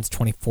Conference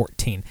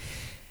 2014.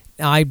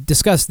 Now, I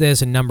discussed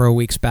this a number of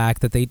weeks back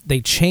that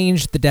they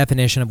changed the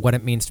definition of what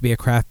it means to be a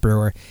craft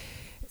brewer.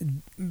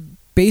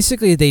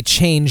 Basically, they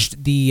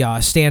changed the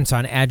stance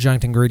on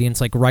adjunct ingredients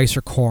like rice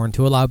or corn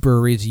to allow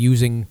breweries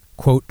using,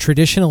 quote,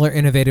 traditional or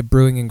innovative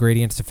brewing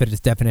ingredients to fit its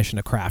definition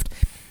of craft.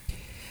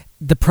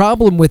 The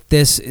problem with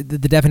this, the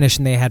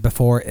definition they had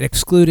before, it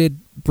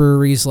excluded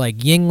breweries like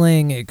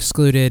Yuengling,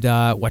 excluded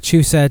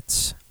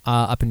Wachusett's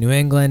up in New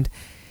England,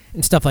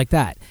 and stuff like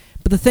that.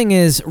 But the thing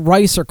is,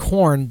 rice or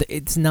corn,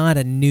 it's not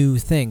a new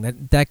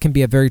thing. That can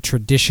be a very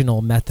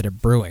traditional method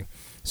of brewing.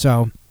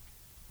 So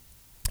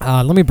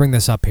let me bring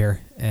this up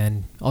here,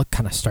 and I'll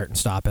kind of start and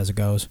stop as it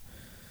goes.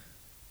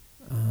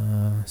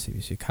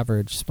 CBC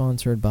coverage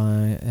sponsored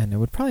by, and it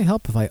would probably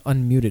help if I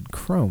unmuted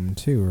Chrome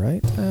too,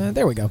 right?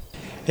 There we go.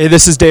 Hey,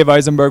 this is Dave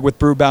Eisenberg with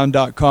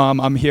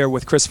Brewbound.com. I'm here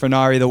with Chris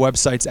Fernari, the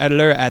website's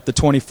editor, at the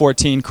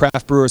 2014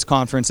 Craft Brewers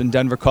Conference in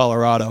Denver,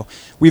 Colorado.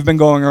 We've been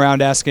going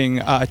around asking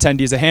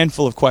attendees a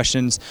handful of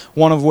questions,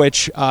 one of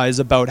which is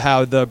about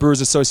how the Brewers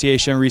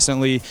Association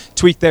recently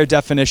tweaked their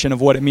definition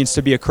of what it means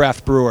to be a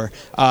craft brewer.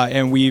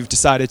 And we've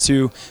decided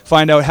to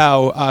find out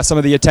how some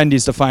of the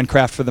attendees define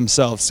craft for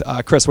themselves.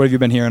 Chris, what have you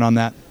been hearing on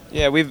that?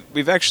 Yeah,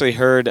 we've actually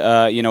heard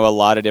a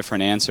lot of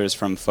different answers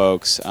from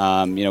folks.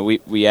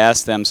 We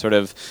asked them sort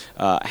of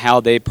how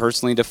they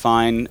personally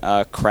define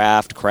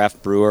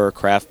craft brewer,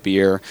 craft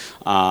beer,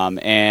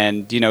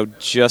 and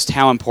just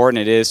how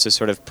important it is to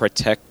sort of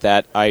protect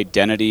that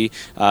identity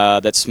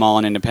that small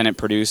and independent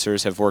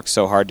producers have worked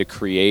so hard to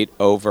create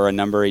over a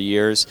number of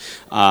years.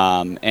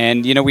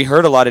 And we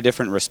heard a lot of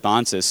different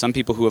responses. Some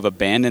people who have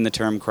abandoned the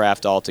term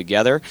craft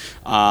altogether,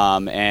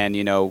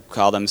 and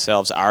call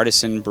themselves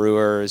artisan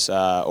brewers.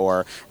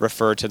 Or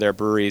refer to their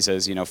breweries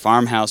as,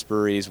 farmhouse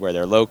breweries where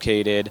they're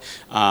located.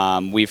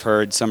 We've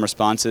heard some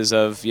responses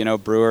of,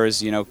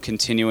 brewers,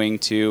 continuing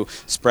to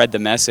spread the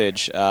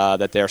message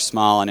that they're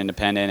small and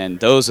independent, and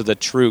those are the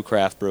true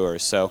craft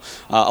brewers. So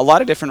a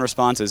lot of different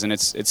responses, and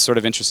it's sort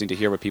of interesting to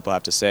hear what people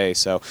have to say.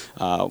 So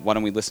why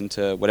don't we listen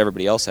to what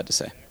everybody else had to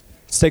say?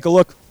 Let's take a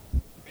look.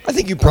 I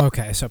think you.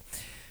 Okay, so.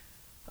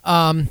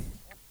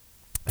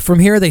 From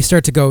here, they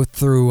start to go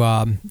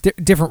through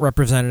different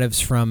representatives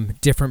from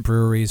different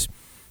breweries.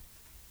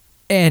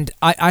 And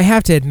I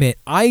have to admit,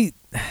 I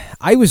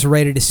was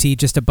ready to see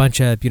just a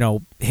bunch of,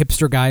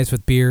 hipster guys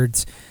with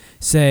beards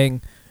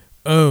saying,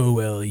 oh,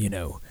 well,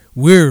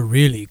 we're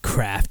really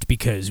craft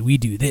because we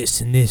do this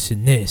and this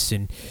and this.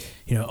 And,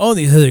 all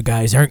these other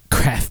guys aren't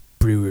craft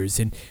brewers.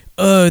 And,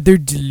 they're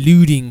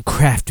diluting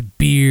craft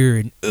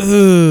beer.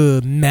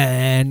 And,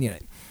 man.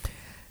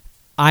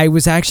 I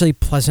was actually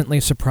pleasantly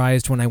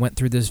surprised when I went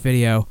through this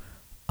video.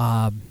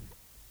 And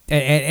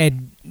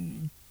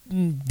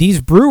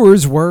these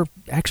brewers were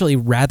actually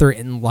rather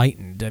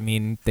enlightened. I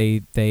mean,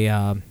 they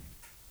I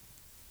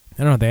don't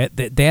know,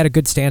 they had a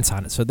good stance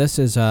on it. So this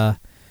is let's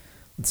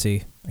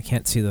see, I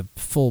can't see the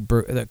full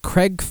brew.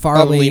 Craig Farley.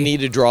 Probably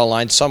need to draw a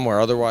line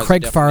somewhere, otherwise.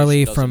 Craig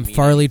Farley from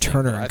Farley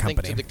Turner and Company.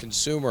 I think to the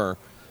consumer,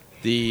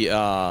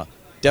 the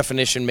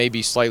definition may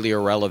be slightly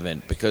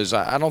irrelevant because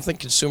I don't think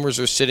consumers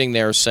are sitting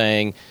there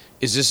saying,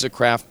 "Is this a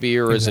craft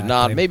beer or is it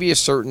not?" Maybe a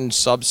certain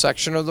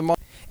subsection of the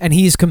market. And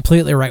he's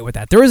completely right with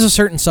that. There is a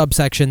certain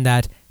subsection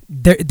that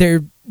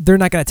they're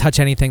not going to touch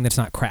anything that's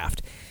not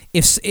craft.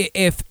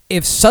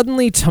 If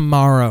suddenly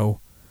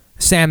tomorrow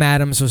Sam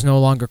Adams was no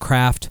longer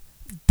craft,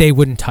 they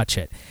wouldn't touch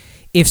it.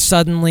 If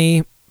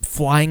suddenly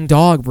Flying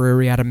Dog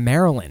Brewery out of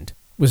Maryland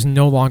was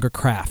no longer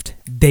craft,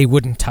 they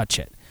wouldn't touch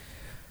it.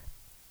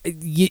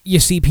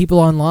 You see people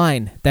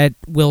online that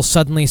will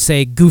suddenly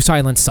say Goose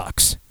Island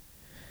sucks.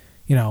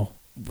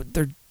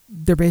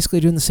 They're basically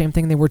doing the same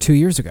thing they were 2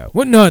 years ago.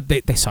 Well, no,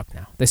 they suck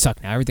now. They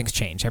suck now. Everything's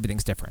changed.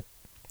 Everything's different.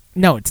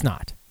 No, it's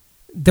not.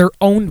 They're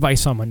owned by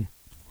someone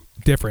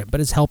different, but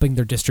it's helping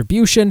their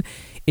distribution,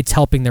 it's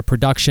helping their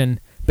production,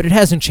 but it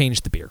hasn't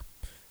changed the beer.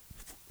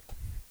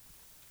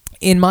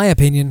 In my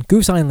opinion,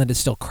 Goose Island is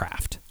still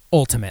craft,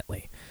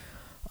 ultimately.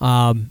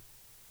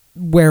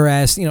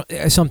 Whereas,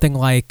 something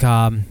like,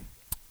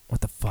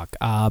 what the fuck?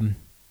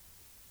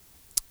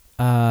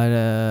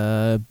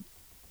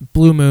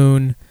 Blue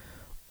Moon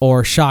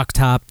or Shock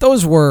Top,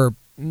 those were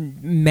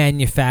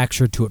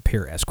manufactured to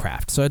appear as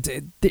craft. So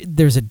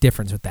there's a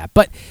difference with that.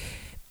 But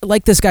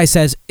like this guy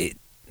says,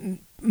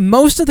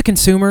 most of the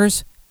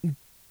consumers,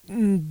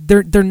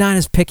 they're not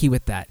as picky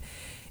with that.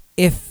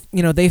 If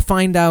they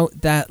find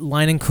out that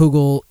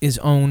Leinenkugel is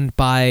owned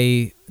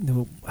by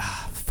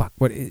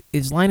what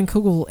is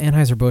Leinenkugel,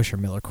 Anheuser-Busch, or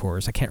Miller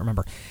Coors? I can't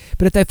remember.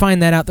 But if they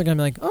find that out, they're gonna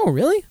be like, "Oh,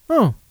 really?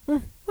 Oh,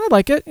 I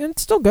like it, and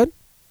it's still good,"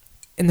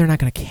 and they're not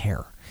gonna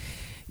care.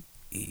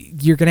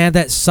 You're gonna have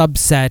that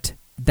subset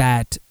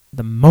that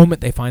the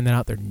moment they find that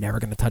out, they're never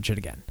gonna touch it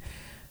again.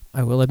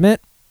 I will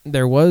admit,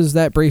 there was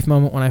that brief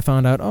moment when I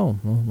found out,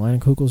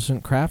 Leinenkugel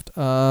isn't craft.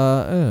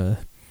 Now,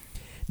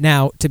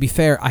 to be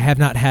fair, I have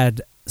not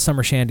had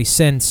Summer Shandy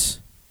since,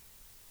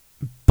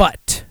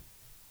 but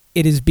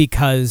it is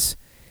because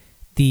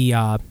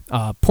the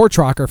Porch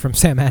Rocker from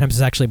Sam Adams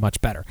is actually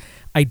much better.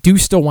 I do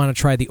still want to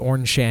try the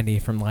Orange Shandy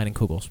from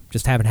Leinenkugel.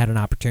 Just haven't had an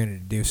opportunity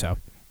to do so.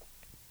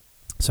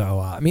 So,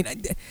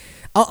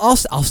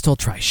 I'll still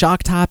try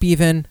Shock Top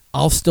even.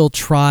 I'll still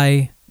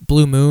try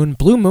Blue Moon.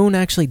 Blue Moon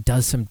actually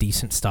does some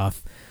decent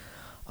stuff.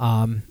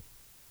 And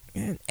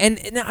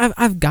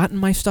I've gotten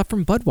my stuff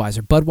from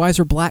Budweiser.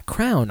 Budweiser Black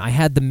Crown. I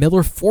had the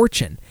Miller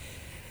Fortune.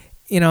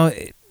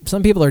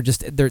 Some people are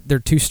just they're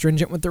too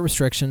stringent with their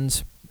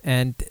restrictions,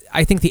 and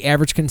I think the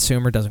average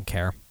consumer doesn't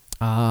care.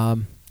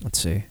 Let's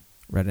see.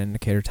 Red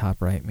indicator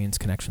top right means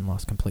connection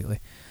lost completely.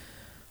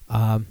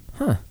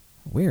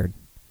 Weird.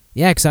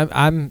 Yeah,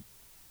 because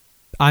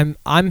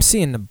I'm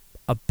seeing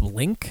a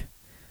blink.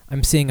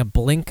 I'm seeing a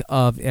blink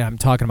of. And I'm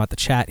talking about the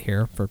chat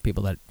here for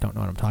people that don't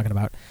know what I'm talking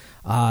about.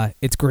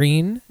 It's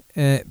green.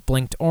 It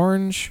blinked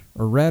orange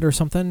or red or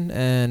something,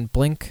 and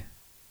blink,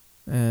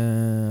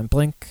 and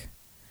blink.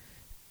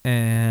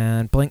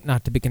 And blink,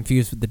 not to be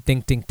confused with the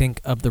dink, dink,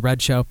 dink of the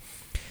red show.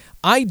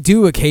 I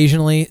do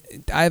occasionally.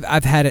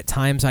 I've had at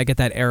times I get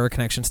that error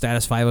connection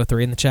status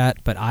 503 in the chat,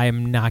 but I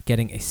am not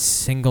getting a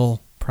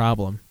single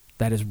problem.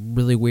 That is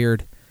really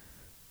weird.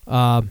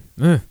 I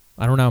don't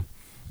know.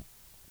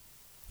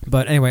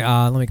 But anyway,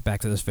 let me get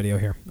back to this video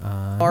here.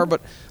 But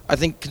I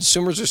think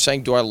consumers are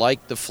saying, do I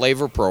like the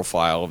flavor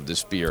profile of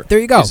this beer? There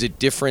you go. Is it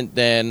different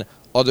than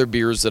other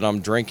beers that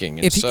I'm drinking?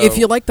 And if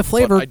you like the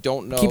flavor, I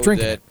don't know keep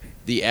drinking that it.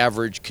 The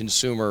average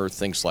consumer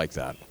thinks like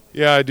that.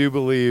 Yeah, I do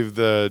believe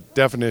the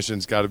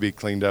definition's got to be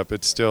cleaned up.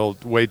 It's still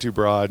way too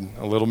broad,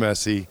 a little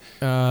messy.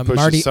 Pushes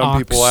Marty some Ox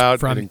people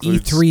out. from It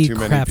includes E3 too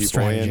many Craft people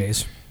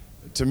Strategies.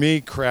 in. To me,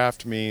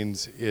 craft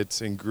means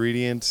it's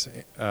ingredients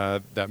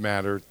that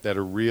matter, that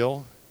are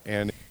real.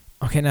 And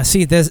Okay, now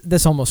see,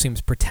 this almost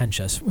seems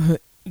pretentious.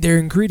 They're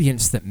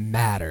ingredients that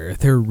matter.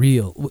 They're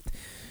real.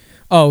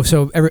 Oh,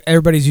 so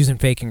everybody's using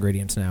fake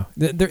ingredients now.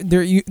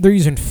 They're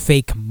using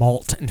fake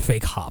malt and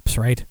fake hops,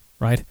 right?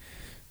 Right?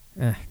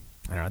 I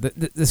don't know.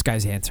 This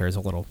guy's answer is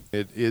a little.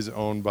 it is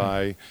owned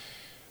by.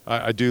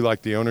 I do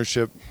like the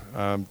ownership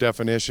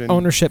definition.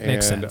 Ownership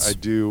makes sense. I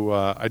do.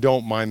 I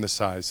don't mind the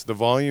size. The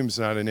volume's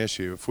not an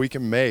issue. If we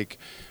can make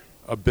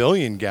 1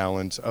 billion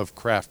gallons of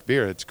craft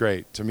beer, it's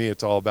great. To me,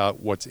 it's all about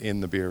what's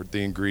in the beer,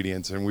 the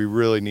ingredients, and we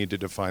really need to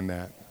define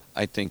that.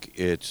 I think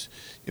it's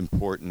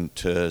important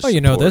to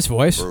support this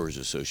voice. Brewers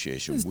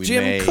Association. It's We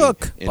Jim may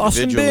Cook,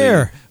 Boston individually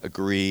Beer.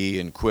 agree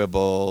and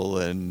quibble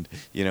and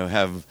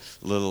have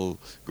little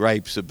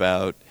gripes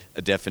about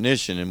a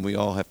definition, and we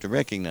all have to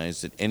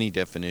recognize that any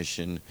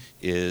definition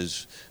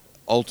is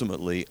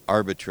ultimately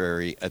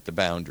arbitrary at the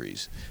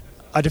boundaries.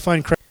 I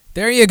define craft.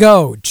 There you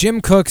go.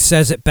 Jim Cook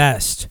says it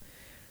best.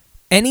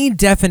 Any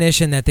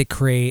definition that they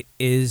create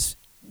is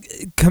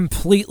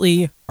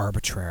completely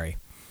arbitrary.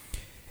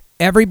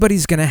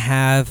 Everybody's going to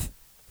have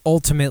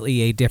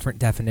ultimately a different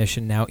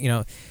definition now.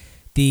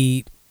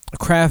 The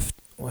craft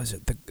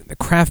the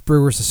Craft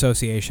Brewers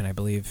Association, I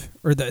believe,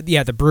 or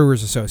the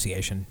Brewers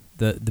Association,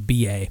 the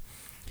BA.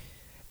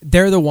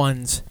 They're the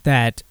ones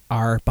that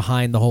are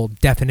behind the whole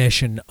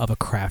definition of a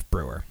craft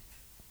brewer.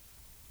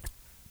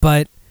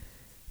 But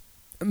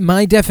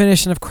my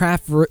definition of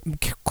craft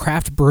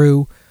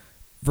brew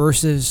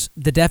versus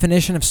the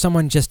definition of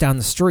someone just down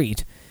the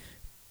street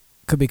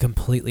could be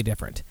completely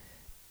different.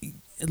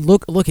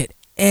 Look at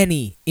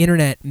any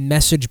internet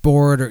message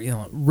board or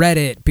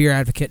Reddit, Beer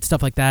Advocate,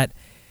 stuff like that.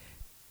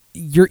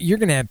 You're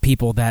going to have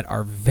people that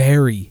are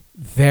very,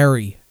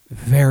 very,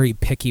 very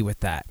picky with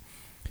that.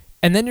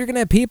 And then you're going to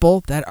have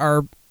people that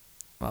are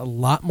a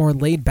lot more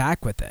laid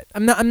back with it.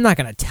 I'm not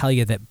going to tell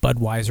you that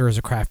Budweiser is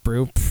a craft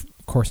brew.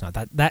 Of course not.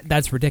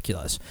 That's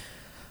ridiculous.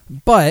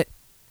 But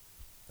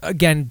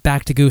again,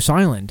 back to Goose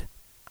Island.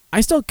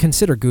 I still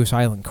consider Goose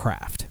Island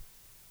craft.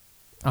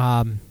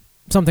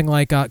 Something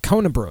like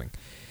Kona Brewing.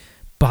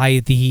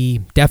 by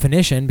the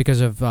definition, because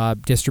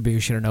of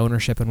distribution and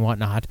ownership and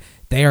whatnot,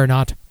 they are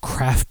not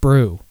craft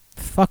brew.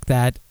 Fuck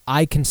that.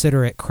 I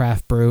consider it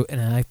craft brew,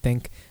 and I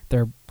think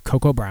their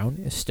Cocoa Brown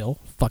is still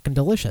fucking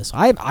delicious.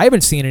 I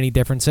haven't seen any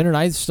difference in it.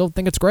 I still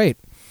think it's great.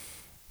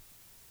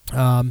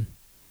 Let's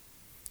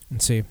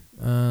see.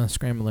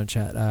 Scrambler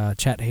chat.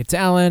 Chat hates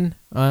Allen.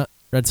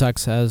 Red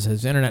Sox says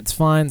his internet's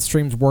fine,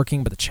 stream's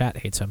working, but the chat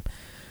hates him.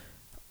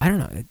 I don't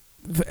know.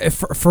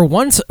 For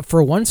once,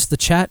 the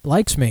chat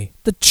likes me.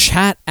 The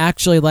chat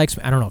actually likes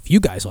me. I don't know if you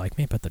guys like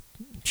me, but the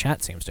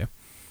chat seems to.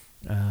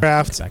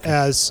 Craft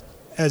as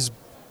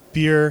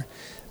beer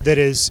that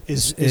is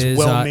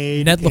well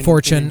made. Ned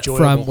LaFortune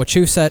from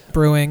Wachusett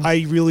Brewing.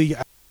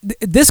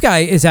 This guy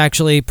is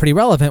actually pretty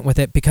relevant with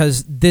it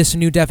because this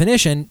new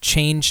definition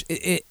changed.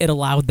 It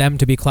allowed them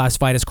to be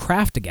classified as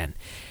craft again.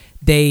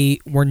 They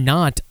were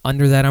not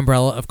under that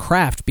umbrella of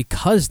craft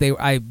because they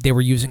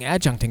were using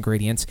adjunct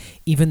ingredients,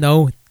 even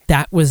though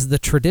that was the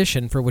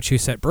tradition for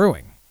Wachusett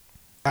Brewing.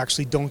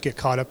 Actually, don't get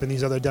caught up in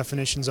these other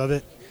definitions of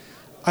it.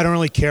 I don't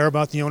really care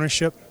about the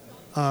ownership.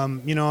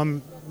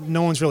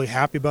 No one's really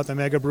happy about the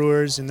mega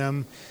brewers and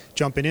them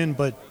jumping in,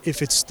 but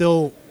if it's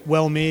still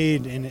well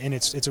made and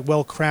it's a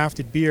well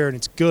crafted beer and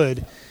it's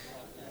good,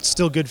 it's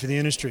still good for the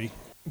industry.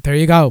 There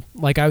you go.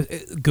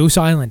 Goose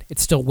Island,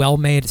 it's still well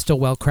made, it's still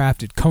well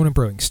crafted. Kona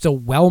Brewing, still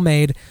well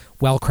made,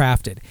 well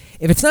crafted.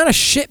 If it's not a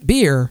shit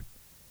beer,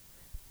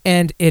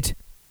 and it,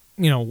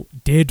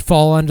 did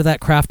fall under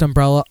that craft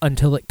umbrella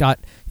until it got,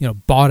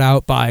 bought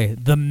out by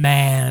the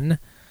man.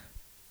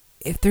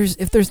 If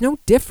there's no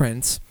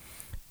difference.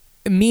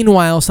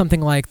 Meanwhile,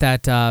 something like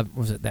that,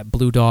 that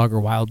Blue Dog or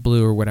Wild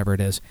Blue or whatever it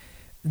is,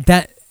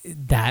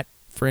 that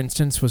for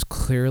instance was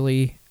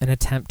clearly an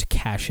attempt to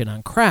cash in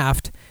on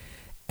craft,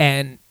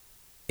 and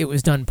it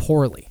was done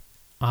poorly.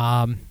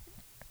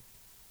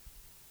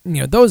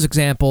 Those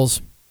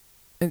examples,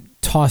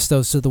 toss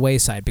those to the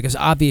wayside because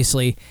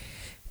obviously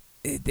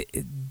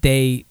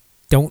they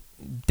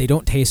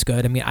don't taste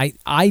good. I mean,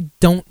 I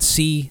don't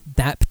see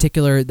that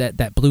particular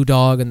that Blue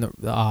Dog and the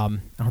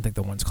I don't think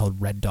the one's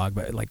called Red Dog,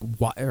 but like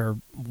or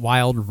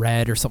Wild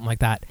Red or something like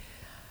that.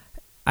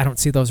 I don't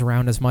see those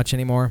around as much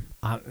anymore.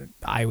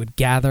 I would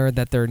gather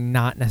that they're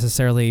not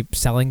necessarily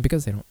selling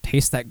because they don't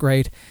taste that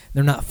great.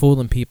 They're not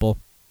fooling people.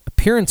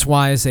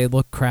 Appearance-wise, they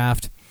look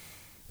craft.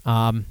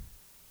 And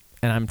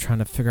I'm trying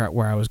to figure out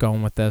where I was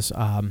going with this.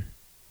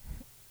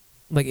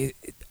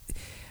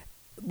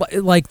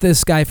 Like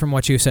this guy from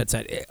What You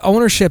said,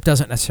 ownership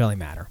doesn't necessarily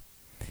matter.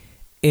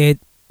 You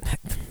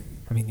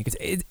could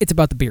say it's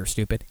about the beer,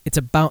 stupid. It's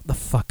about the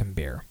fucking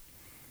beer.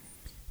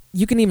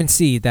 You can even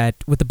see that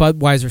with the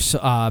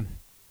Budweiser,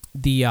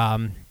 the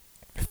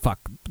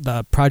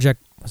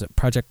project, was it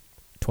Project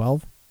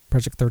 12?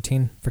 Project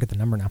 13? Forget the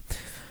number now.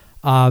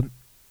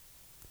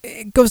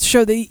 It goes to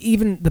show that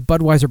even the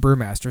Budweiser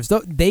brewmasters,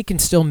 they can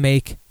still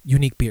make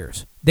unique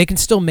beers. They can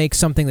still make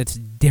something that's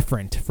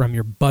different from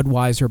your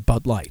Budweiser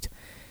Bud Light.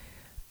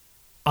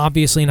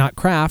 Obviously not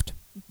craft.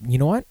 You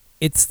know what?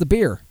 It's the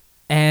beer.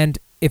 And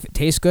if it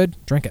tastes good,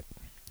 drink it.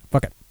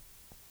 Fuck it.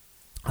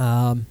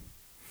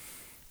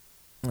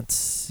 Let's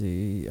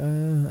see.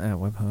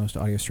 Web host,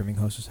 audio streaming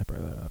host is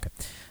separate. Okay.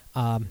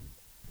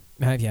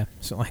 Yeah.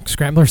 So like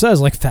Scrambler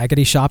says, like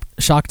faggoty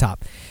shock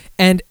top.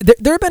 And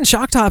there have been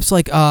shock tops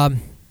like what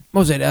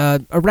was it?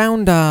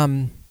 Around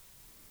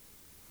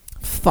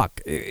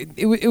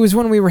It was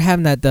when we were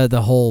having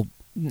the whole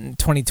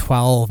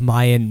 2012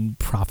 Mayan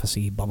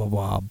prophecy, blah blah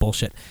blah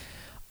bullshit.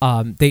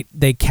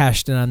 They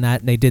cashed in on that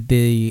and they did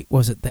the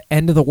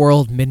End of the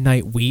World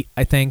Midnight Wheat,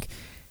 I think.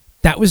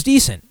 That was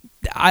decent.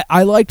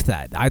 I liked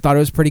that. I thought it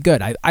was pretty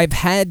good. I've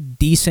had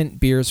decent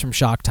beers from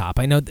Shock Top.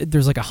 I know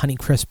there's like a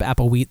Honeycrisp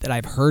Apple Wheat that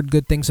I've heard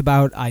good things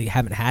about. I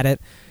haven't had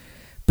it.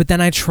 But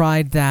then I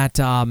tried that,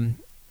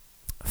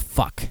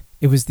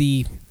 it was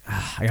the,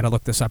 I gotta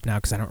look this up now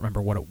because I don't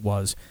remember what it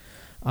was.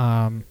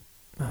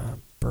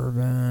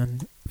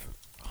 Bourbon,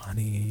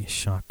 Honey,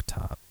 Shock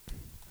Top.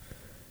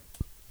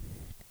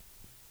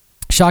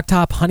 Shock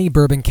Top Honey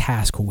Bourbon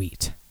Cask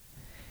Wheat.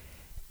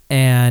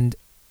 And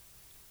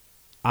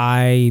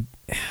I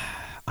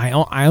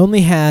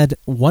only had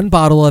one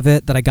bottle of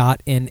it that I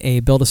got in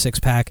a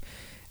Build-A-Six-Pack,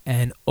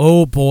 and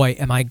oh boy,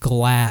 am I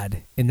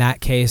glad in that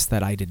case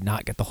that I did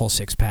not get the whole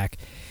six-pack,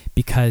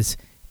 because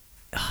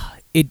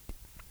it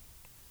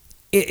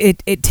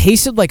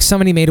tasted like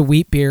somebody made a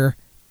wheat beer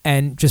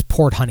and just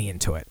poured honey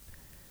into it,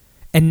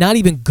 and not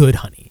even good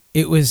honey.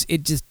 It was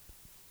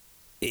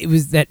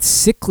that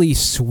sickly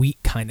sweet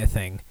kind of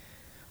thing.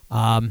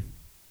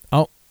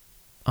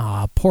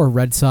 Poor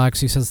Red Sox.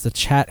 He says the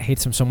chat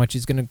hates him so much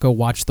he's going to go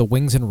watch the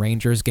Wings and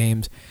Rangers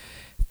games.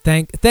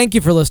 Thank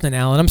you for listening,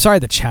 Alan. I'm sorry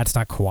the chat's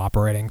not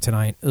cooperating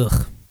tonight.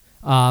 Ugh.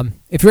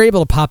 If you're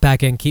able to pop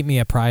back in, keep me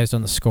apprised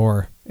on the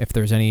score if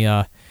there's any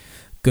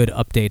good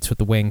updates with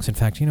the Wings. In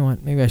fact, you know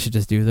what? Maybe I should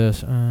just do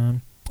this. I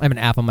have an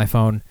app on my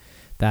phone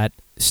that,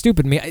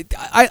 stupid me,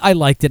 I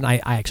liked it, and I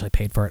actually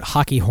paid for it.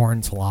 Hockey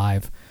Horns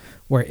Live,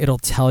 where it'll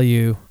tell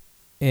you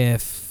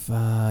if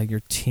your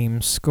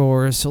team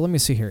scores. So let me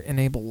see here.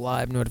 Enable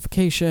live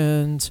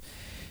notifications.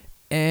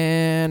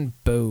 And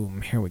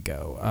boom, here we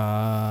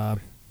go.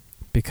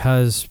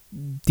 Because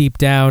deep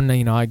down,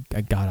 I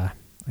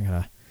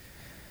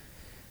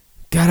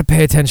gotta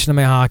pay attention to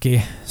my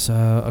hockey. So,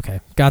 okay,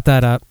 got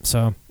that up.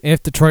 So,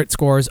 if Detroit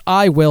scores,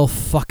 I will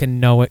fucking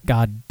know it.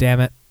 God damn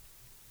it.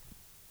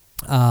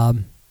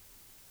 Where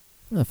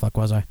the fuck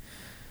was I?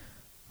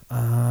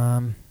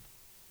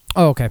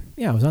 Oh, okay.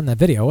 Yeah, I was on that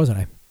video,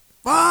 wasn't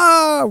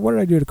I? What did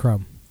I do to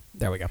Chrome?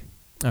 There we go.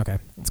 Okay,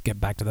 let's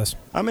get back to this.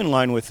 I'm in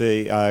line with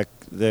the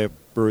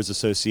Brewers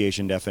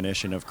Association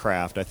definition of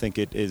craft. I think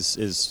it is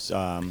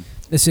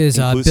this is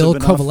inclusive Bill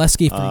enough,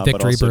 Kowaleski from Victory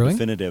but also Brewing.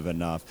 definitive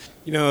enough.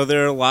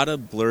 There are a lot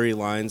of blurry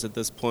lines at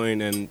this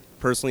point, and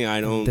personally,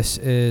 I don't. This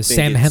is think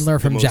Sam it's Hendler the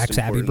from most Jack's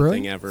Abbey important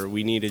Brewing. thing ever.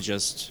 We need to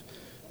just,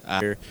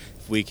 if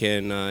we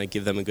can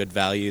give them a good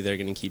value, they're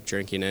going to keep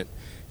drinking it.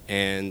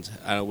 And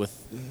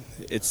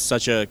it's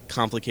such a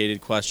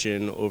complicated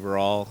question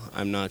overall.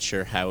 I'm not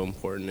sure how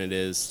important it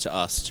is to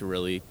us to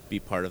really be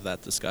part of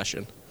that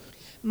discussion.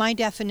 My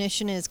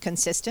definition is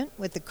consistent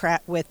with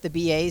the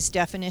BA's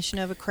definition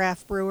of a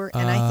craft brewer,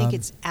 and I think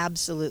it's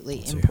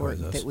absolutely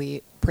important that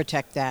we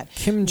protect that.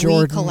 Kim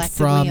Jordan we collectively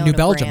from own New a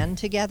Belgium. brand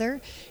together,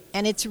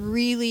 and it's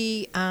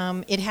really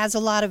it has a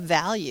lot of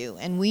value,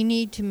 and we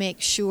need to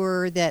make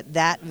sure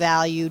that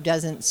value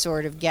doesn't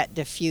sort of get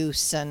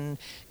diffuse and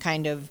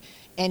kind of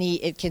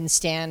it can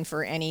stand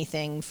for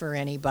anything for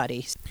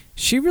anybody.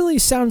 She really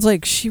sounds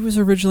like she was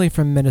originally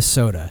from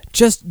Minnesota.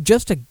 Just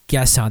a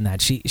guess on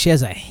that. She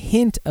has a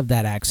hint of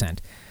that accent.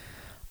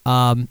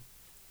 And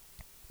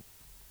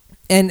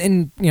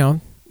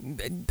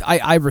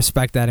I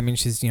respect that. I mean,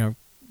 she's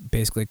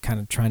basically kind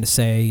of trying to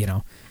say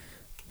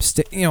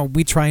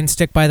we try and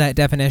stick by that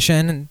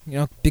definition,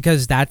 and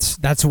because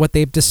that's what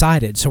they've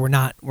decided. So we're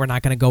not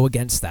going to go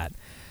against that.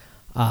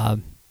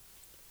 And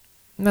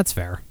that's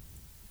fair.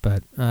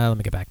 But let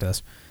me get back to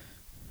this.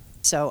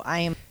 So I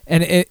am...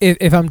 And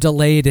if I'm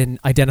delayed in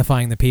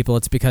identifying the people,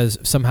 it's because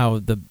somehow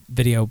the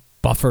video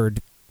buffered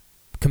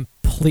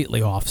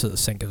completely off, so the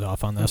sync is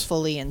off on this.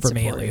 Fully in for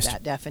me, at support of least.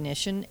 that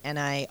definition, and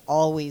I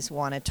always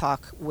want to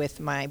talk with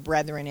my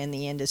brethren in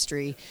the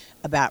industry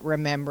about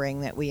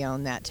remembering that we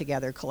own that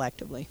together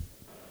collectively.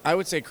 I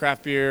would say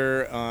craft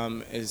beer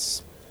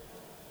is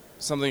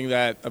something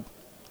that... a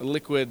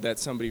liquid that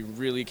somebody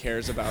really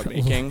cares about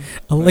making.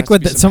 A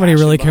liquid that somebody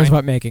really cares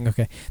about making.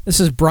 Okay. This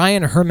is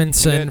Brian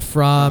Hermanson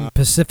from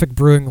Pacific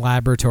Brewing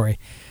Laboratory.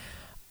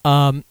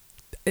 I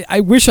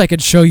wish I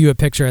could show you a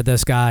picture of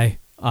this guy.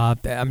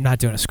 I'm not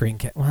doing a screen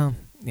cap. Well,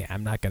 yeah,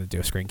 I'm not going to do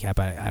a screen cap.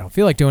 I don't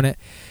feel like doing it.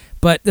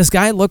 But this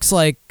guy looks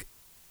like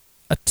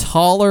a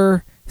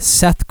taller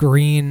Seth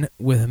Green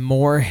with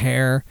more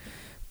hair,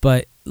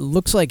 but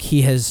looks like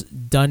he has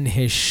done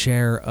his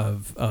share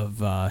of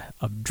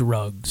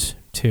drugs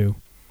too.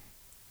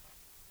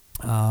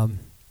 Let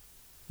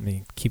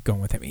me keep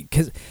going with him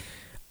because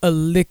a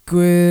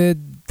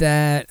liquid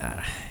that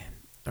I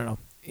don't know.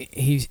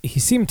 He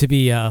seemed to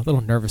be a little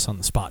nervous on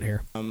the spot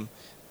here.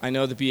 I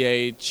know the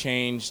BA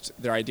changed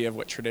their idea of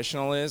what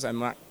traditional is. I'm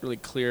not really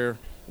clear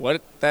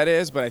what that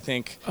is, but I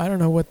think I don't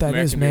know what that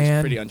American is, beer man.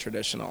 is pretty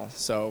untraditional,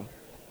 so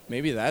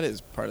maybe that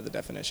is part of the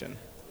definition.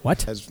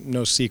 What? It's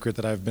no secret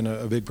that I've been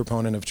a big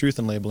proponent of truth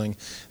in labeling,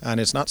 and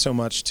it's not so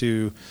much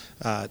to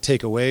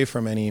take away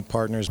from any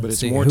partners, but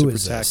it's more to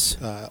protect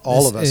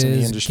all of us in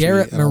the industry.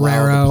 Garrett and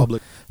allow the Marrero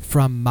public.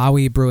 from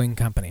Maui Brewing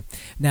Company.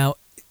 Now,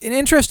 an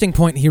interesting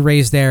point he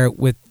raised there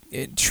with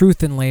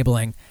truth in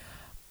labeling.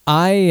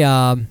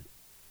 I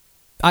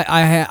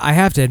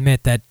have to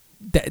admit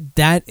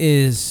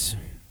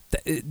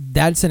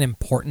that's an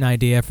important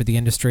idea for the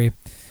industry.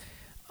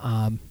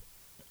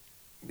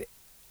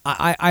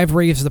 I've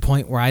raised the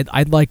point where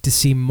I'd like to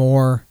see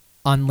more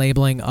on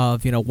labeling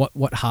of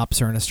what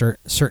hops are in a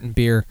certain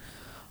beer,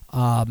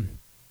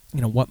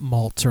 what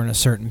malts are in a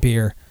certain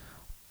beer.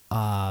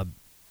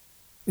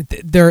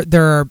 There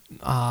are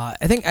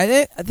I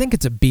think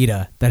it's a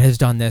beta that has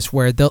done this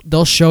where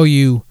they'll show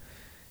you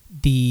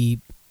the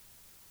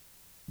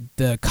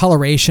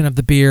coloration of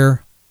the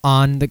beer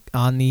on the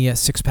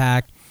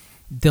 6-pack.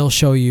 They'll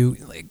show you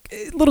like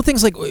little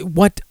things like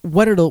what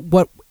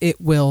it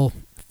will.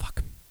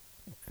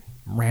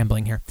 I'm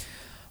rambling here.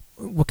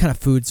 What kind of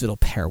foods it'll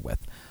pair with?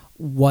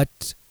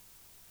 What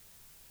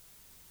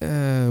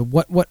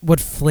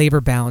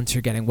flavor balance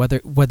you're getting?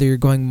 Whether you're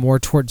going more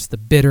towards the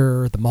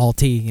bitter, the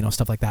malty,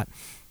 stuff like that.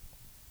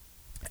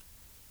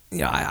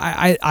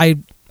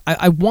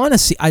 I want to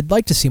see. I'd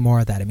like to see more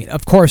of that. I mean,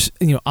 of course,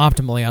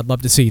 optimally, I'd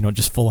love to see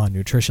just full on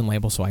nutrition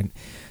labels, so I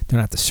don't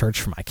have to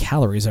search for my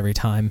calories every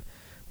time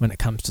when it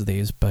comes to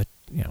these. But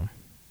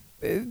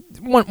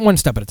one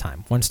step at a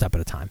time. One step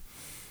at a time.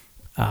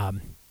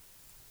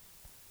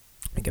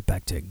 Let me get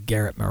back to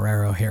Garrett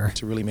Marrero here.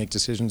 To really make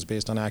decisions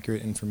based on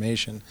accurate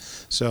information.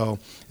 So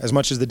as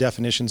much as the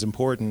definition's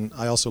important,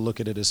 I also look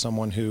at it as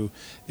someone who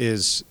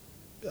is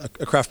a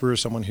craft brewer,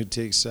 someone who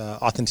takes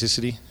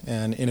authenticity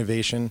and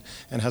innovation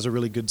and has a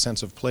really good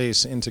sense of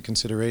place into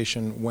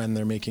consideration when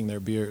they're making their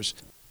beers.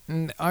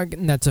 And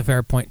that's a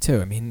fair point too.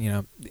 I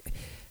mean,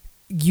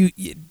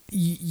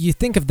 you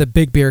think of the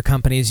big beer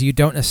companies, you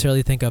don't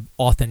necessarily think of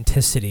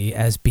authenticity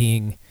as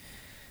being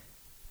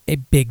a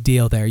big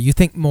deal there. You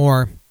think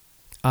more,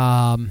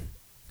 you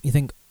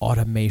think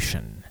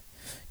automation,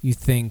 you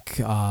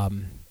think,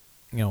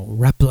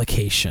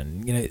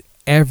 replication,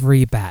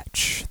 every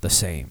batch the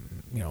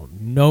same,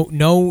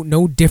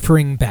 no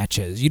differing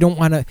batches. You don't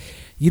want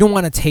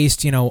to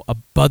taste, a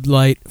Bud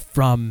Light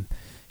from,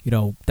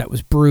 that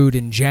was brewed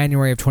in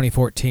January of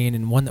 2014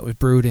 and one that was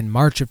brewed in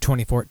March of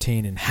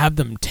 2014 and have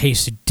them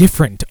taste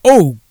different.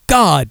 Oh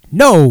God,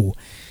 no.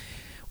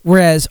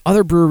 Whereas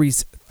other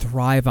breweries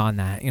thrive on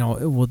that.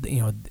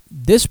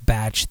 This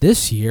batch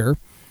this year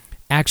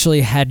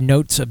actually had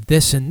notes of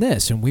this and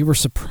this, and we were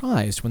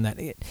surprised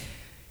when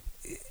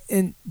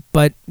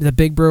but the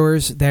big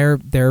brewers, they're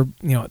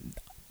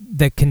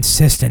the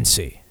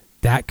consistency,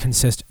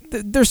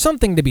 there's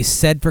something to be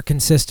said for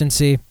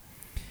consistency,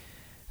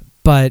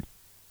 but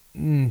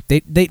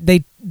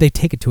they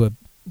take it to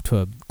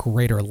a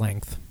greater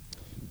length.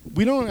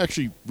 We don't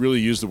actually really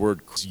use the word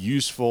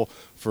useful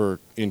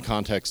in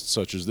contexts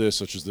such as this,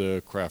 such as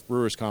the Craft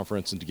Brewers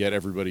Conference, and to get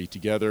everybody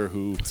together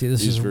who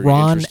is very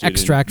Ron interested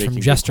Extract in from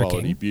making Jester good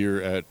quality King.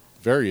 beer at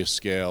various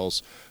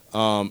scales.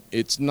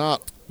 It's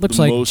not Looks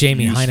the like most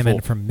Jamie useful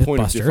Heineman from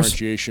point of Mythbusters.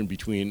 differentiation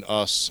between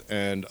us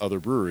and other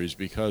breweries,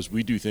 because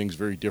we do things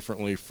very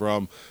differently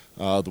from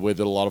the way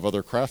that a lot of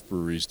other craft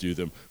breweries do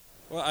them.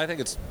 Well, I think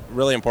it's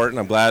really important.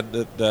 I'm glad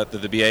that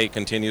the BA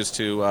continues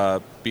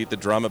to beat the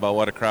drum about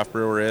what a craft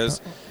brewer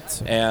is.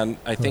 And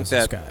I think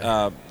that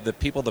the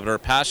people that are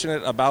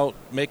passionate about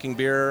making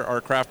beer are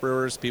craft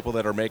brewers, people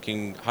that are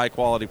making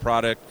high-quality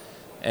product.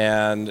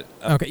 And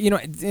Okay,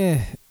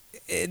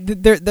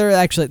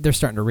 they're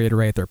starting to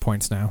reiterate their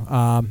points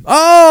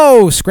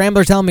now.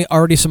 Scrambler telling me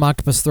already some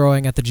octopus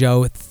throwing at the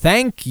Joe.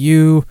 Thank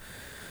you.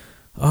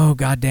 Oh,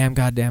 goddamn.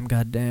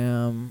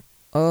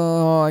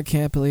 Oh, I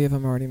can't believe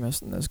I'm already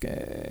missing this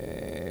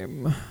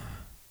game.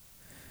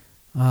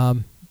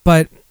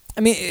 But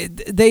I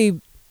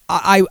mean,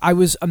 I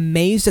was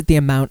amazed at the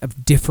amount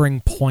of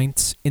differing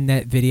points in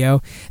that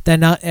video. That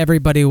not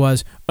everybody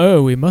was,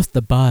 oh, we must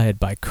abide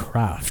by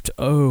craft.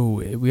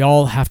 Oh, we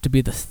all have to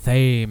be the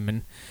same,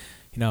 and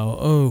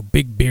oh,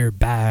 big beer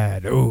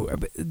bad. Oh,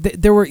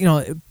 there were,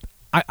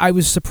 I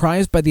was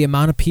surprised by the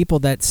amount of people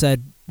that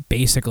said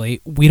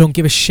basically, we don't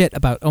give a shit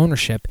about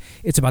ownership.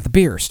 It's about the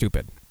beer,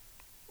 stupid.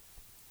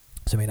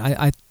 So I mean,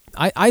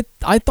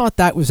 I thought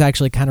that was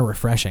actually kind of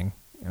refreshing,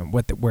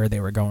 where they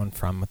were going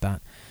from with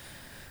that.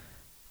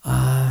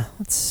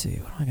 Let's see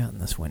what do I got in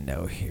this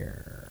window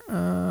here.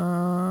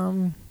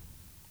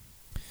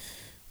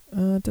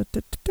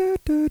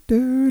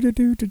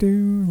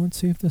 Let's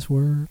see if this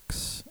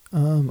works.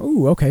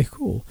 Okay,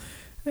 cool.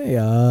 Hey,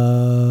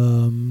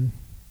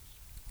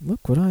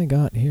 look what I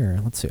got here.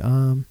 Let's see.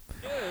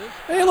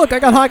 Hey, look, I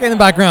got hockey in the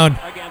background.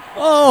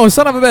 Oh,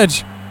 son of a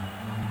bitch.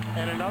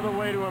 And another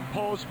way to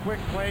impose quick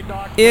play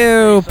dock.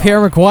 Ew,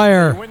 Pierre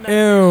McGuire.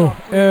 Ew.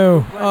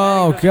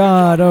 Oh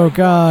God.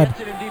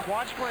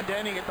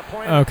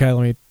 Okay,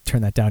 let me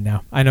turn that down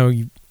now. I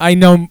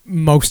know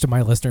most of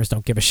my listeners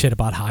don't give a shit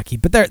about hockey,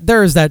 but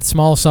there is that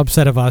small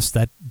subset of us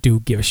that do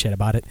give a shit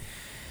about it.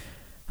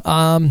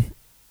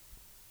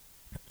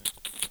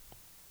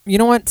 You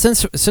know what?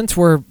 Since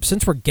we're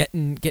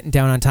getting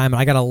down on time,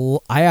 and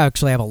I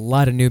actually have a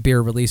lot of new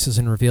beer releases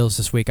and reveals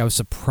this week. I was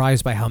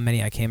surprised by how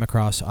many I came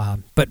across.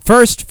 But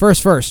first,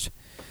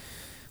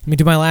 let me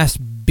do my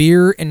last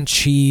beer and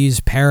cheese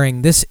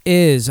pairing. This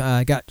is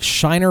I got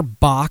Shiner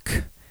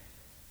Bock,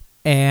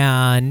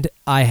 and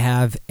I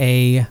have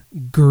a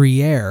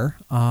Gruyere.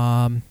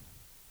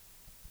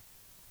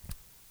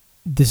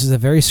 This is a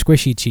very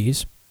squishy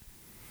cheese.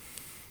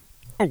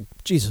 Oh,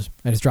 Jesus.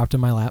 I just dropped it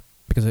in my lap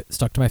because it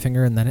stuck to my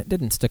finger, and then it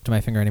didn't stick to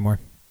my finger anymore.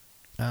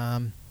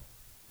 Very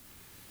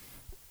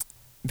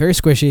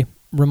squishy.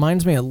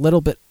 Reminds me a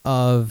little bit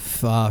of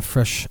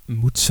fresh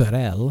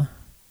mozzarella.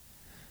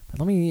 But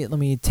let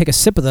me take a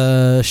sip of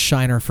the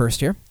Shiner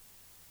first here.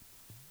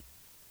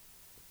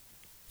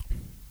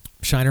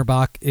 Shiner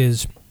Bock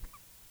is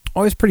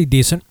always pretty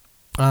decent.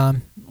 A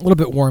little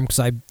bit warm because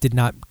I did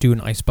not do an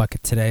ice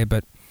bucket today,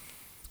 but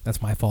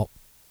that's my fault.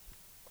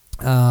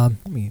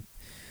 Let me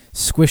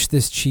squish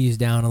this cheese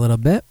down a little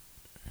bit.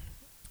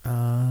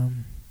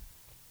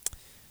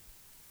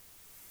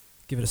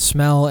 Give it a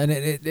smell, and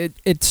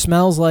it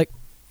smells like,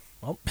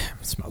 well,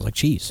 it smells like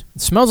cheese.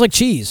 It smells like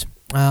cheese.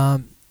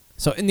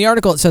 So in the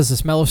article it says the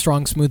smell of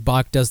strong, smooth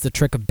Bock does the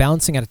trick of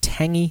balancing out a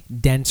tangy,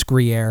 dense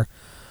Gruyere.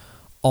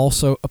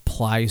 Also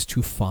applies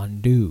to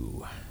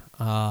fondue.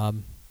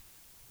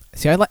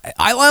 See,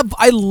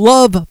 I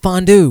love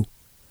fondue.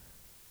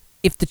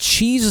 If the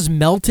cheese is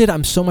melted,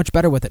 I'm so much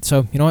better with it.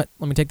 So you know what?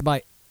 Let me take the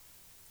bite.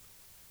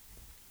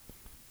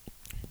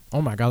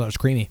 Oh my God, that was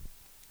creamy.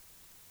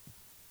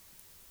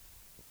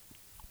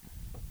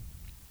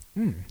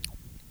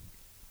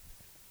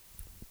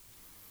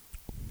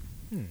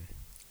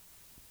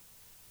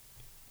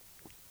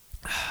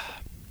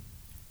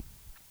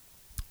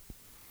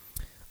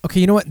 Okay,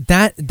 you know what?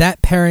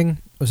 That pairing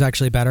was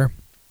actually better.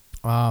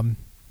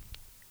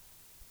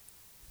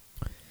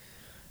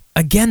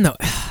 again, though,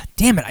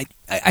 damn it,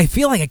 I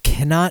feel like I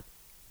cannot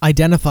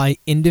identify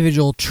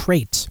individual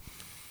traits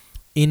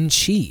in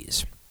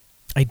cheese.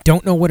 I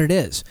don't know what it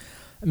is.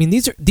 I mean,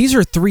 these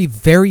are three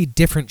very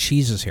different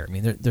cheeses here. I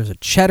mean, there's a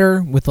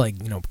cheddar with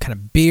kind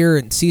of beer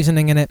and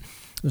seasoning in it.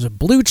 There's a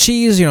blue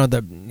cheese,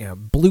 the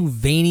blue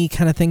veiny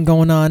kind of thing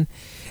going on,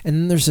 and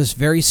then there's this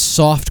very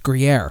soft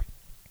Gruyere.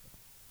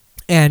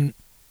 And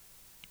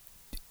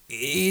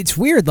it's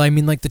weird. I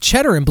mean, the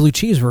cheddar and blue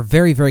cheese were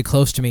very, very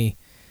close to me,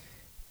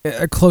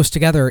 close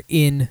together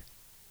in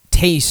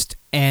taste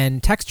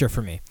and texture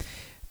for me.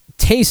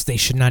 Taste, they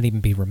should not even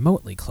be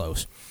remotely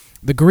close.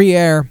 The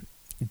Gruyere,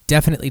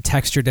 definitely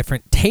texture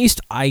different. Taste,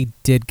 I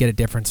did get a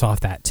difference off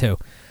that too.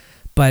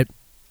 But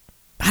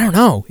I don't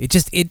know. I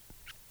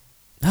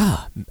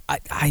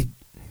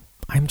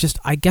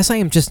guess I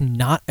am just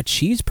not a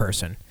cheese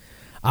person.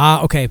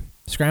 Okay.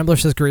 Scrambler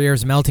says Gruyere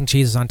is melting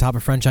cheeses on top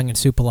of French onion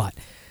soup a lot.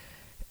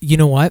 You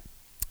know what?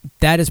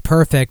 That is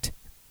perfect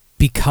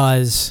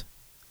because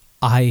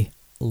I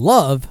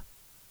love.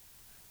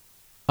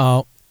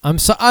 Oh, I'm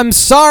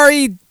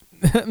sorry.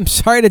 I'm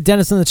sorry to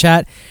Dennis in the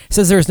chat. It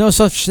says there's no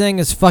such thing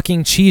as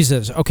fucking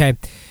cheeses. Okay,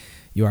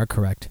 you are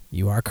correct.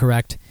 You are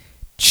correct.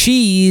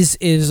 Cheese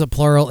is a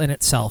plural in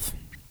itself.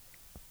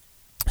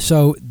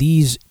 So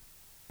these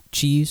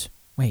cheese.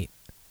 Wait,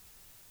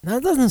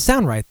 that doesn't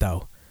sound right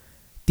though.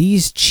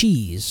 These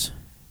cheese.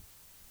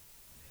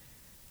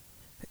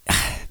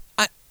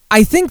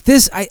 I think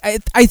this. I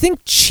think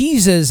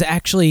cheeses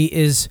actually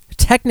is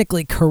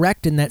technically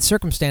correct in that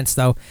circumstance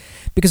though,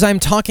 because I'm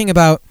talking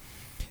about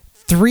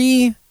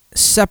 3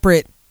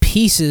 separate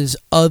pieces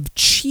of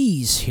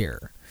cheese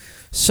here.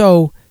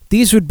 So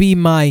these would be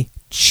my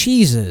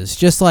cheeses.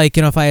 Just like,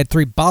 if I had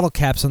 3 bottle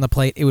caps on the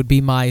plate, it would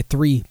be my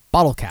 3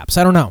 bottle caps.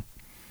 I don't know.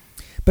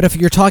 But if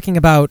you're talking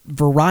about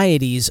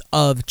varieties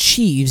of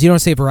cheese, you don't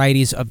say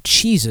varieties of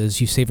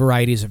cheeses, you say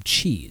varieties of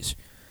cheese.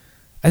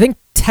 I think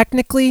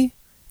technically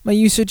my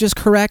usage is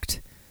correct,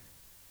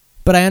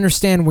 but I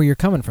understand where you're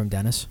coming from,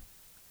 Dennis.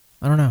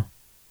 I don't know.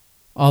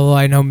 Although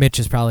I know Mitch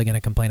is probably going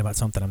to complain about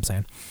something I'm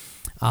saying.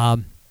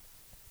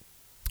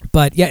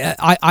 But yeah,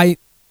 I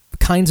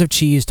kinds of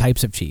cheese,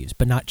 types of cheese,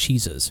 but not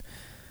cheeses.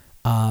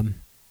 Yeah.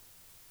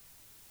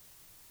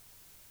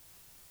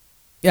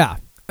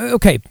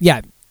 Okay.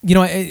 Yeah.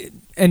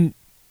 And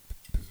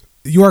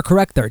you are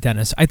correct there,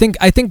 Dennis. I think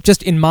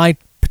just in my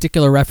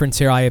particular reference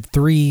here, I have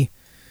 3.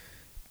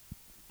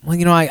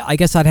 Well, I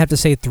guess I'd have to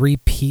say 3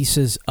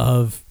 pieces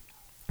of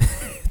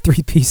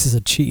 3 pieces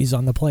of cheese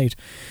on the plate.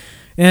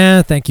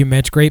 Yeah, thank you,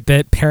 Mitch. Great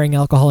bit. Pairing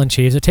alcohol and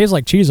cheese. It tastes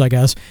like cheese, I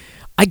guess.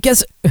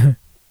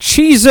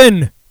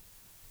 Cheesin'!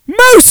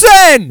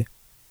 Moosin'!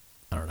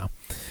 I don't know.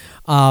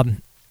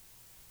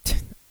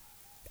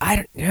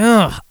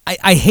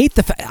 I hate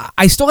the fact.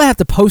 I still have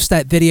to post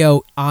that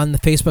video on the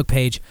Facebook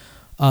page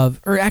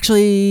or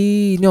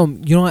actually, no,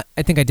 you know what?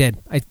 I think I did.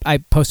 I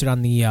posted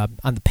on the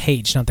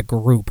page, not the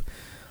group.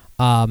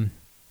 The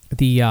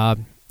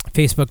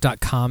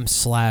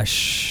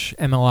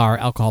facebook.com/MLR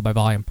alcohol by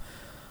volume.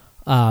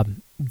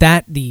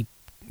 That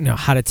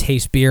how to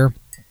taste beer.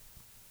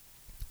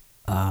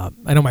 I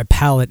know my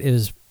palate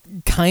is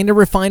kind of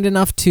refined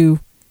enough to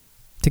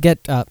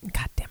get. God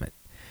damn it!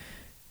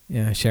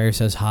 Yeah, Sherry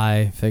says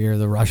hi. Figure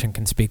the Russian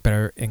can speak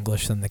better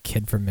English than the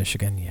kid from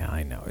Michigan. Yeah,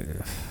 I know.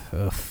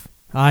 Ugh.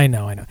 I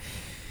know.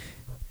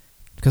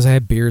 Because I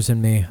have beers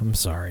in me. I'm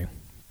sorry,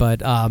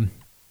 but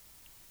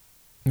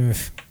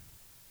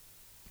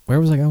where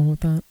was I going with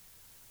that?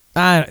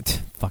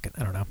 Fuck it.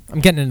 I don't know. I'm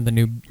getting into the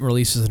new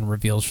releases and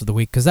reveals for the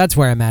week because that's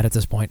where I'm at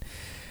this point.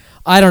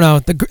 I don't know.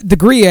 The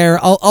Gruyere,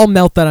 I'll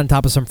melt that on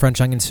top of some French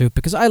onion soup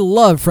because I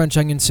love French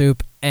onion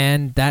soup,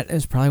 and that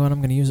is probably what I'm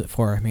going to use it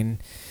for. I mean,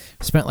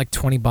 I spent like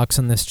 $20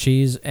 on this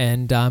cheese,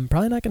 and I'm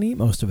probably not going to eat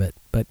most of it.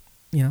 But,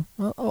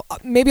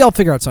 maybe I'll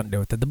figure out something to do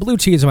with it. The blue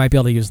cheese I might be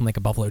able to use in like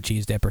a buffalo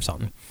cheese dip or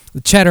something.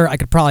 The cheddar, I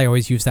could probably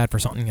always use that for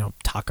something,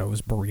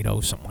 tacos,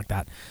 burritos, something like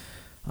that.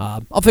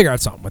 I'll figure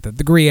out something with it.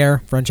 The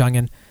Gruyere, French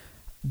onion.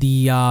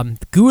 The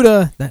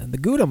Gouda, the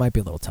Gouda might be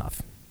a little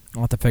tough.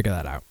 I'll have to figure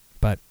that out.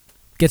 But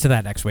get to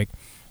that next week.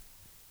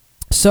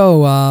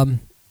 So,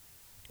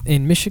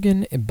 in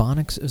Michigan,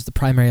 Ebonics is the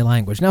primary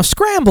language. Now,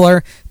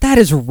 Scrambler, that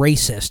is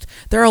racist.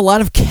 There are a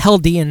lot of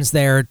Chaldeans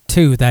there,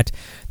 too, that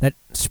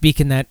speak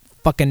in that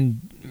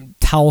fucking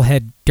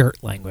towelhead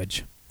dirt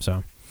language.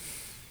 So,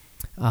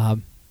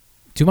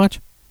 too much?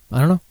 I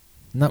don't know.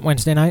 Not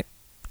Wednesday night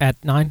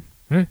at 9?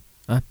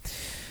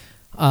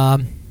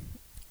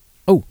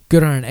 Oh,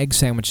 good on an egg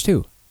sandwich,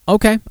 too.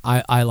 Okay,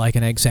 I like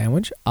an egg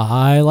sandwich.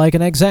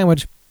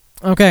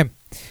 Okay,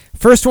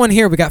 first one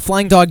here, we got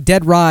Flying Dog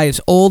Dead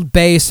Rise, Old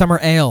Bay Summer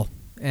Ale.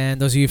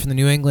 And those of you from the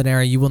New England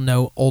area, you will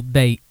know Old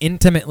Bay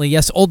intimately.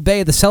 Yes, Old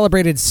Bay, the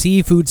celebrated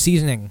seafood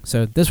seasoning.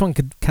 So this one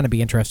could kind of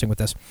be interesting with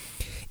this.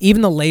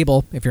 Even the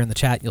label, if you're in the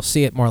chat, you'll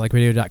see it,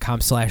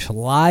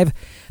 morelikeradio.com/live.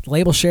 The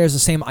label shares the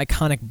same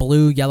iconic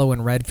blue, yellow,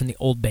 and red from the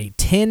Old Bay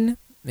tin.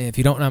 If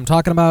you don't know what I'm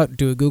talking about,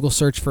 do a Google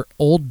search for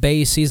Old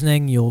Bay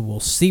seasoning. You will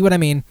see what I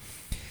mean.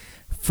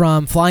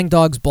 From Flying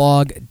Dog's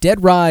blog,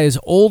 Dead Rise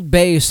Old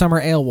Bay Summer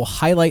Ale will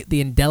highlight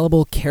the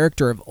indelible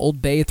character of Old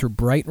Bay through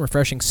bright and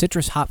refreshing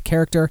citrus hop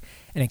character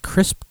and a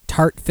crisp,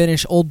 tart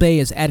finish. Old Bay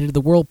is added to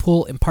the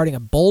whirlpool, imparting a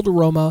bold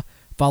aroma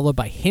followed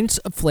by hints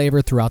of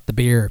flavor throughout the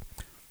beer.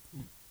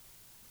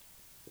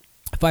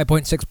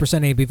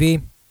 5.6%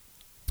 ABV,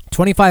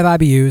 25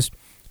 IBUs.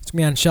 It's going to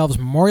be on shelves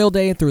Memorial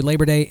Day through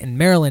Labor Day in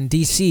Maryland,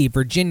 D.C.,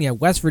 Virginia,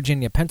 West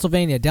Virginia,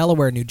 Pennsylvania,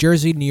 Delaware, New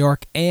Jersey, New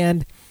York,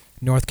 and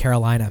North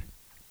Carolina.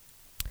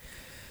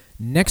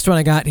 Next one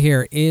I got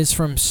here is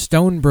from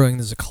Stone Brewing.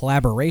 This is a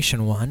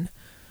collaboration one.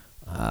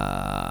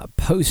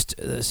 Post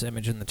this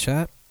image in the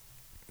chat.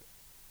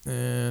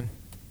 And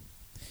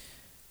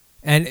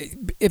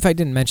if I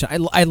didn't mention,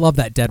 I love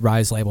that Dead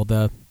Rise label.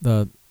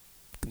 The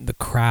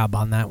crab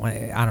on that one.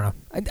 I don't know.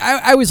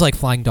 I always like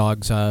Flying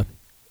Dog's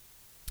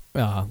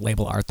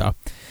label art though.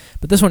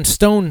 But this one,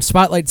 Stone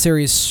Spotlight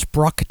Series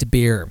Sprocket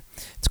Beer.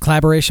 It's a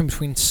collaboration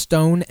between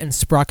Stone and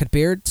Sprocket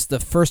Beer. It's the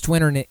first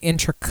winner in an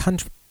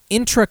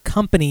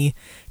intra-company,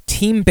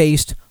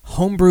 team-based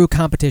homebrew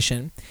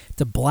competition.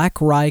 It's a black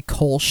rye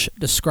Kolsch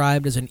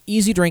described as an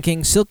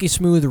easy-drinking,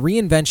 silky-smooth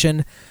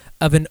reinvention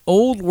of an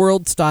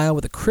old-world style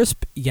with a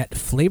crisp yet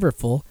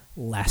flavorful,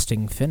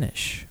 lasting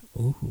finish.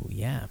 Ooh,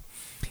 yeah.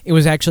 It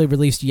was actually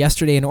released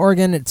yesterday in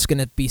Oregon. It's going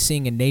to be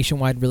seeing a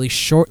nationwide release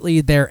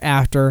shortly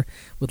thereafter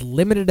with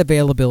limited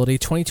availability,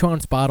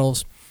 22-ounce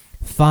bottles,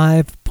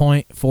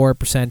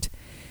 5.4%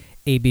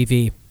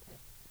 ABV.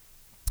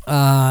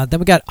 Then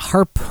we got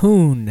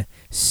Harpoon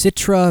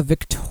Citra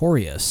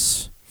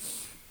Victorious.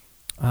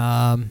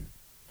 Let's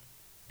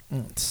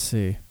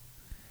see.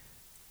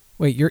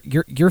 Wait,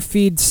 your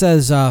feed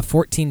says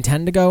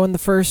 14:10 to go in the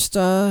first,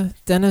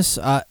 Dennis.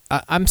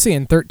 I'm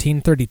seeing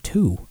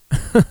 13:32.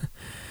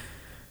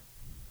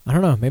 I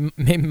don't know.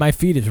 Maybe my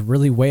feed is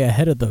really way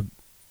ahead of the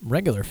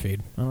regular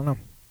feed. I don't know.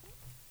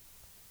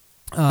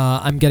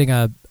 I'm getting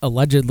a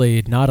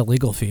allegedly not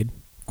illegal feed.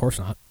 Of course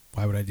not.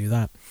 Why would I do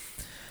that?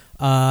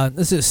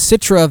 This is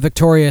Citra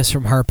Victorious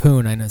from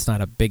Harpoon. I know it's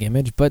not a big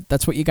image, but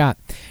that's what you got.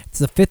 It's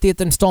the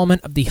 50th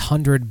installment of the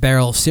 100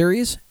 Barrel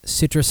series.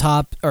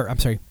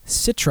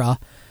 Citra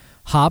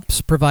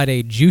hops provide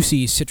a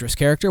juicy citrus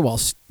character, while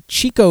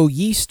Chico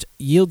yeast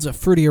yields a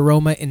fruity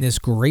aroma in this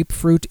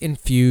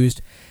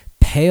grapefruit-infused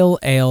pale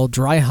ale,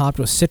 dry hopped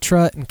with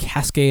Citra and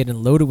Cascade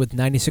and loaded with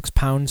 96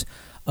 pounds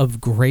of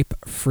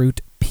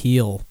grapefruit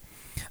peel.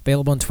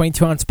 Available in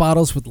 22-ounce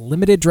bottles with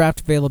limited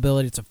draft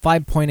availability. It's a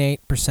 5.8%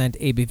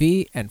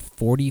 ABV and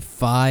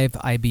 45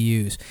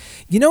 IBUs.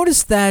 You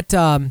notice that...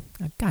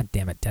 God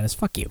damn it, Dennis.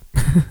 Fuck you.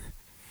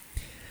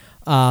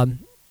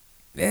 I'm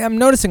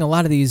noticing a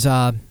lot of these...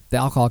 the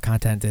alcohol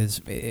content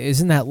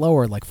is in that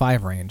lower, like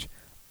 5 range.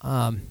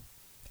 And,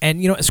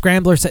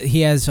 Scrambler said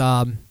he has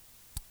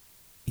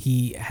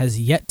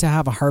yet to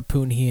have a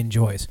Harpoon he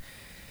enjoys.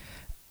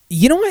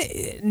 You know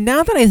what?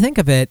 Now that I think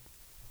of it,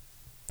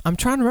 I'm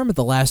trying to remember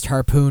the last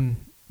Harpoon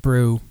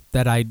brew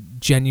that I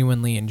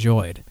genuinely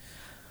enjoyed.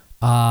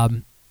 Fuck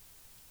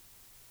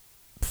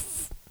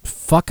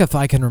if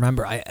I can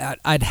remember.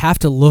 I'd have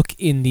to look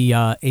in the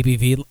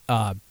ABV,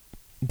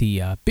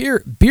 the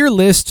beer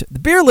list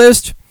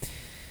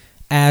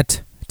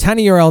at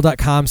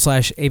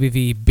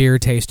tinyurl.com/ABV beer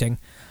tasting.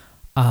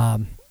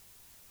 Shots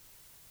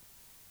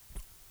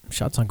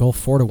on goal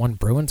 4-1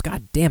 Bruins.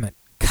 God damn it!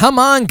 Come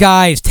on,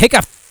 guys, take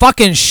a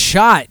fucking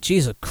shot.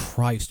 Jesus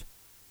Christ.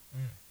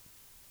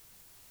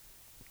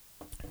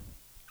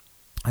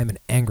 I'm an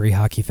angry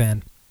hockey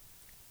fan.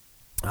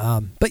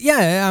 But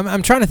yeah,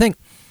 I'm trying to think.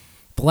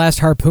 The last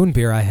Harpoon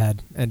beer I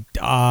had, and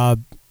I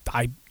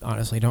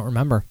honestly don't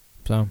remember.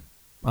 So,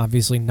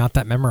 obviously not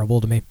that memorable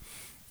to me.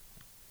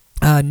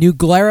 New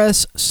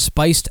Glarus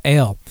Spiced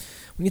Ale.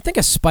 When you think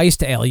of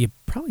spiced ale, you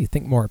probably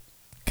think more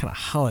kind of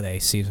holiday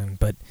season,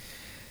 but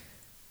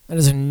that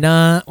is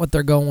not what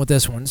they're going with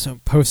this one. So,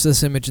 post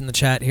this image in the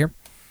chat here.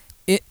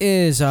 It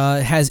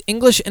has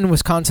English and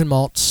Wisconsin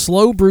malt,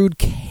 slow brewed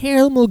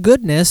caramel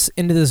goodness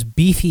into this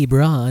beefy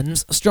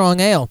bronze strong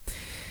ale.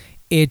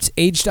 It's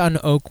aged on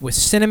oak with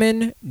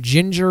cinnamon,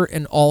 ginger,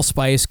 and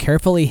allspice,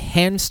 carefully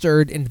hand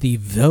stirred into the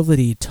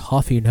velvety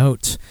toffee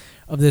notes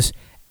of this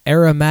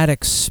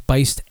aromatic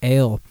spiced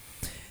ale.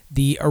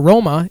 The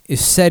aroma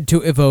is said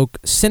to evoke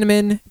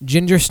cinnamon,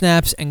 ginger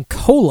snaps, and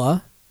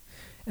cola,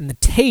 and the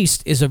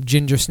taste is of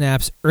ginger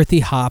snaps, earthy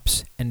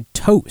hops, and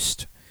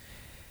toast.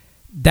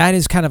 That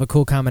is kind of a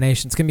cool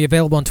combination. It's going to be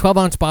available in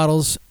 12-ounce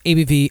bottles,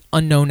 ABV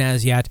unknown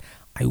as yet.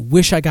 I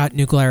wish I got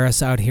New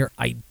Glarus out here.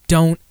 I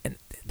don't, and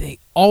they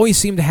always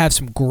seem to have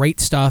some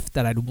great stuff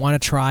that I'd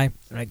want to try,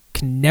 and I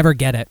can never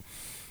get it.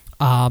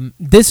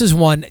 This is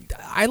one,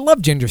 I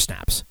love ginger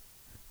snaps,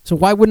 so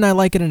why wouldn't I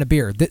like it in a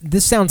beer?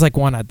 This sounds like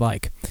one I'd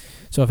like.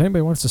 So if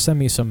anybody wants to send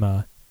me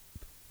some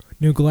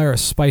New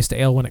Glarus spiced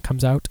ale when it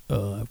comes out,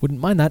 I wouldn't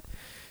mind that.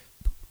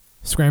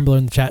 Scrambler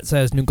in the chat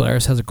says New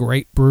Glarus has a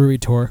great brewery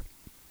tour.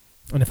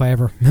 And if I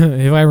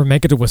ever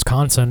make it to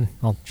Wisconsin,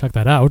 I'll check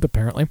that out,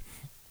 apparently.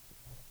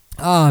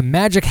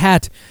 Magic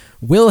Hat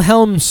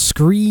Wilhelm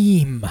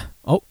Scream.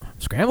 Oh,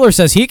 Scrambler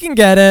says he can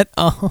get it.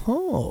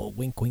 Oh,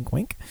 wink, wink,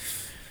 wink.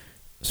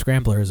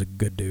 Scrambler is a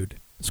good dude.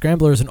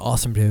 Scrambler is an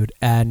awesome dude,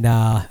 and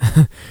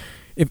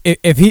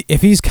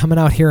if he's coming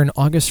out here in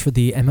August for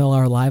the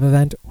MLR live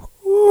event,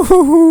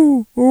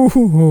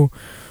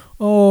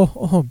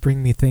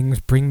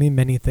 bring me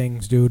many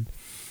things, dude.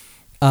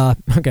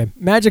 Okay,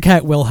 Magic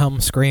Hat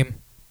Wilhelm Scream.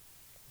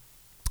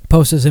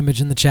 Post his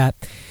image in the chat.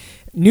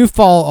 New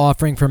fall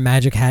offering from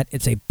Magic Hat.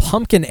 It's a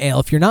pumpkin ale.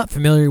 If you're not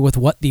familiar with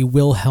what the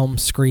Wilhelm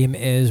Scream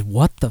is,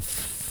 where the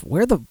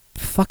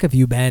fuck have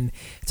you been?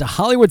 It's a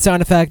Hollywood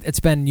sound effect. It's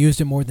been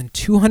used in more than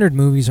 200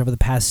 movies over the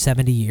past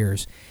 70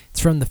 years.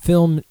 It's from the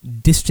film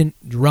Distant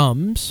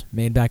Drums,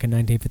 made back in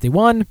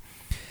 1951.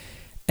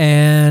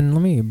 And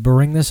let me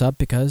bring this up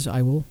because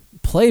I will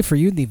play for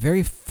you the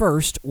very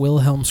first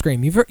Wilhelm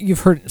Scream. You've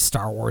heard it in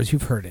Star Wars.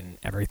 You've heard it in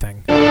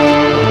everything.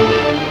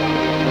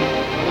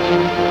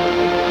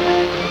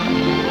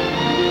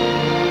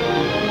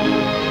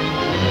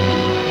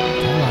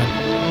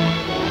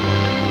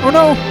 Oh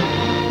no!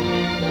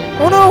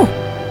 Oh no!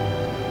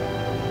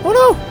 Oh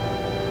no!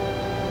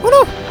 Oh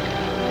no!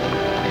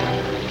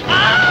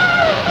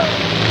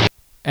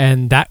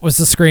 And that was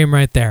the scream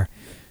right there.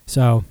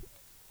 So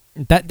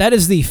that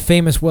is the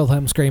famous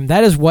Wilhelm Scream.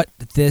 That is what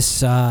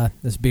this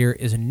beer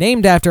is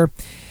named after.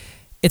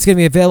 It's going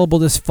to be available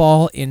this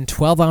fall in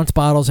 12-ounce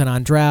bottles and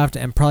on draft,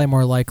 and probably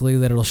more likely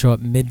that it'll show up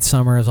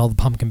midsummer as all the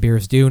pumpkin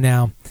beers do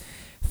now.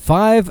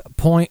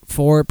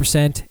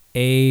 5.4%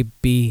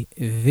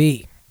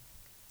 ABV.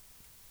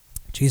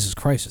 Jesus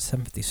Christ, it's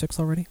 7:56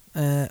 already?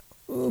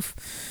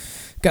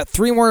 Oof. Got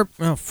four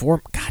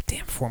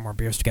more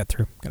beers to get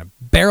through. Gonna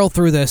barrel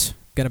through this.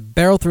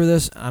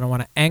 I don't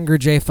want to anger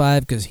J5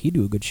 because he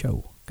do a good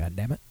show. God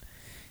damn it.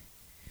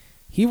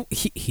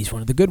 He's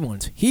one of the good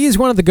ones. He's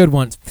one of the good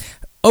ones.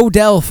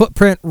 Odell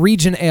Footprint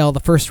Region Ale. The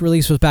first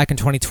release was back in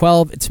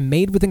 2012. It's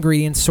made with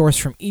ingredients sourced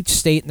from each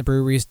state in the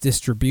brewery's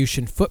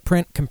distribution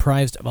footprint,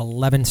 comprised of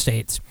 11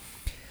 states.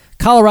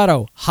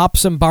 Colorado,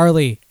 hops and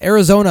barley.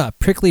 Arizona,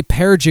 prickly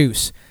pear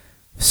juice.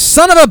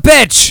 Son of a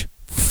bitch!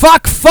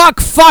 Fuck.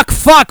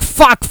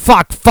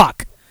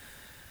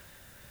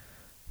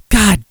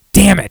 God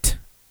damn it.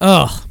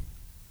 Ugh.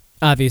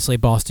 Obviously,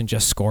 Boston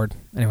just scored.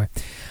 Anyway.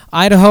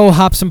 Idaho,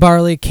 hops and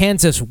barley.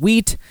 Kansas,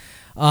 wheat.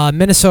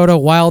 Minnesota,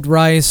 wild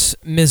rice.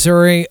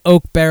 Missouri,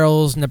 oak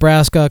barrels.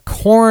 Nebraska,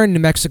 corn. New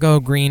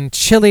Mexico, green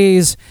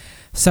chilies.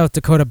 South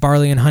Dakota,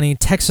 barley and honey.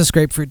 Texas,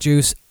 grapefruit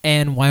juice.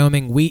 And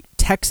Wyoming, wheat.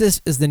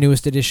 Texas is the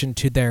newest addition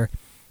to their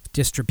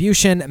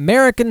distribution.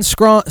 American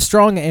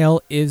Strong Ale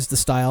is the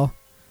style.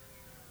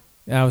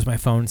 That was my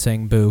phone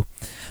saying boo.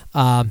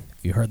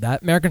 If you heard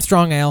that. American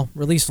Strong Ale,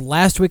 released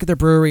last week at their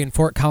brewery in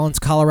Fort Collins,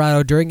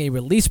 Colorado. During a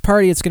release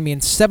party, it's going to be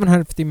in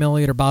 750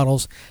 milliliter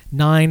bottles,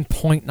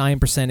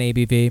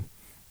 9.9%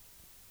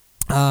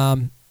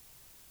 ABV.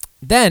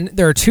 Then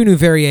there are two new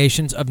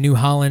variations of New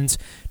Holland's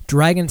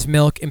Dragon's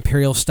Milk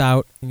Imperial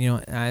Stout.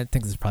 I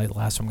think this is probably the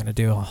last one I'm going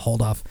to do. I'll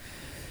hold off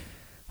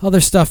other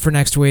stuff for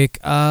next week.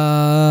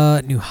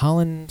 New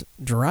Holland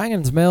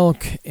Dragon's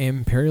Milk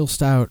Imperial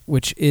Stout,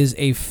 which is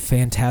a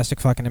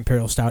fantastic fucking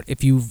Imperial Stout.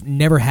 If you've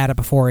never had it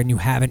before and you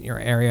haven't in your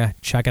area,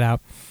 check it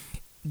out.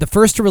 The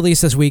first to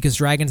release this week is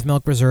Dragon's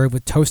Milk Reserve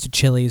with toasted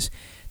chilies.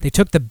 They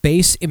took the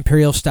base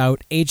Imperial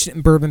Stout, aged it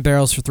in bourbon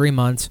barrels for 3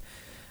 months,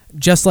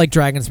 just like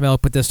Dragon's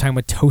Milk, but this time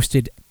with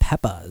toasted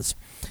peppers.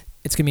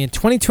 It's going to be in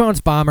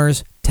 22-ounce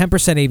bombers, 10%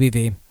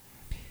 ABV.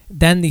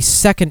 Then the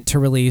second to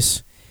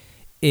release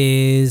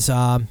is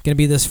going to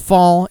be this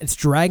fall. It's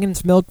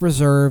Dragon's Milk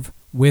Reserve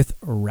with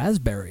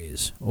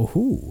raspberries.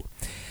 Ooh.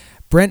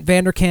 Brent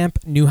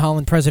Vanderkamp, New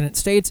Holland president,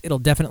 states it'll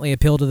definitely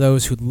appeal to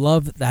those who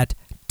love that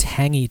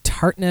tangy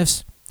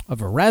tartness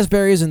of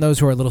raspberries and those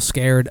who are a little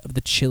scared of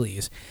the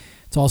chilies.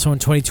 It's also in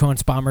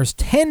 22-ounce bombers,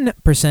 10%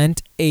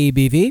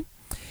 ABV.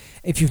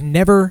 If you've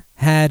never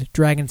had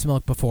Dragon's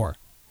Milk before,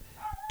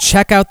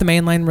 check out the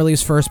mainline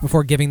release first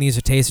before giving these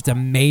a taste. It's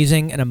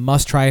amazing and a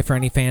must-try for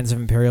any fans of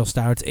Imperial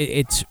Stouts.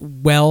 It's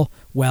well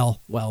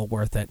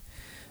worth it.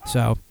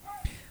 So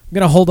I'm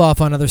going to hold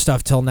off on other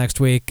stuff till next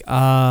week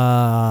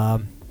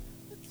because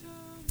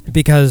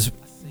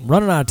I'm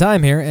running out of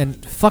time here,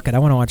 and fuck it, I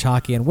want to watch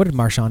hockey. And what did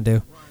Marchand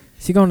do?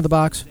 Is he going to the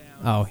box?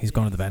 Oh, he's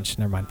going to the bench.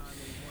 Never mind.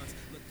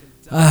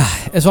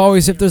 As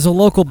always, if there's a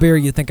local beer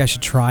you think I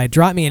should try,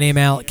 drop me an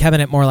email at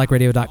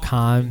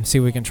kevin@morelikeradio.com. See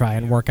if we can try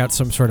and work out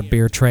some sort of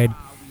beer trade.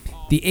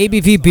 The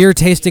ABV beer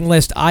tasting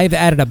list, I've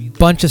added a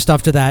bunch of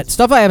stuff to that.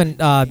 Stuff I haven't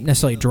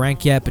necessarily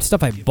drank yet, but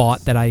stuff I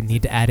bought that I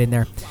need to add in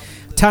there.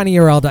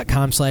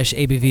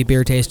 tinyurl.com/ABV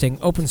beer tasting.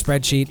 Open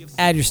spreadsheet.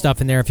 Add your stuff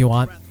in there if you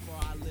want.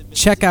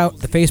 Check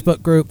out the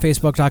Facebook group,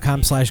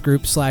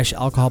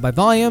 facebook.com/group/alcohol by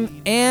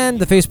volume, and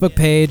the Facebook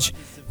page,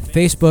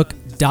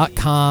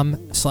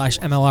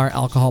 facebook.com/MLR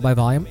alcohol by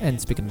volume.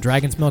 And speaking of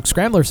Dragon's Milk,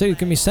 Scrambler said you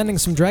can be sending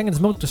some Dragon's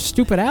Milk to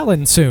Stupid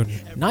Alan soon.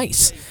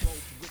 Nice.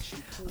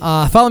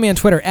 Follow me on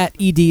Twitter at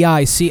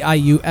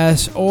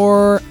EDICIUS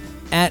or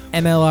at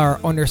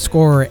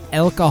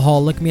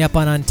MLR_alcohol. Look me up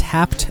on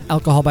Untapped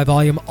Alcohol by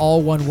Volume,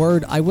 all one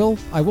word. I will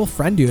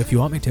friend you if you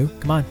want me to.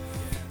 Come on.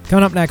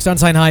 Coming up next,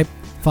 Unsigned Hype,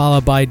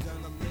 followed by,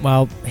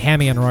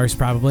 Hammy and Royce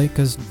probably,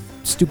 because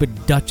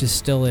stupid Dutch is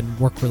still in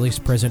work release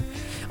prison.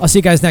 I'll see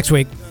you guys next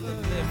week.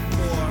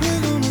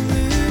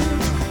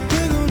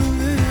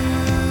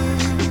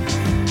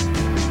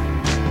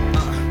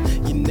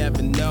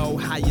 Never know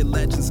how your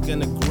legend's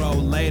gonna grow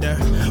later.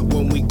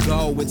 When we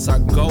go, it's our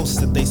ghosts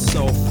that they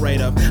so afraid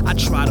of. I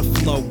try to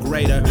flow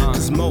greater,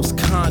 cause most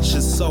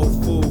conscious soul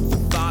food for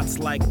thoughts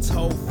like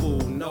tofu,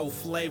 no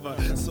flavor.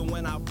 So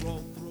when I roll